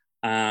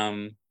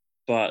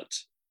 But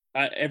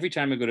every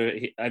time I go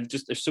to,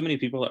 there's so many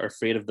people that are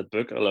afraid of the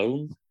book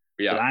alone.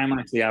 Yeah. But I'm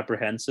actually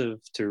apprehensive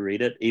to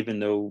read it, even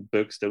though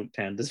books don't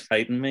tend to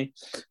frighten me.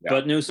 Yeah.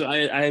 But no, so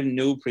I have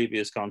no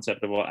previous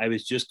concept of what I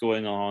was just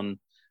going on.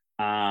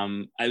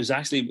 I was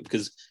actually,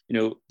 because,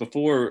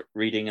 before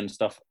reading and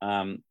stuff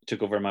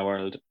took over my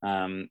world,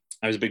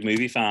 I was a big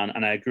movie fan,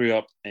 and I grew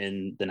up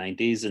in the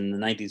 90s, and the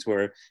 90s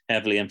were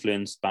heavily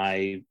influenced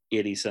by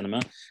 80s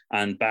cinema.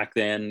 And back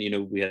then,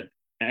 we had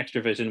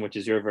Extravision, which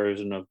is your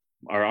version of,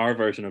 or our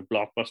version of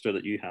Blockbuster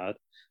that you had.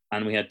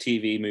 And we had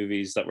TV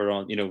movies that were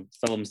on,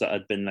 films that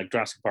had been, like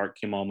Jurassic Park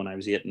came on when I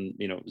was 8, and,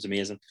 it was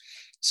amazing.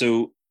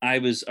 So I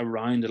was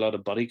around a lot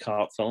of buddy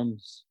cop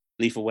films,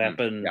 Lethal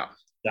Weapon,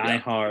 Die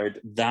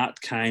Hard,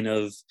 that kind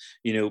of,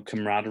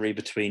 camaraderie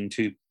between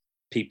two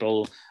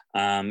people,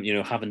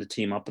 having to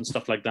team up and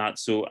stuff like that.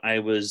 So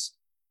that's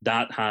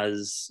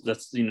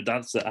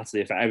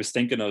the effect. I was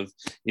thinking of,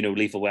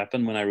 Lethal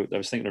Weapon when I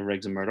was thinking of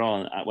Riggs and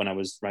Murtaugh when I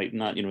was writing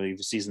that, he was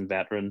a seasoned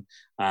veteran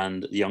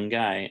and the young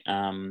guy.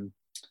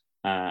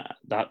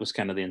 That was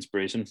kind of the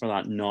inspiration for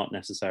that, not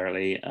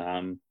necessarily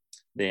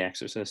The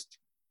Exorcist.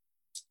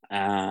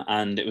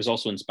 And it was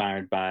also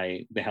inspired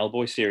by the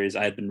Hellboy series.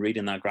 I had been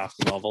reading that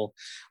graphic novel,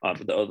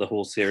 the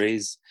whole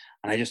series,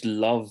 and I just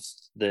loved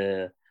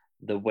the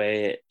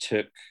way it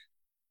took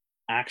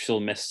actual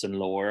myths and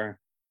lore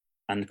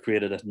and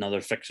created another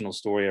fictional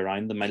story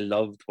around them. I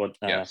loved what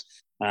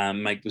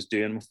Mike was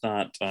doing with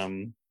that,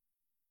 and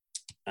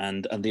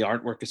the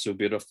artwork is so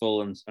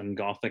beautiful and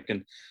gothic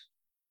and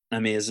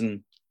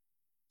amazing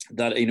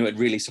that it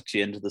really sucks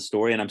you into the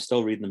story. And I'm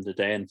still reading them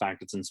today. In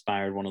fact, it's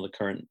inspired one of the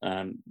current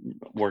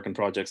working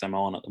projects I'm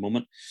on at the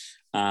moment.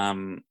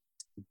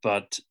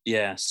 But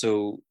yeah,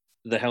 so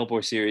the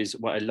Hellboy series,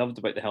 what I loved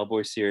about the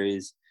Hellboy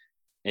series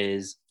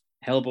is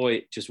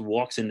Hellboy just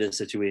walks into the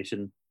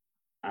situation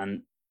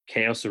and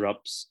chaos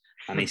erupts,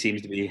 and he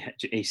seems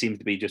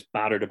to be just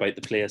battered about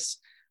the place.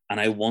 And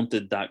I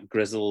wanted that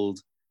grizzled,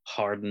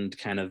 hardened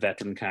kind of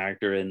veteran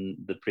character in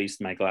the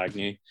priest Michael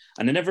Agnew,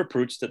 and I never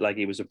approached it like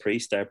he was a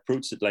priest. I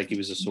approached it like he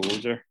was a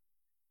soldier.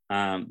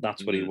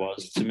 That's what he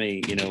was to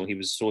me. He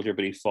was a soldier,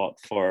 but he fought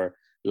for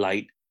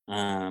light.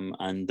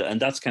 And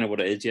that's kind of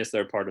what it is. Yes,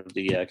 they're part of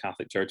the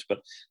Catholic Church, but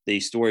the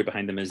story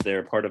behind them is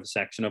they're part of a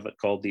section of it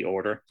called the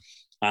Order.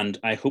 And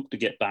I hope to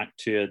get back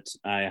to it.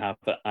 I have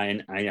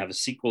a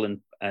sequel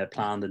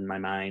planned in my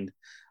mind.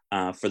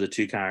 for the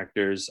two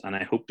characters, and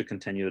I hope to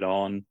continue it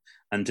on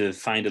and to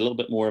find a little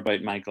bit more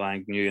about Michael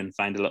Agnew and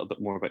find a little bit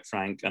more about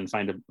Frank and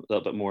find a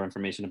little bit more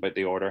information about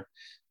the Order.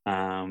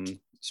 If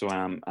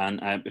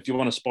you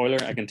want a spoiler,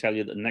 I can tell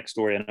you that the next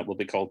story in it will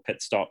be called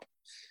Pit Stop,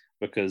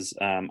 because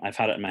I've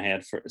had it in my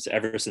head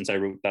ever since I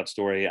wrote that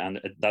story, and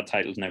that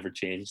title's never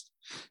changed.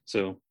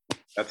 So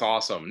that's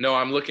awesome. No,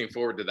 I'm looking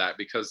forward to that,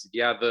 because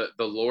the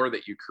lore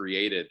that you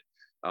created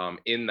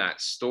in that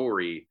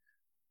story,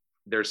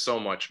 there's so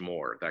much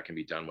more that can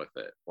be done with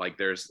it. Like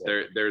there's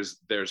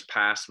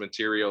past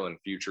material and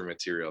future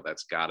material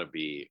that's got to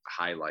be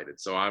highlighted.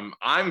 So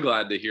I'm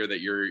glad to hear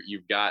that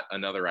you've got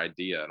another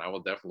idea, and I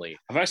will definitely.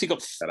 I've actually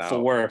got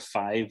 4 or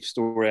 5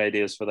 story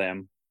ideas for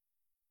them.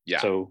 Yeah.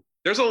 So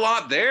there's a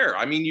lot there.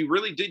 I mean, you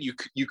really did. You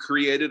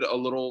created a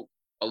little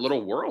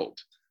world.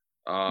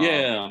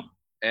 Yeah.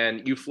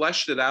 And you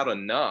fleshed it out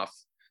enough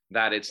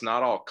that it's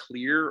not all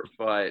clear,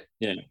 but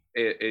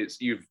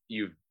it's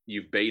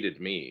you've baited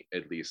me,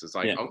 at least. It's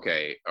like,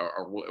 okay,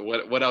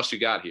 what else you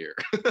got here?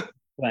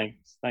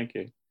 Thanks. Thank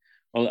you.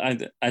 Well,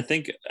 I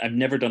think I've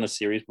never done a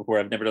series before.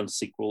 I've never done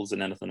sequels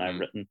in anything I've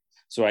written.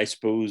 So I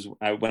suppose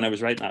when I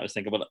was writing that, I was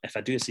thinking, well, if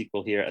I do a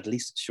sequel here, at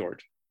least it's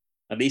short.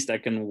 At least I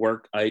can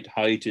work out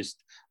how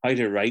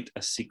to write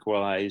a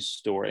sequelized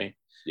story.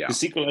 Yeah. The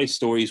sequelized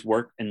stories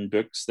work in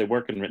books. They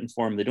work in written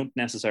form. They don't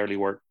necessarily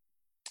work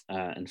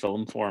in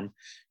film form,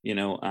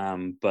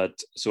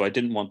 but so I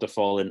didn't want to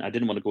fall in. I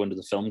didn't want to go into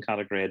the film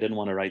category. I didn't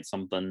want to write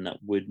something that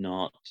would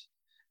not.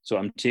 So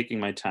I'm taking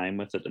my time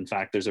with it. In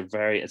fact,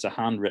 it's a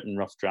handwritten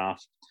rough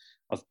draft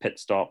of Pit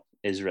Stop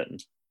is written,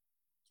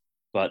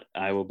 but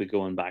I will be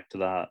going back to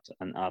that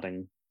and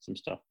adding some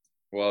stuff.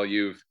 Well,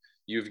 you've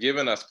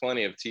given us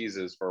plenty of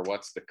teases for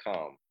what's to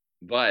come,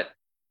 but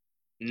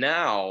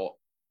now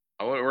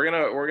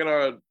we're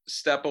gonna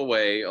step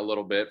away a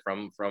little bit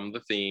from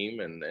the theme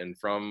and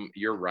from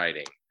your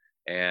writing,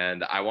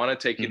 and I want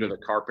to take you to the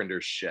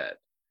carpenter's shed.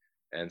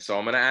 And so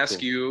I'm going to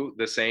ask you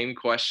the same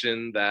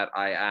question that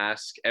I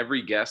ask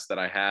every guest that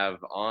I have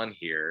on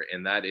here,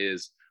 and that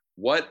is,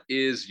 what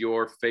is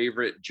your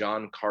favorite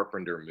John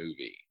Carpenter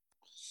movie?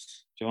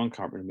 John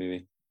Carpenter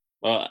movie.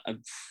 Well,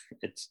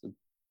 it's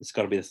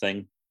got to be The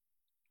Thing.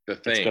 The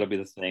Thing. It's got to be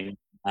The Thing.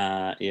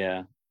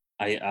 Yeah.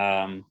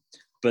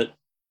 But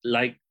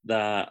like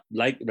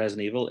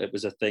Resident Evil, it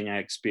was a thing I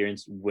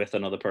experienced with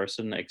another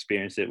person. I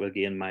experienced it with,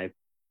 again, my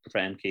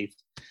friend Keith.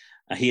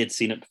 He had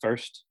seen it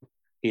first.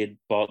 He had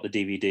bought the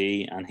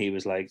DVD, and he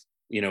was like,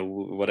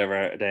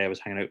 whatever day I was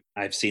hanging out,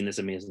 I've seen this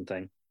amazing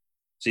thing.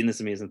 So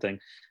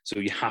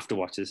you have to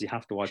watch this. You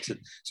have to watch it.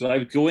 So I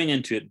was going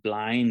into it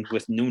blind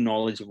with no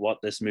knowledge of what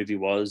this movie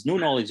was, no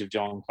knowledge of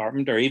John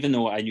Carpenter, even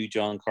though I knew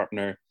John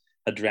Carpenter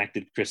had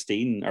directed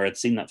Christine or had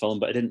seen that film,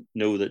 but I didn't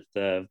know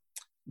that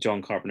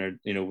John Carpenter,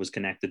 was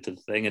connected to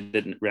The Thing. I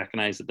didn't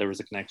recognize that there was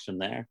a connection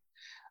there.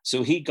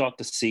 So he got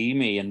to see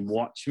me and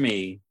watch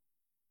me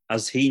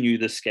as he knew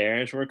the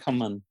scares were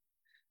coming.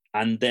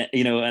 And then,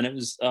 and it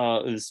was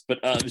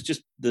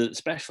just the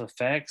special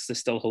effects, they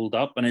still hold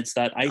up. And it's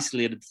that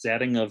isolated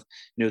setting of,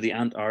 the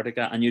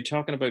Antarctica. And you're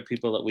talking about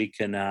people that we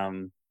can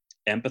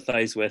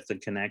empathize with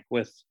and connect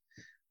with.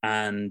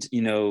 And,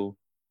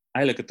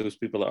 I look at those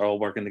people that are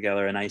all working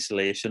together in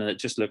isolation, and it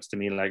just looks to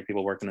me like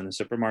people working in the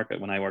supermarket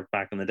when I worked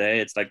back in the day.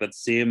 It's like they've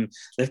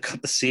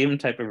got the same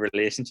type of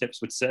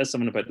relationships, which says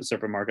something about the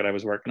supermarket I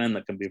was working in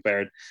that can be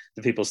compared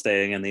to people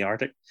staying in the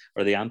Arctic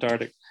or the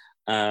Antarctic.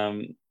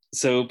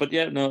 But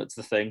yeah, no, it's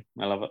The Thing.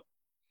 I love it.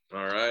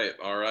 All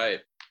right.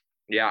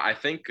 Yeah, I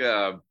think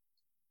that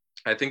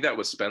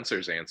was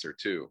Spencer's answer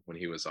too when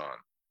he was on.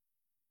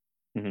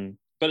 Mm-hmm.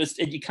 But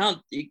you can't,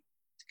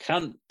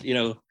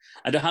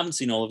 I haven't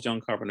seen all of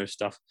John Carpenter's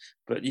stuff,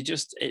 but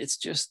it's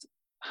just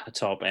a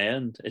top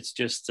end. It's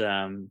just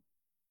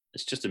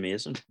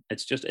amazing.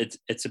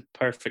 It's a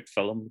perfect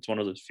film. It's one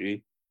of those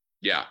few.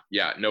 Yeah.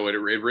 No, it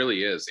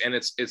really is, and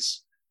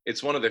it's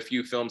one of the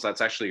few films that's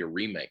actually a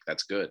remake.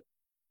 That's good.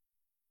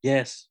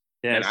 Yes.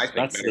 And I think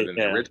that's better than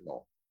the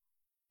original.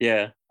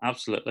 Yeah,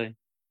 absolutely.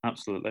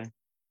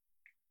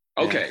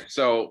 Okay,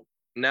 so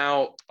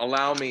now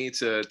allow me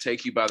to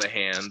take you by the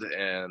hand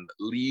and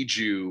lead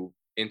you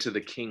into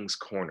the King's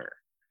Corner.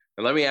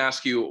 And let me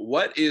ask you,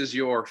 what is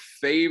your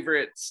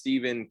favorite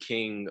Stephen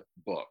King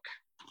book?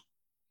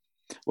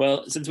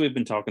 Well, since we've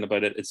been talking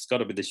about it, it's got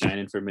to be The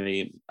Shining for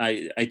me.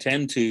 I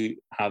tend to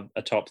have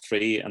a top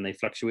 3, and they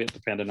fluctuate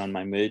depending on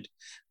my mood.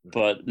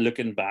 But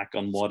looking back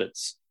on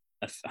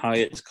how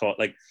it's caught,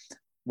 like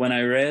when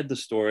I read the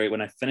story,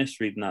 when I finished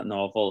reading that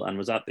novel and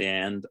was at the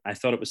end, I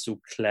thought it was so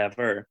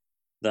clever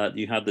that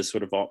you had this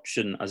sort of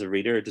option as a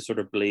reader to sort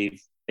of believe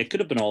it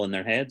could have been all in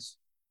their heads.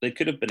 They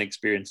could have been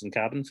experiencing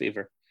cabin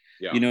fever,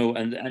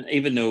 and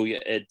even though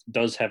it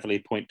does heavily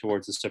point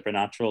towards the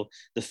supernatural,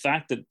 the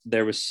fact that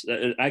there was,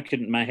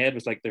 my head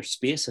was like, there's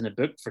space in a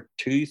book for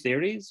 2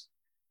 theories.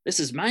 This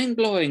is mind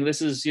blowing.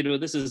 This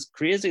is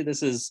crazy.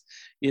 This is,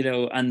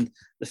 and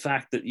the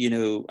fact that,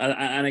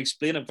 and I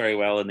explain it very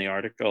well in the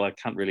article. I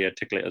can't really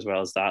articulate as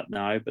well as that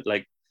now, but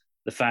like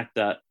the fact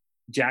that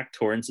Jack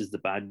Torrance is the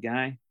bad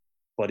guy,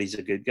 but he's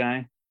a good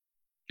guy.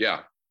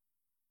 Yeah.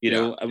 You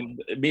know,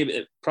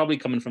 maybe probably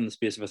coming from the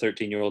space of a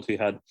 13-year-old who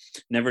had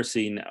never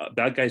seen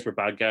bad guys were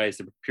bad guys,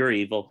 they were pure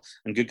evil,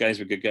 and good guys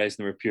were good guys,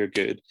 and they were pure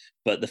good.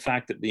 But the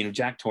fact that, you know,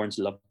 Jack Torrance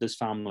loved his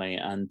family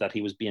and that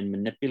he was being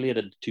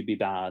manipulated to be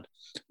bad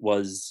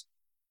was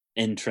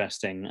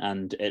interesting,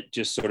 and it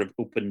just sort of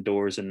opened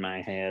doors in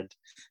my head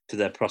to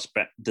the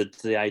prospect, to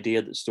the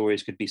idea that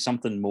stories could be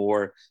something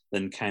more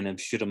than kind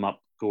of shoot 'em up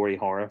gory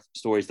horror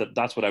stories.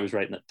 That's what I was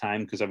writing at the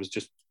time, because I was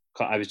just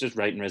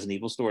writing Resident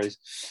Evil stories,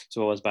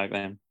 so I was back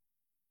then.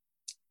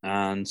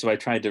 And so I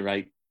tried to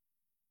write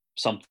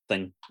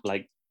something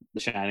like The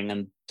Shining,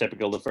 and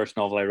typical, the first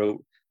novel I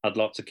wrote had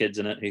lots of kids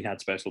in it who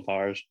had special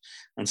powers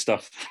and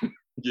stuff.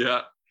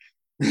 Yeah.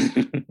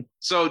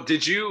 So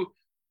did you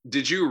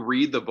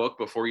read the book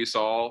before you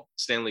saw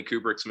Stanley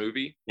Kubrick's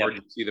movie? Yep. Or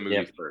did you see the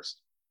movie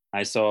first?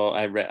 I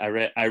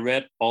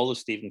read all of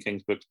Stephen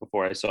King's books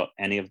before I saw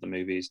any of the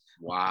movies.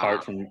 Wow.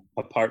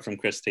 Apart from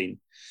Christine.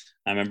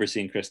 I remember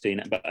seeing Christine,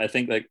 but I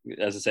think, like,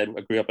 as I said, I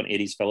grew up in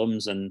 80s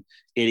films, and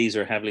 80s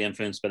are heavily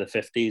influenced by the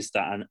 50s,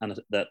 and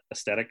that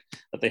aesthetic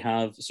that they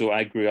have. So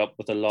I grew up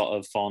with a lot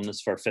of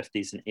fondness for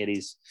 50s and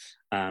 80s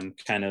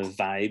kind of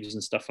vibes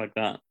and stuff like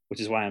that,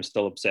 which is why I'm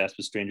still obsessed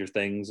with Stranger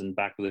Things and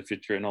Back to the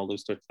Future and all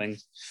those sorts of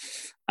things.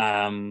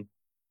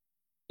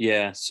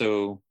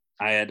 So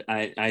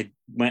I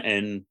went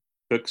in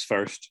books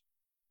first.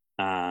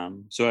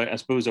 So I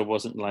suppose I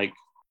wasn't like,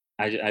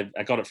 I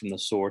got it from the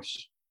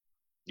source.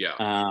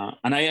 Yeah.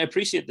 And I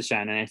appreciate The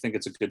Shining. I think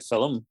it's a good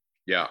film.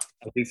 Yeah.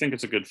 I do think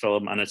it's a good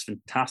film, and it's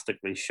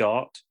fantastically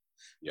shot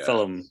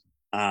film.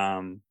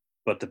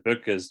 But the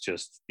book is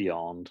just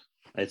beyond.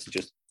 It's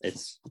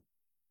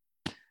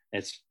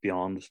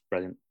beyond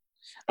brilliant.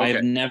 Okay.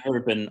 I've never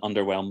been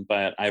underwhelmed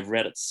by it. I've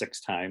read it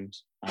 6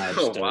 times.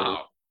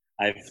 Wow.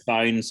 I've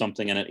found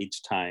something in it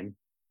each time.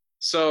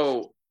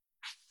 So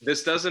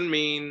this doesn't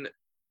mean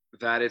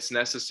that it's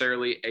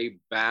necessarily a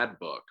bad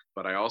book,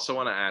 but I also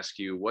want to ask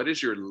you, what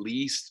is your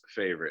least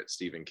favorite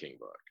Stephen King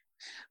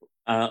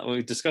book?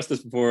 We discussed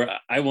this before.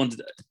 I'm going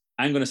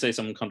to say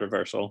something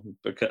controversial,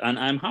 and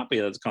I'm happy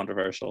that it's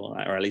controversial,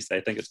 or at least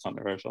I think it's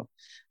controversial.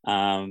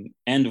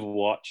 End of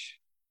Watch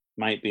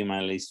might be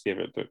my least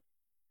favorite book,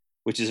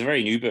 which is a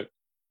very new book.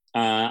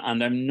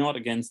 And I'm not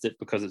against it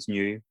because it's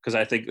new, because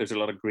I think there's a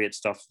lot of great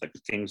stuff that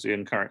King's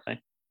doing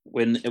currently.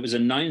 When it was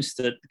announced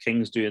that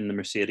King's doing the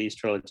Mercedes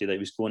trilogy, that he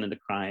was going into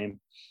crime,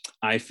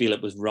 I feel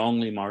it was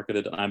wrongly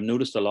marketed. And I've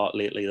noticed a lot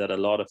lately that a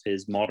lot of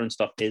his modern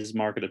stuff is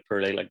marketed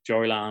poorly. Like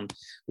Joyland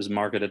was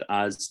marketed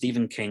as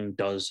Stephen King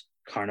does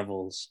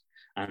carnivals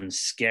and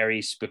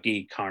scary,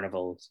 spooky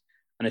carnivals.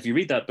 And if you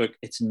read that book,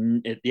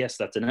 yes,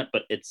 that's in it,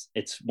 but it's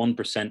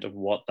 1% of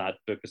what that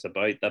book is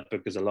about. That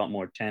book is a lot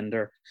more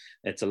tender.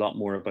 It's a lot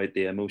more about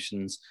the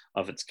emotions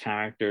of its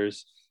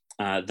characters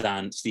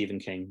than Stephen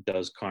King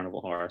does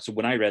carnival horror. So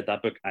when I read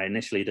that book, I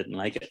initially didn't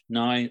like it.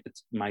 Now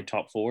it's my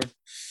top 4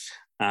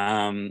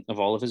 of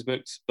all of his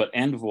books. But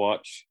End of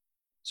Watch,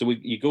 so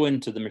you go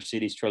into the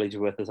Mercedes trilogy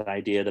with this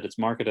idea that it's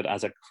marketed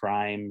as a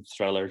crime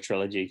thriller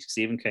trilogy.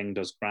 Stephen King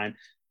does crime,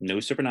 no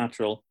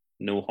supernatural,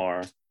 no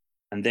horror.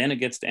 And then it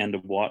gets to End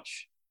of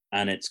Watch,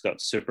 and it's got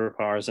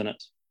superpowers in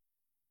it.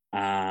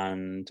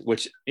 And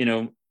which, you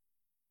know,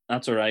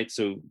 that's all right.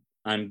 So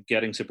I'm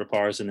getting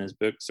superpowers in his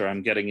books, or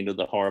I'm getting, you know,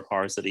 the horror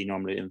powers that he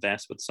normally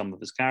invests with some of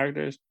his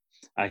characters.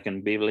 I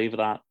can believe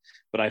that.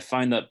 But I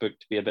found that book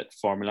to be a bit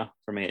formula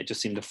for me. It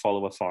just seemed to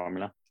follow a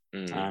formula.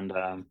 And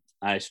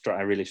I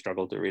really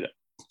struggled to read it.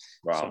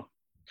 Wow. So,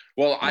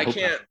 well, I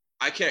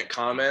can't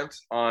comment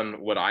on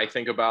what I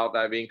think about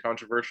that being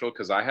controversial,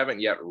 because I haven't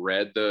yet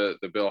read the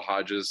Bill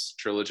Hodges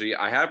trilogy.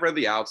 I have read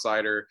The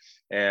Outsider,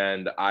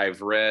 and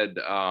I've read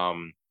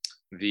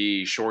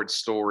the short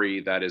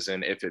story that is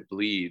in If It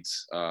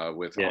Bleeds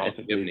with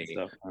Gibney.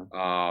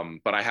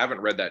 But I haven't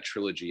read that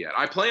trilogy yet.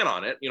 I plan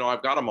on it. You know,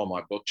 I've got them on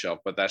my bookshelf,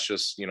 but that's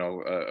just, you know,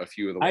 a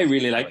few of the ones. I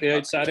really like The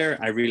Outsider.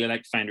 I really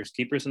like Finders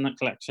Keepers in that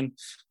collection.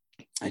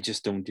 I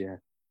just don't, it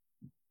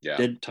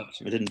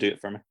didn't do it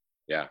for me.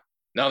 Yeah.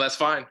 No, that's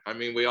fine. I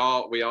mean, we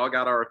all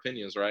got our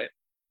opinions, right?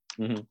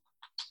 Mm-hmm.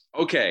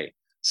 Okay.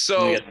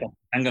 So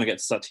I'm gonna get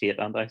such hate,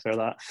 aren't I, for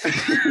that?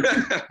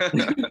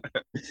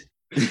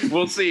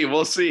 We'll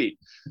see.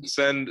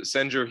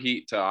 Send your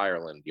heat to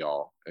Ireland,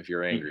 y'all, if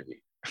you're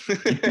angry.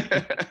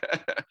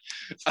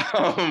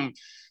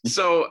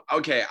 So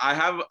okay, I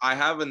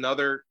have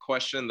another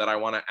question that I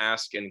want to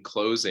ask in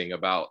closing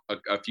about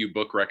a few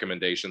book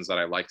recommendations that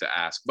I'd like to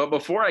ask. But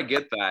before I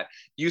get that,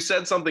 you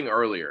said something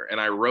earlier, and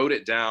I wrote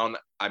it down.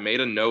 I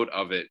made a note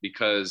of it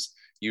because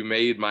you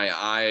made my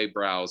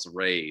eyebrows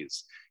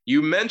raise.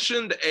 You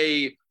mentioned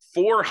a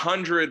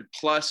 400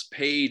 plus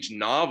page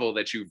novel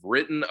that you've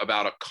written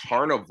about a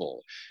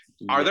carnival.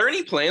 Yes. Are there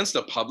any plans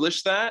to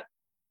publish that?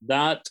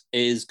 That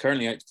is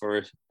currently out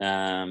for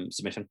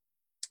submission.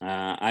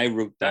 I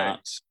wrote that.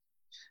 Okay.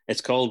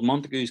 It's called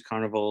Montague's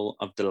Carnival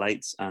of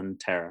Delights and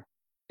Terror.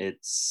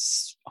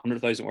 It's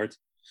 100,000 words.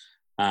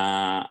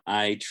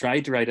 I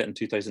tried to write it in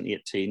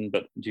 2018,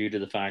 but due to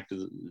the fact of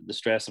the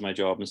stress of my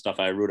job and stuff,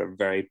 I wrote a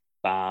very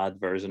bad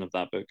version of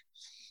that book.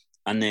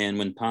 And then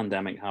when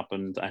pandemic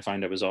happened, I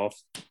found I was off.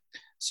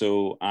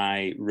 So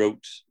I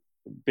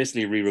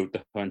basically rewrote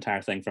the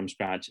entire thing from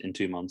scratch in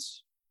 2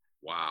 months.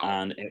 Wow.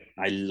 And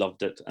I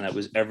loved it, and it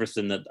was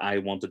everything that I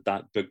wanted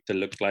that book to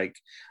look like.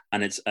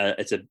 And it's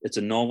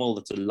a novel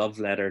that's a love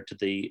letter to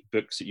the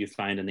books that you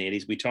find in the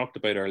 80s. We talked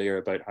about earlier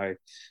about how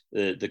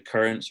the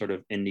current sort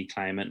of indie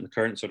climate and the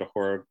current sort of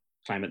horror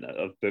climate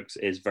of books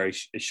is very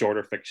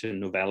shorter fiction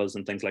novellas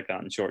and things like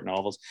that, and short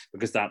novels,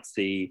 because that's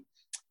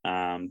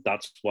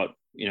what,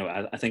 you know,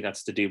 I think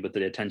that's to do with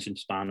the attention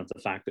span of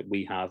the fact that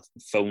we have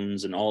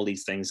phones and all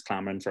these things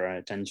clamoring for our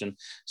attention.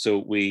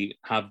 So we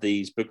have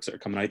these books that are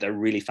coming out that are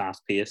really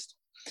fast paced,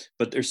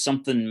 but there's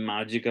something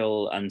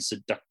magical and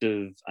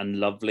seductive and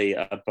lovely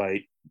about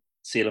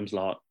Salem's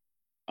Lot,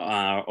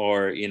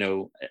 or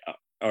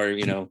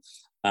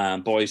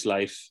Boy's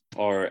Life,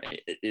 or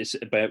it's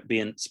about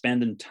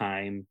spending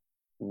time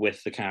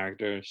with the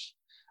characters.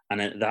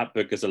 And that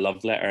book is a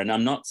love letter. And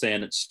I'm not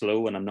saying it's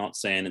slow, and I'm not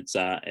saying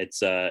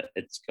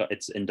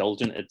it's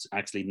indulgent. It's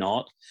actually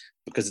not,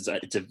 because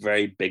it's a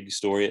very big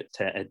story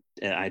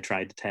I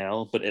tried to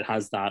tell. But it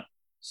has that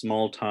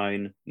small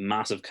town,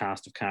 massive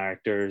cast of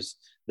characters.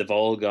 They've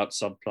all got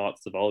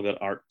subplots. They've all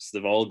got arcs.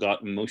 They've all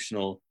got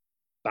emotional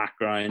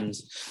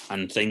backgrounds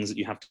and things that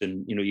you have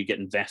to, you get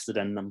invested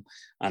in them.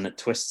 And it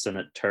twists and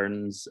it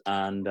turns.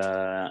 And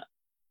I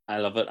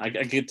love it.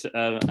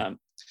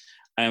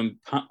 I'm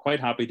quite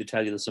happy to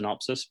tell you the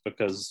synopsis,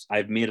 because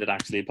I've made it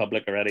actually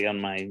public already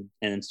on my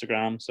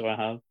Instagram. So I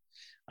have.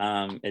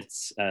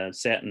 It's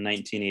set in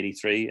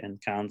 1983 in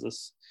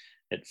Kansas.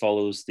 It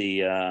follows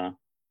the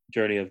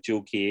journey of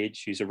Joe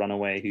Cage, who's a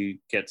runaway who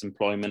gets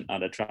employment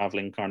at a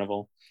traveling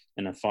carnival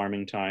in a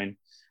farming town.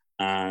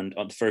 And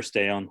on the first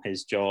day on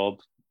his job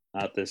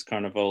at this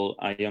carnival,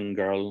 a young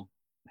girl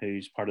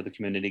who's part of the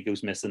community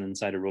goes missing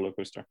inside a roller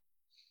coaster.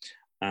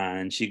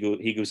 And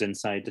he goes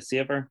inside to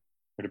save her,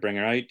 or to bring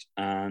her out,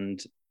 and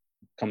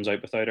comes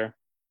out without her.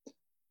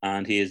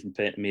 And he is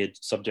made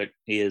subject.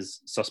 He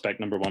is suspect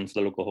number one for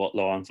the local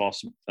law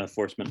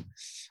enforcement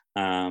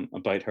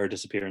about her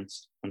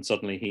disappearance. And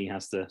suddenly he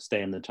has to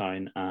stay in the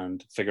town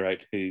and figure out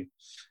who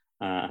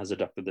has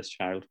abducted this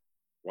child.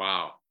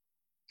 Wow.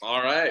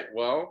 All right.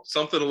 Well,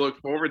 something to look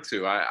forward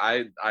to.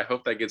 I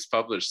hope that gets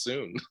published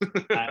soon.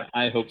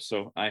 I hope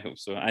so.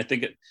 I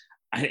think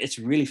it's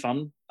really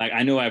fun. Like,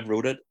 I know I've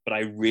wrote it, but I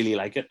really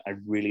like it. I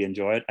really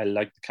enjoy it. I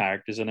like the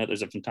characters in it.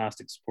 There's a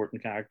fantastic supporting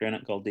character in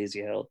it called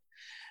Daisy Hill,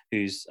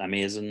 who's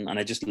amazing, and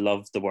I just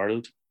love the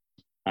world.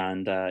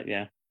 And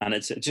and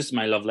it's just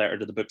my love letter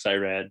to the books I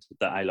read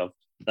that I loved.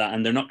 That,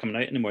 and they're not coming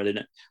out anymore.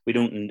 We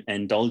don't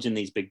indulge in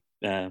these big,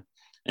 in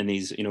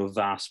these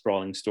vast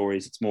sprawling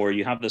stories. It's more,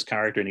 you have this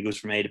character and he goes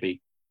from A to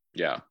B.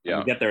 Yeah.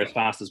 We get there as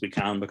fast as we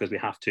can because we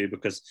have to,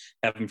 because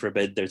heaven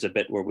forbid there's a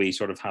bit where we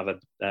sort of have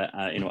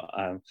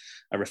a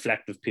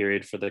reflective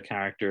period for the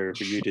character,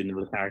 for you to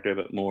know the character a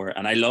bit more.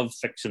 And I love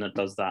fiction that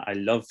does that. I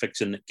love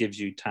fiction that gives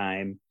you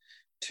time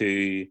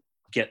to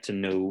get to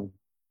know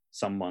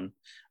someone,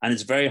 and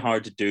it's very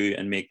hard to do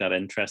and make that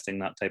interesting,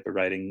 that type of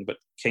writing, but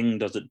King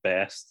does it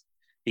best.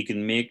 He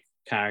can make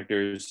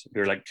characters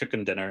who are like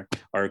cooking dinner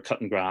or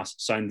cutting grass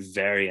sound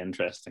very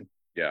interesting.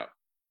 Yeah.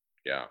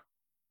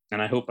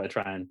 And I hope to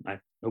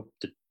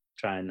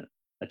try and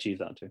achieve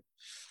that too.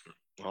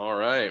 All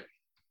right.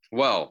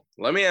 Well,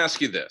 let me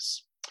ask you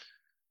this.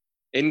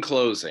 In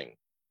closing,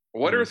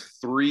 what are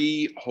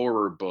 3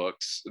 horror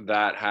books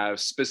that have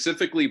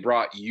specifically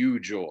brought you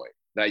joy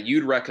that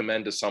you'd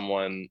recommend to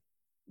someone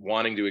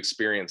wanting to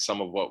experience some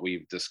of what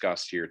we've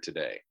discussed here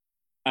today?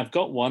 I've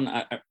got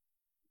one.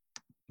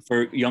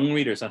 For young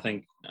readers, I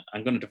think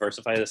I'm going to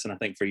diversify this, and I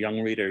think for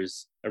young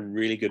readers, a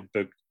really good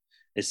book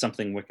is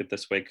Something Wicked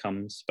This Way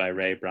Comes by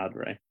Ray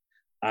Bradbury.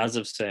 As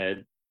I've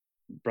said,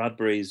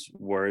 Bradbury's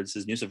words,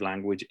 his use of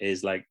language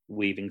is like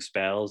weaving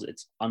spells.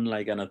 It's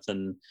unlike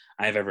anything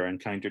I've ever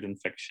encountered in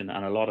fiction,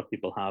 and a lot of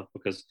people have,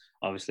 because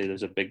obviously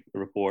there's a big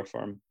rapport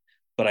for him.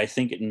 But I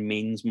think it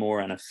means more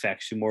and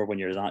affects you more when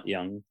you're that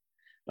young.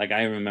 Like,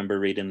 I remember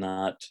reading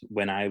that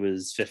when I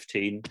was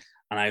 15,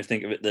 and I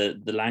think of it,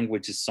 the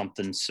language is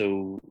something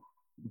so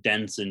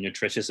dense and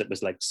nutritious. It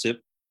was like soup.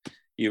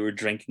 You were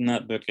drinking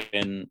that book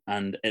in,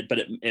 and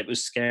it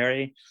was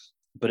scary,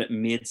 but it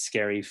made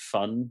scary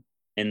fun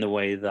in the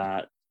way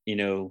that,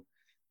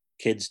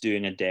 kids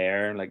doing a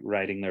dare, like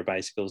riding their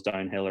bicycles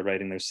downhill or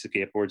riding their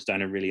skateboards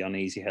down a really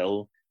uneasy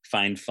hill,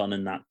 find fun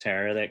in that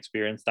terror they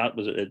experience. That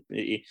was it.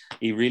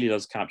 He really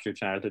does capture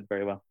childhood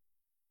very well.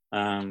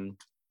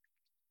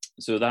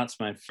 So that's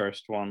my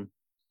first one.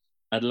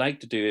 I like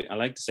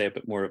to say a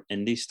bit more of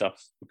indie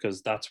stuff,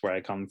 because that's where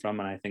I come from,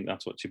 and I think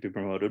that's what should be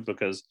promoted,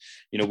 because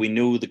we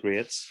know the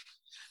greats.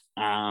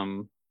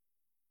 And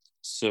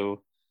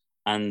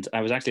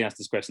I was actually asked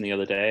this question the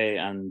other day,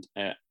 and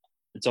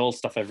it's all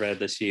stuff I've read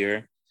this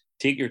year.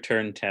 Take Your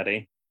Turn,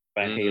 Teddy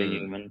by Hayley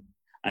Newman.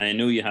 And I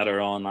know you had her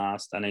on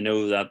last, and I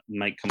know that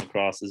might come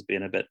across as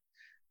being a bit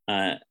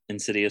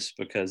insidious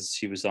because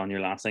she was on your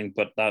last thing,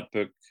 but that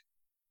book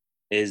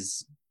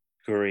is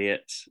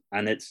great.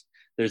 And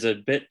there's a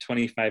bit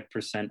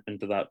 25%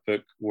 into that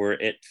book where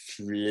it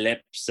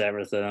flips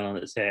everything on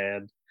its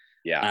head.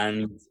 Yeah.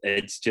 And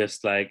it's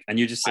just like, and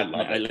you just sit,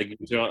 like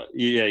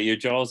your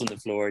jaw's on the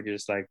floor. You're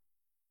just like,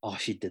 oh,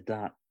 she did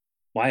that.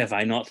 Why have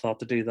I not thought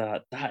to do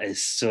that? That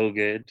is so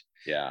good.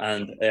 Yeah.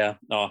 And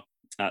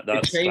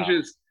that's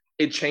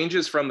it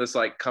changes from this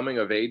like coming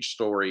of age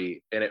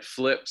story, and it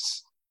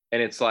flips,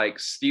 and it's like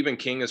Stephen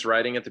King is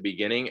writing at the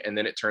beginning, and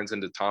then it turns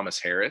into Thomas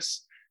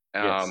Harris.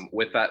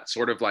 With that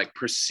sort of like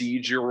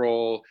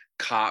procedural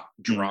cop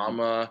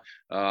drama,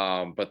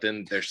 but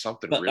then there's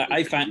something. But really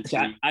I find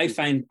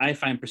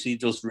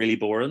procedurals really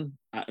boring.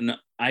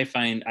 I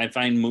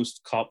find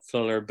most cop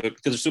thriller books,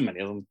 because there's so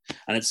many of them,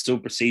 and it's so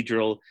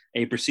procedural.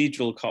 A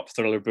procedural cop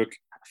thriller book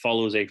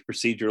follows a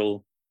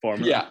procedural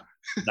formula. Yeah.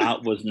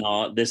 That was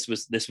not. This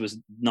was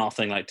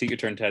nothing like Take Your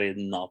Turn, Teddy.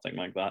 Nothing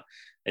like that.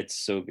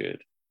 It's so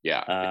good.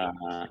 Yeah.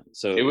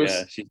 So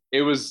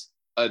it was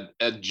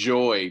a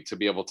joy to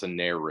be able to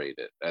narrate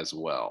it as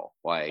well.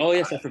 Like, oh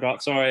yes, I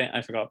forgot. Sorry,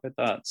 I forgot about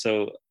that.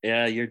 So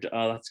yeah,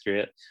 that's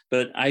great.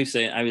 But I was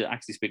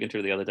actually speaking to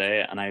her the other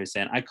day, and I was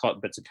saying I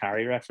caught bits of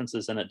Carrie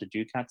references in it. Did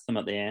you catch them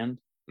at the end?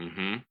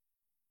 Mm-hmm.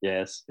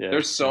 Yes.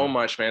 There's so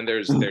much, man.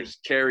 There's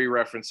Carrie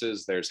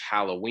references. There's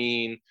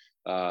Halloween.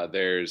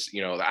 There's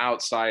The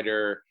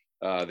Outsider.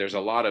 There's a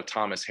lot of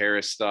Thomas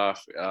Harris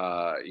stuff,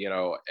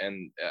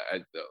 and a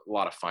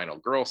lot of Final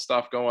Girl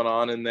stuff going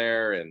on in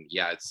there. And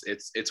yeah,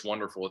 it's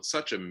wonderful. It's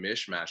such a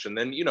mishmash. And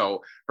then,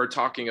 her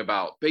talking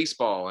about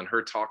baseball and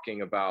her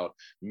talking about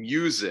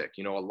music,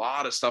 a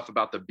lot of stuff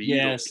about the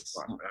Beatles. Yes.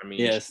 I mean,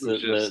 yes,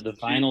 the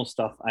vinyl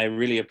stuff. I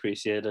really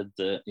appreciated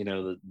the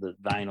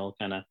vinyl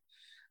kind of.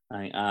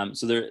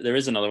 So there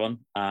is another one.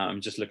 I'm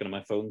just looking at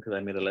my phone because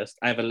I made a list.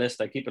 I have a list.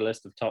 I keep a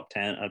list of top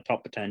 10,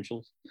 top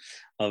potentials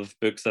of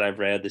books that I've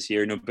read this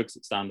year. No books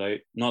that stand out.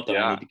 Not that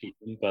I need to keep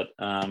them, but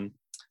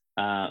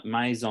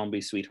My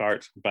Zombie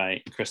Sweetheart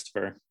by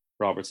Christopher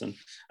Robertson.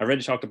 I've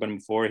already talked about him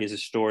before. He's a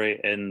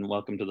story in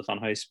Welcome to the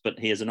Funhouse, but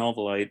he has a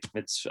novel out.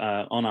 It's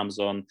on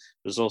Amazon.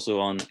 It's also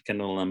on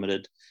Kindle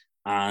Unlimited.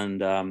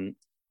 And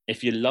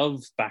if you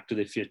love Back to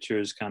the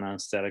Future's kind of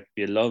aesthetic,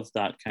 if you love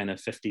that kind of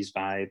 50s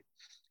vibe,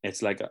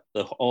 it's like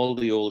all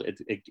the old.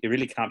 It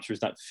really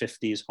captures that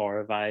 50s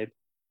horror vibe,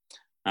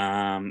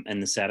 in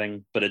the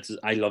setting. But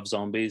I love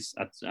zombies.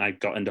 I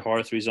got into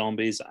horror through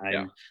zombies.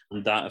 And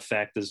that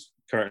effect is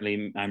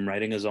currently I'm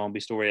writing a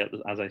zombie story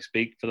as I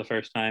speak for the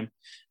first time,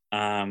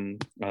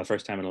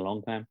 first time in a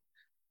long time,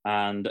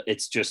 and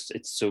it's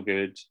so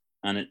good,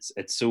 and it's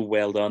so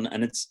well done,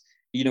 and it's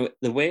the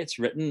way it's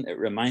written, it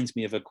reminds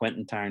me of a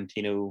Quentin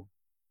Tarantino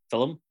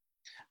film.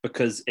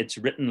 Because it's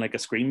written like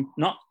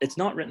it's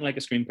not written like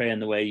a screenplay in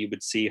the way you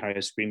would see how a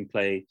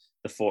screenplay,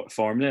 the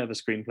formula of a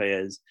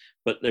screenplay is,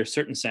 but there's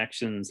certain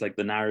sections like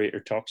the narrator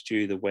talks to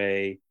you the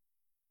way,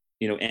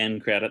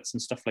 end credits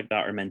and stuff like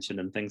that are mentioned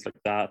and things like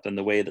that, and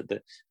the way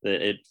that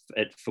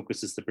it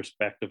focuses the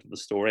perspective of the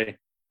story.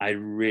 I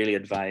really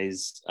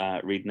advise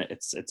reading it.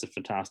 It's a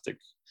fantastic,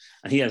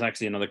 and he has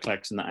actually another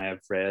collection that I have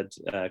read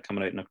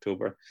coming out in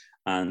October,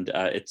 and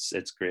it's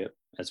great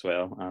as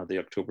well. The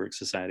October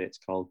Society, it's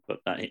called. But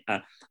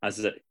I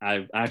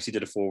actually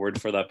did a foreword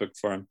for that book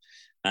for him,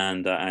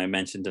 and I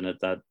mentioned in it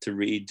that to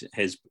read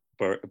his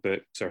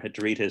books or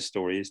to read his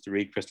stories, to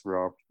read Christopher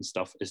Robertson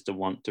stuff, is to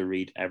want to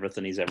read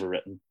everything he's ever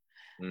written.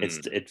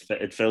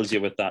 It fills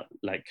you with that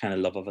like kind of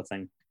love of a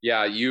thing.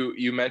 Yeah,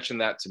 you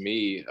mentioned that to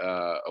me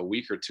a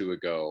week or two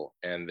ago,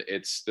 and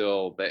it's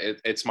still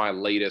it's my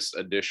latest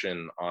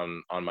addition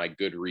on my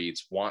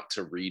Goodreads want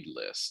to read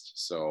list.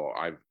 So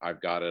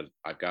I've got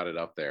it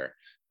up there.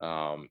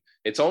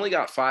 It's only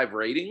got 5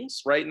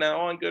 ratings right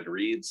now on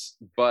Goodreads,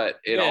 but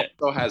it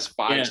also has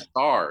 5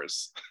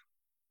 stars.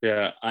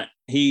 Yeah,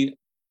 he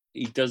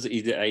says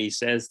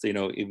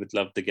he would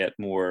love to get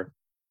more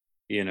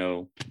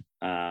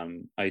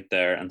out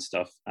there and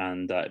stuff,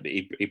 and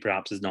he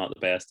perhaps is not the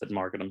best at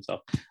marketing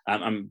himself.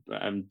 I'm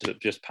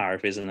just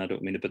paraphrasing. I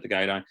don't mean to put the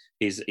guy down.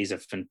 He's a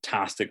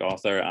fantastic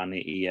author, and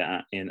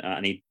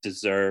he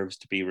deserves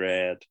to be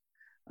read.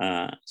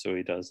 So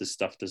he does. His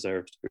stuff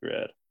deserves to be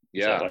read.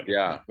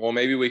 Yeah. Well,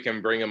 maybe we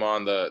can bring him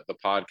on the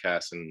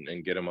podcast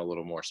and get him a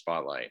little more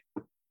spotlight.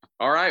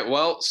 All right.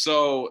 Well,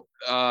 so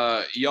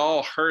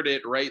y'all heard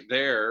it right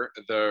there.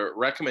 The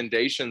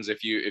recommendations,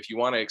 if you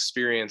want to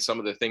experience some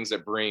of the things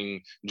that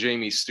bring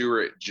Jamie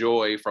Stewart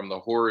joy from the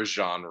horror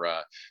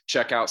genre,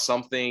 check out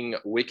Something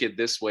Wicked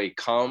This Way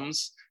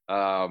Comes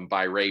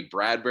by Ray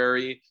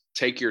Bradbury,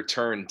 Take Your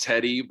Turn,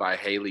 Teddy by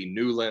Haley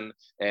Newland,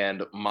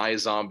 and My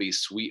Zombie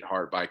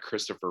Sweetheart by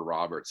Christopher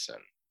Robertson.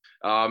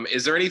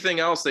 Is there anything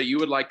else that you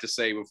would like to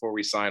say before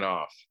we sign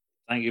off?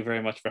 Thank you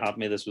very much for having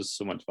me. This was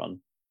so much fun.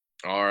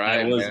 All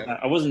right.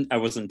 I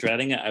wasn't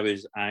dreading it. I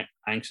was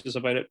anxious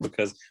about it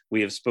because we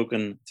have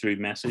spoken through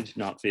message,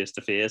 not face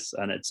to face,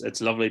 and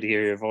it's lovely to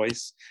hear your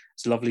voice.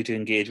 It's lovely to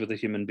engage with a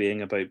human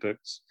being about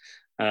books.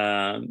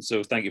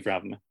 So thank you for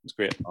having me. It's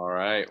great. All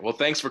right. Well,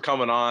 thanks for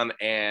coming on.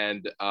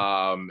 And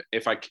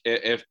if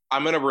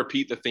I'm going to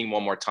repeat the theme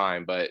one more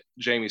time, but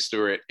Jamie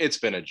Stewart, it's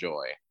been a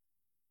joy.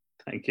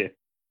 Thank you.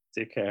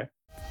 Take care.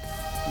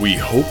 We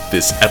hope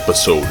this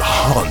episode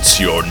haunts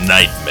your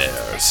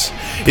nightmares.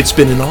 It's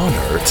been an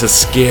honor to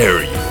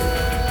scare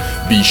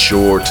you. Be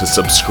sure to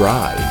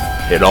subscribe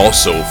and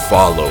also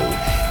follow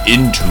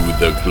Into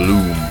the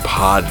Gloom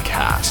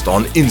podcast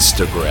on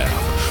Instagram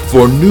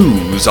for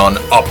news on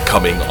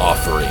upcoming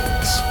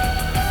offerings.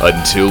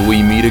 Until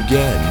we meet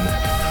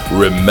again,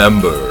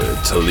 remember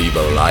to leave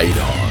a light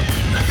on.